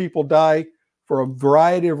saw people die for a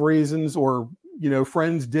variety of reasons, or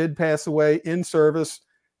friends did pass away in service,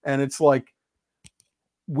 and it's like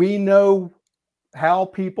we know how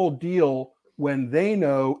people deal when they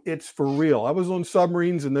know it's for real. I was on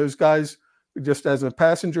submarines, and those guys, just as a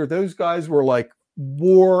passenger, those guys were like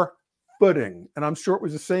war footing, and I'm sure it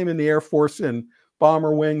was the same in the Air Force and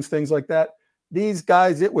bomber wings, things like that. These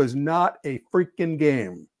guys, it was not a freaking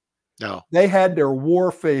game. No. They had their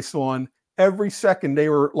war face on every second. They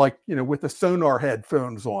were like, with the sonar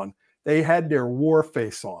headphones on. They had their war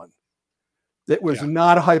face on. It was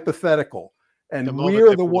not a hypothetical. And we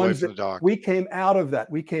are the ones that we came out of that.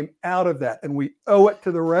 We came out of that. And we owe it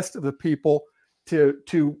to the rest of the people to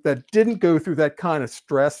that didn't go through that kind of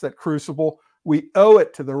stress, that crucible. We owe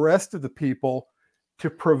it to the rest of the people to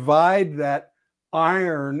provide that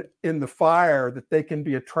iron in the fire that they can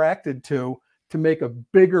be attracted to make a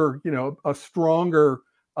bigger, a stronger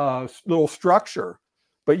little structure.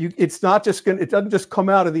 But it's not just it doesn't just come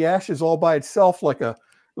out of the ashes all by itself like a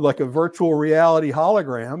virtual reality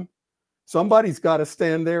hologram. Somebody's got to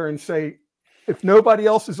stand there and say, if nobody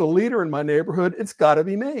else is a leader in my neighborhood, it's got to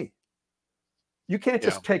be me. You can't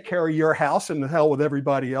just take care of your house and the hell with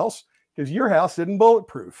everybody else, because your house isn't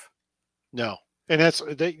bulletproof. No. And that's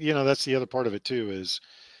the other part of it too, is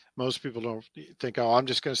most people don't think, oh, I'm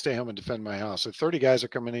just going to stay home and defend my house. If 30 guys are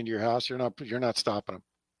coming into your house, you're not stopping them.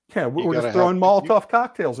 Yeah, we're just throwing Molotov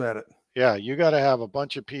cocktails at it. Yeah, you got to have a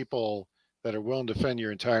bunch of people that are willing to defend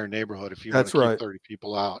your entire neighborhood if you want to keep 30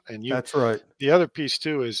 people out. And that's right. The other piece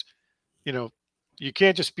too is, you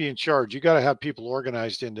can't just be in charge. You got to have people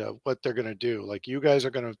organized into what they're going to do. Like you guys we're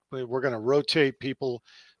going to rotate people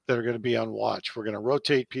that are going to be on watch. We're going to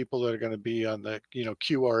rotate people that are going to be on the,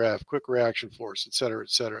 QRF, quick reaction force, et cetera, et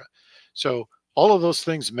cetera. So all of those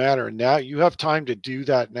things matter. And now you have time to do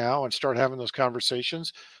that now and start having those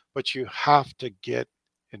conversations, but you have to get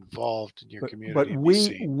involved in your community. But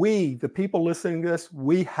we, the people listening to this,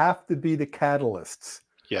 we have to be the catalysts.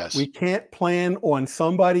 Yes. We can't plan on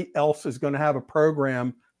somebody else is going to have a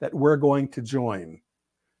program that we're going to join.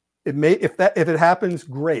 It may, if it happens,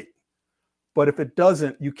 great. But if it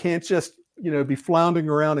doesn't, you can't just, be floundering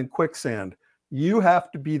around in quicksand. You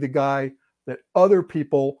have to be the guy that other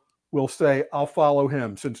people will say, I'll follow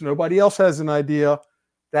him. Since nobody else has an idea,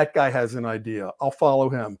 that guy has an idea. I'll follow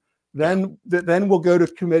him. Then we'll go to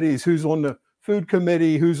committees. Who's on the food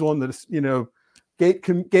committee? Who's on the,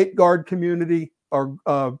 gate guard community or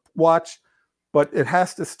watch? But it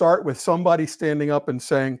has to start with somebody standing up and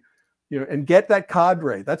saying, and get that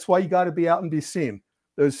cadre. That's why you got to be out and be seen.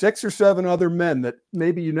 those 6 or 7 other men that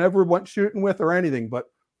maybe you never went shooting with or anything, but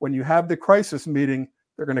when you have the crisis meeting,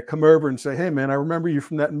 they're going to come over and say, hey, man, I remember you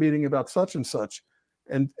from that meeting about such and such.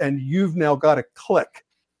 And you've now got a clique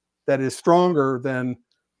that is stronger than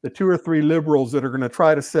the 2 or 3 liberals that are going to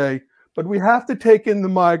try to say, but we have to take in the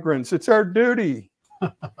migrants. It's our duty.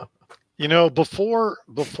 You know, before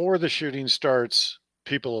the shooting starts,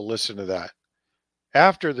 people will listen to that.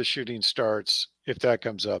 After the shooting starts, if that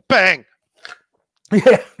comes up, bang.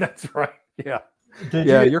 Yeah, that's right. Yeah. Did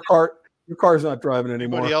Yeah, you, your car's not driving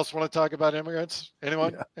anymore. Anybody else want to talk about immigrants?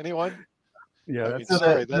 Anyone? Yeah. Anyone? Yeah, I mean, that's So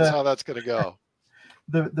sorry, that's the- how that's going to go.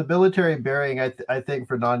 the military bearing, I think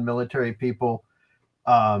for non-military people,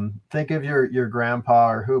 think of your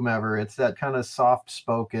grandpa or whomever. It's that kind of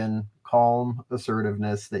soft-spoken, calm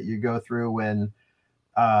assertiveness that you go through when,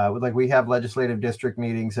 like we have legislative district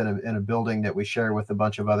meetings in a building that we share with a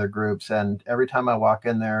bunch of other groups, and every time I walk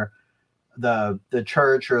in there, the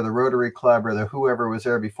church or the Rotary Club or the whoever was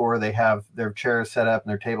there before, they have their chairs set up and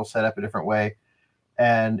their table set up a different way,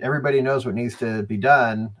 and everybody knows what needs to be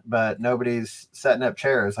done, but nobody's setting up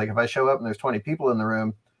chairs. Like if I show up and there's 20 people in the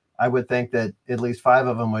room, I would think that at least 5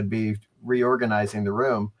 of them would be reorganizing the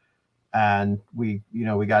room, and we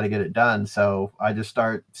got to get it done. So I just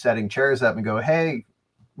start setting chairs up and go, hey,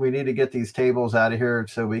 we need to get these tables out of here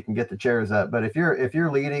so we can get the chairs up. But if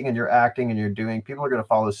you're leading and you're acting and you're doing, people are going to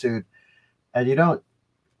follow suit. And you don't,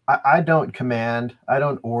 I don't command, I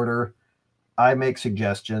don't order, I make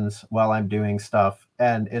suggestions while I'm doing stuff.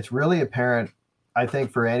 And it's really apparent, I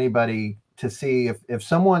think, for anybody to see if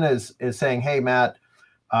someone is saying, hey, Matt,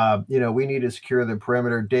 we need to secure the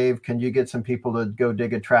perimeter. Dave, can you get some people to go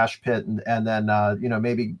dig a trash pit and then,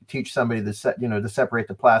 maybe teach somebody to to separate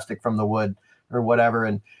the plastic from the wood or whatever.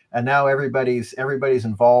 And now everybody's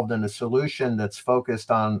involved in a solution that's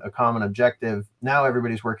focused on a common objective. Now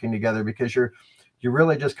everybody's working together because you're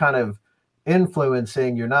really just kind of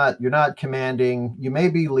influencing. You're not commanding. You may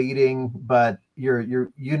be leading, but you're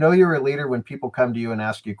a leader when people come to you and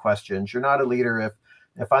ask you questions. You're not a leader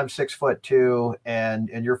if I'm 6'2" and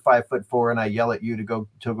you're 5'4" and I yell at you to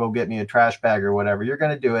go get me a trash bag or whatever. You're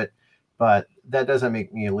going to do it, but that doesn't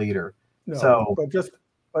make me a leader. No, So,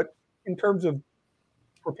 but in terms of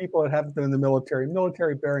for people that haven't been in the military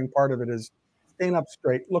bearing part of it is stand up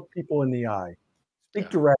straight, look people in the eye, speak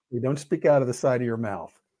directly, don't speak out of the side of your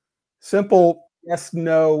mouth. Simple yes,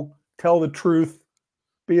 no, tell the truth,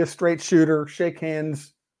 be a straight shooter, shake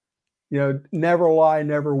hands, never lie,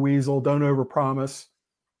 never weasel, don't overpromise.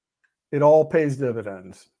 It all pays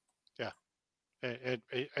dividends. Yeah, and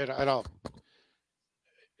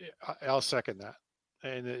I'll second that.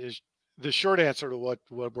 And the short answer to what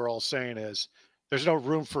we're all saying is there's no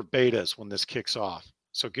room for betas when this kicks off.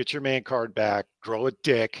 So get your man card back, grow a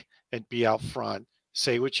dick, and be out front.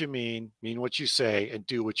 Say what you mean what you say, and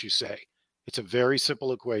do what you say. It's a very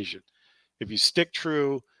simple equation. If you stick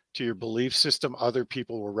true to your belief system, other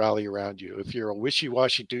people will rally around you. If you're a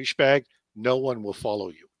wishy-washy douchebag, no one will follow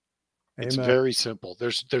you. It's Amen. very simple.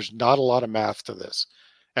 There's not a lot of math to this.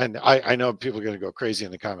 And I know people are going to go crazy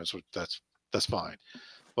in the comments, which that's fine.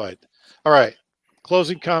 But all right,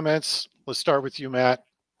 closing comments. Let's start with you, Matt.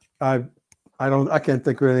 I can't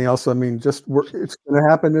think of anything else. I mean, it's going to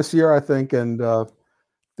happen this year, I think, and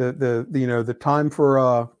the time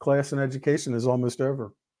for class and education is almost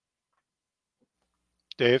over.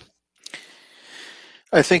 Dave?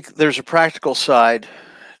 I think there's a practical side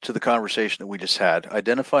to the conversation that we just had.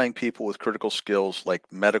 Identifying people with critical skills like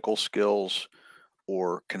medical skills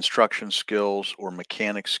or construction skills or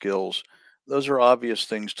mechanic skills, those are obvious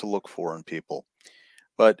things to look for in people.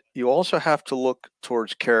 But you also have to look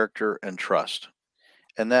towards character and trust.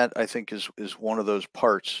 And that, I think, is one of those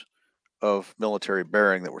parts of military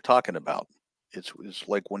bearing that we're talking about. It's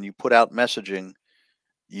like when you put out messaging,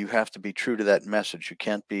 you have to be true to that message. You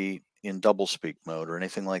can't be in doublespeak mode or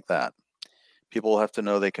anything like that. People have to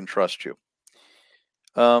know they can trust you.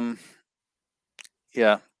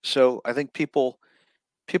 Yeah. So I think people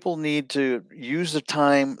need to use the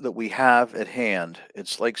time that we have at hand.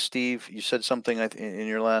 It's like Steve, you said something in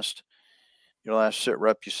your last sit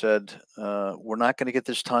rep. You said we're not going to get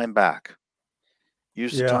this time back.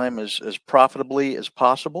 Use the time as profitably as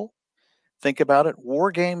possible. Think about it. War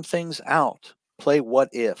game things out. Play what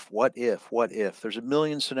if. There's a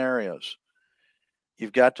million scenarios.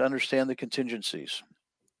 You've got to understand the contingencies.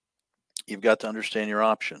 You've got to understand your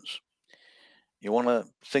options. You want to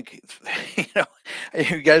think,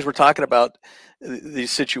 you guys were talking about these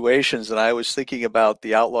situations, and I was thinking about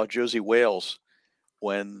the outlaw Josie Wales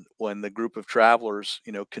when the group of travelers,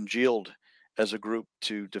 congealed as a group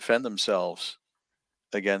to defend themselves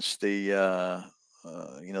against the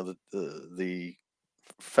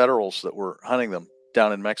federals that were hunting them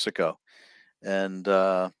down in Mexico. And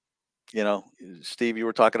Steve, you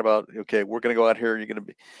were talking about, okay, we're going to go out here. You're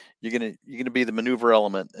going to be the maneuver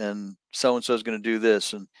element, and so and so is going to do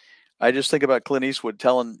this. And I just think about Clint Eastwood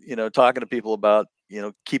talking to people about,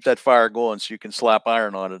 keep that fire going so you can slap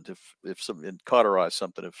iron on it if something, and cauterize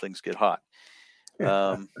something if things get hot.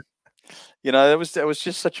 That was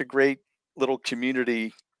just such a great little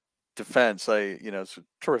community defense. It's a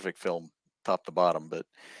terrific film, top to bottom.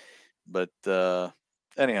 But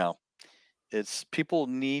anyhow, it's people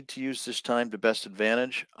need to use this time to best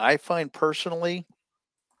advantage. I find personally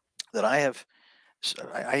that I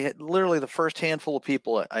had literally the first handful of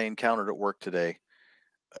people I encountered at work today.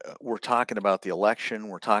 We're talking about the election.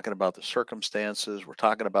 We're talking about the circumstances. We're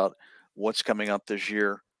talking about what's coming up this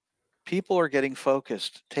year. People are getting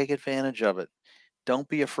focused. Take advantage of it. Don't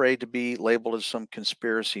be afraid to be labeled as some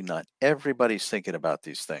conspiracy nut. Everybody's thinking about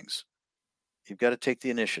these things. You've got to take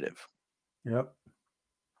the initiative. Yep.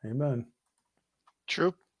 Amen.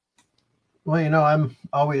 True. Well, I'm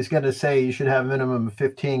always going to say you should have a minimum of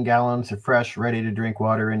 15 gallons of fresh, ready to drink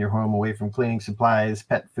water in your home, away from cleaning supplies,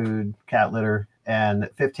 pet food, cat litter, and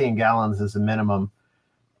 15 gallons is a minimum,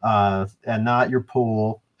 and not your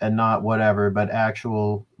pool and not whatever, but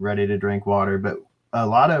actual ready to drink water. But a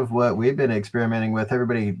lot of what we've been experimenting with,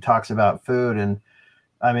 everybody talks about food, and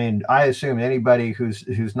I mean, I assume anybody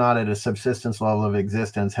who's not at a subsistence level of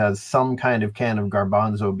existence has some kind of can of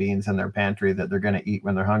garbanzo beans in their pantry that they're going to eat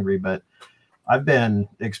when they're hungry. But I've been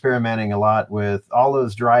experimenting a lot with all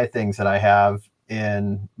those dry things that I have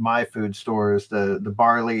in my food stores, the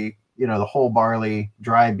barley, the whole barley,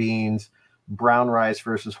 dry beans, brown rice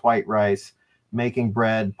versus white rice, making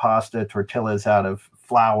bread, pasta, tortillas out of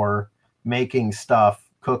flour, making stuff,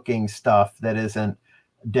 cooking stuff that isn't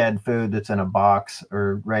dead food that's in a box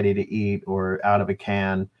or ready to eat or out of a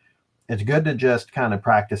can. It's good to just kind of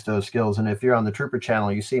practice those skills. And if you're on the Trooper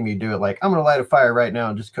channel, you see me do it like, I'm going to light a fire right now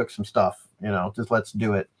and just cook some stuff, just let's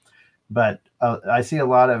do it. But I see a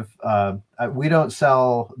lot of, we don't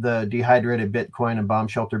sell the dehydrated Bitcoin and bomb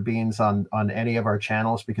shelter beans on any of our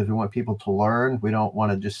channels because we want people to learn. We don't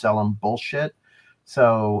want to just sell them bullshit.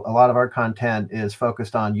 So a lot of our content is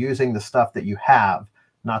focused on using the stuff that you have,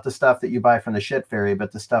 not the stuff that you buy from the shit fairy,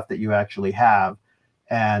 but the stuff that you actually have,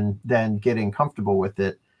 and then getting comfortable with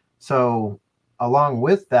it. So along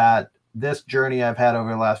with that, this journey I've had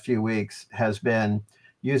over the last few weeks has been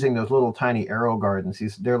using those little tiny arrow gardens.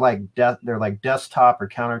 They're like desktop or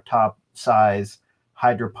countertop size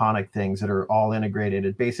hydroponic things that are all integrated.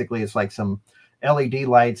 It's like some LED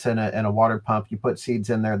lights and a water pump. You put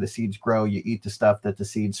seeds in there, the seeds grow, you eat the stuff that the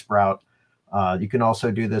seeds sprout. You can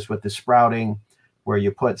also do this with the sprouting, where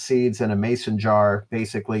you put seeds in a mason jar.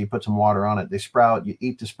 Basically, you put some water on it, they sprout, you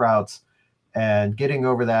eat the sprouts. And getting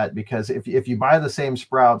over that, because if you buy the same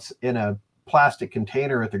sprouts in a plastic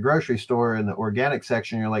container at the grocery store in the organic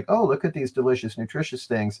section, you're like, oh, look at these delicious, nutritious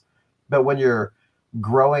things. But when you're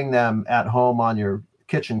growing them at home on your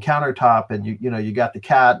kitchen countertop, and you got the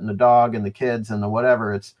cat and the dog and the kids and the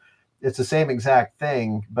whatever, it's the same exact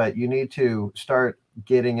thing, but you need to start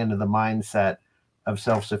getting into the mindset of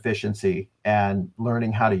self-sufficiency and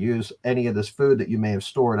learning how to use any of this food that you may have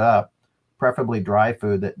stored up, preferably dry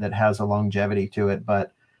food that has a longevity to it.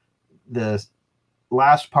 But the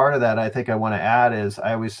last part of that I think I want to add is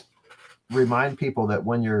I always remind people that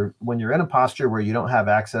when you're in a posture where you don't have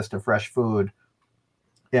access to fresh food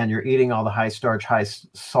and you're eating all the high starch, high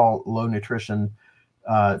salt, low nutrition,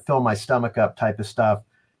 fill my stomach up type of stuff,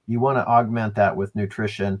 you want to augment that with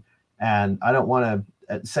nutrition. And I don't want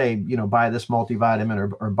to say, buy this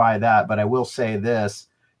multivitamin or buy that, but I will say this: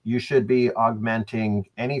 you should be augmenting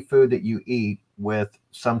any food that you eat with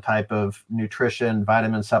some type of nutrition,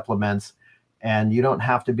 vitamin supplements. And you don't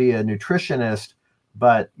have to be a nutritionist,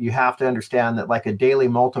 but you have to understand that, like a daily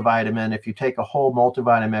multivitamin, if you take a whole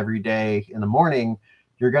multivitamin every day in the morning,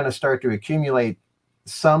 you're going to start to accumulate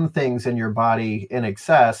some things in your body in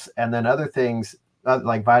excess, and then other things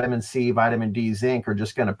like vitamin C, vitamin D, zinc are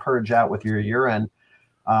just going to purge out with your urine,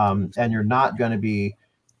 and you're not going to be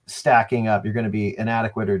stacking up. You're going to be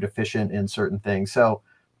inadequate or deficient in certain things. So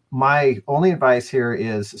my only advice here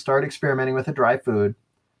is start experimenting with a dry food.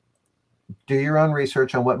 Do your own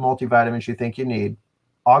research on what multivitamins you think you need.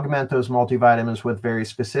 Augment those multivitamins with very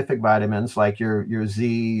specific vitamins like your Z,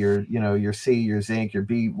 your C, your zinc, your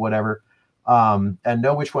B, whatever, and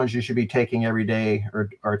know which ones you should be taking every day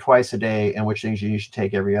or twice a day, and which things you should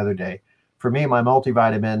take every other day. For me, my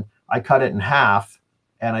multivitamin, I cut it in half,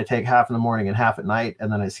 and I take half in the morning and half at night, and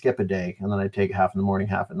then I skip a day, and then I take half in the morning,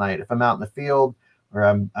 half at night. If I'm out in the field or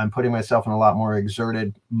I'm putting myself in a lot more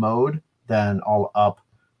exerted mode, then I'll up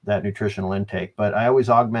that nutritional intake. But I always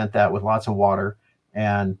augment that with lots of water,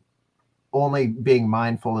 and only being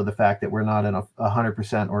mindful of the fact that we're not in a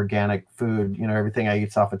 100% organic food. Everything I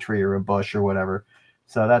eat's off a tree or a bush or whatever.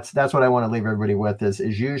 So that's what I want to leave everybody with is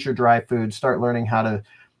use your dry food. Start learning how to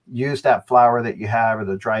use that flour that you have, or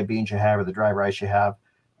the dry beans you have, or the dry rice you have.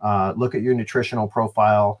 Look at your nutritional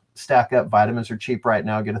profile. Stack up. Vitamins are cheap right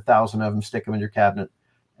now. Get 1,000 of them. Stick them in your cabinet,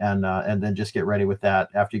 and then just get ready with that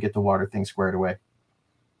after you get the water thing squared away.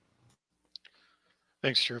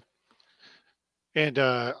 Thanks, Drew. And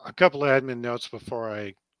a couple of admin notes before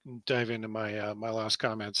I dive into my my last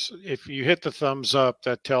comments. If you hit the thumbs up,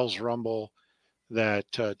 that tells Rumble that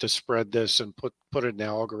to spread this and put it in the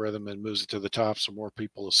algorithm and moves it to the top so more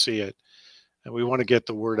people will see it. And we want to get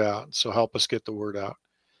the word out, so help us get the word out.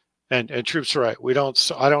 And Troop's right.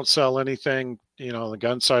 I don't sell anything, on the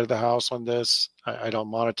gun side of the house on this. I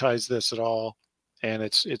don't monetize this at all. And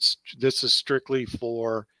this is strictly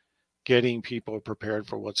for getting people prepared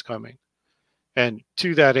for what's coming. And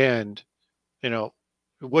to that end,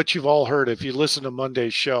 what you've all heard, if you listen to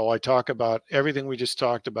Monday's show, I talk about everything we just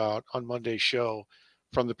talked about on Monday's show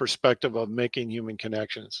from the perspective of making human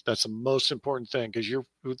connections. That's the most important thing, because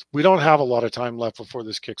we don't have a lot of time left before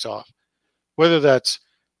this kicks off. Whether that's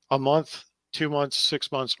a month, 2 months, 6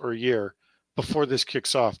 months, or a year before this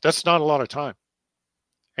kicks off, that's not a lot of time.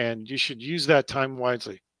 And you should use that time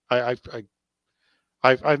wisely. I've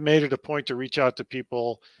made it a point to reach out to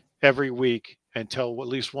people every week and tell at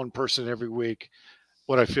least one person every week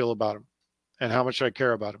what I feel about them and how much I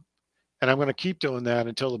care about them. And I'm going to keep doing that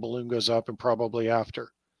until the balloon goes up and probably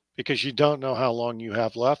after, because you don't know how long you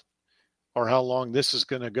have left or how long this is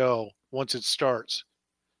going to go once it starts.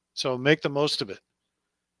 So make the most of it.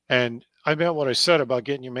 And I meant what I said about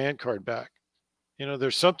getting your man card back.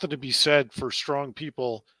 There's something to be said for strong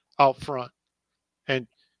people out front. And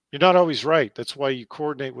you're not always right. That's why you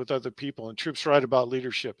coordinate with other people. And Troop's right about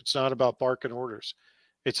leadership. It's not about barking orders.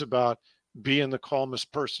 It's about being the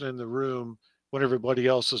calmest person in the room when everybody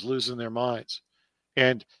else is losing their minds.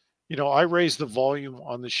 And, I raise the volume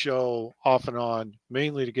on the show off and on,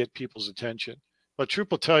 mainly to get people's attention. But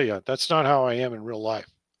Troop will tell you, that's not how I am in real life.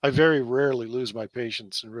 I very rarely lose my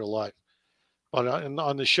patience in real life. But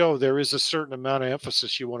on the show, there is a certain amount of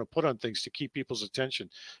emphasis you want to put on things to keep people's attention.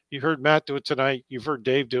 You heard Matt do it tonight. You've heard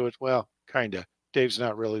Dave do it. Well, kind of. Dave's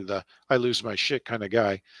not really the I lose my shit kind of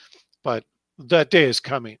guy. But that day is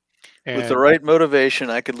coming. And with the right motivation,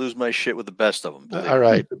 I could lose my shit with the best of them. All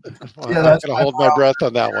right. Well, I'm going to hold my breath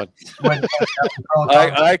on that one.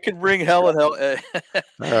 I can bring hell and hell.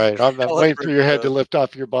 All right. I'm waiting for your head to lift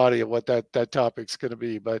off your body and what that topic's going to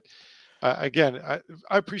be. But again,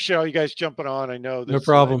 I appreciate all you guys jumping on. I know no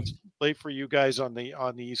problem. It's late for you guys on the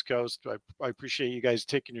East Coast. I appreciate you guys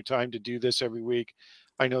taking your time to do this every week.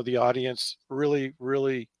 I know the audience really,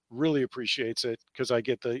 really, really appreciates it, because I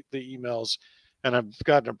get the emails, and I've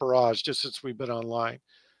gotten a barrage just since we've been online.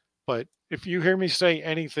 But if you hear me say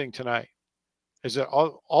anything tonight, is that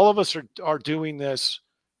all of us are doing this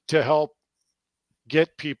to help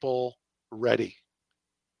get people ready.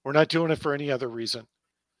 We're not doing it for any other reason.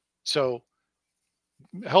 So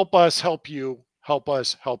help us help you, help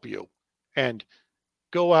us help you, and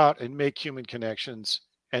go out and make human connections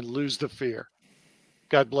and lose the fear.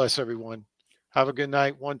 God bless everyone. Have a good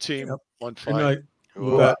night. One team, one fight.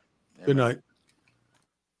 Good night. Good night.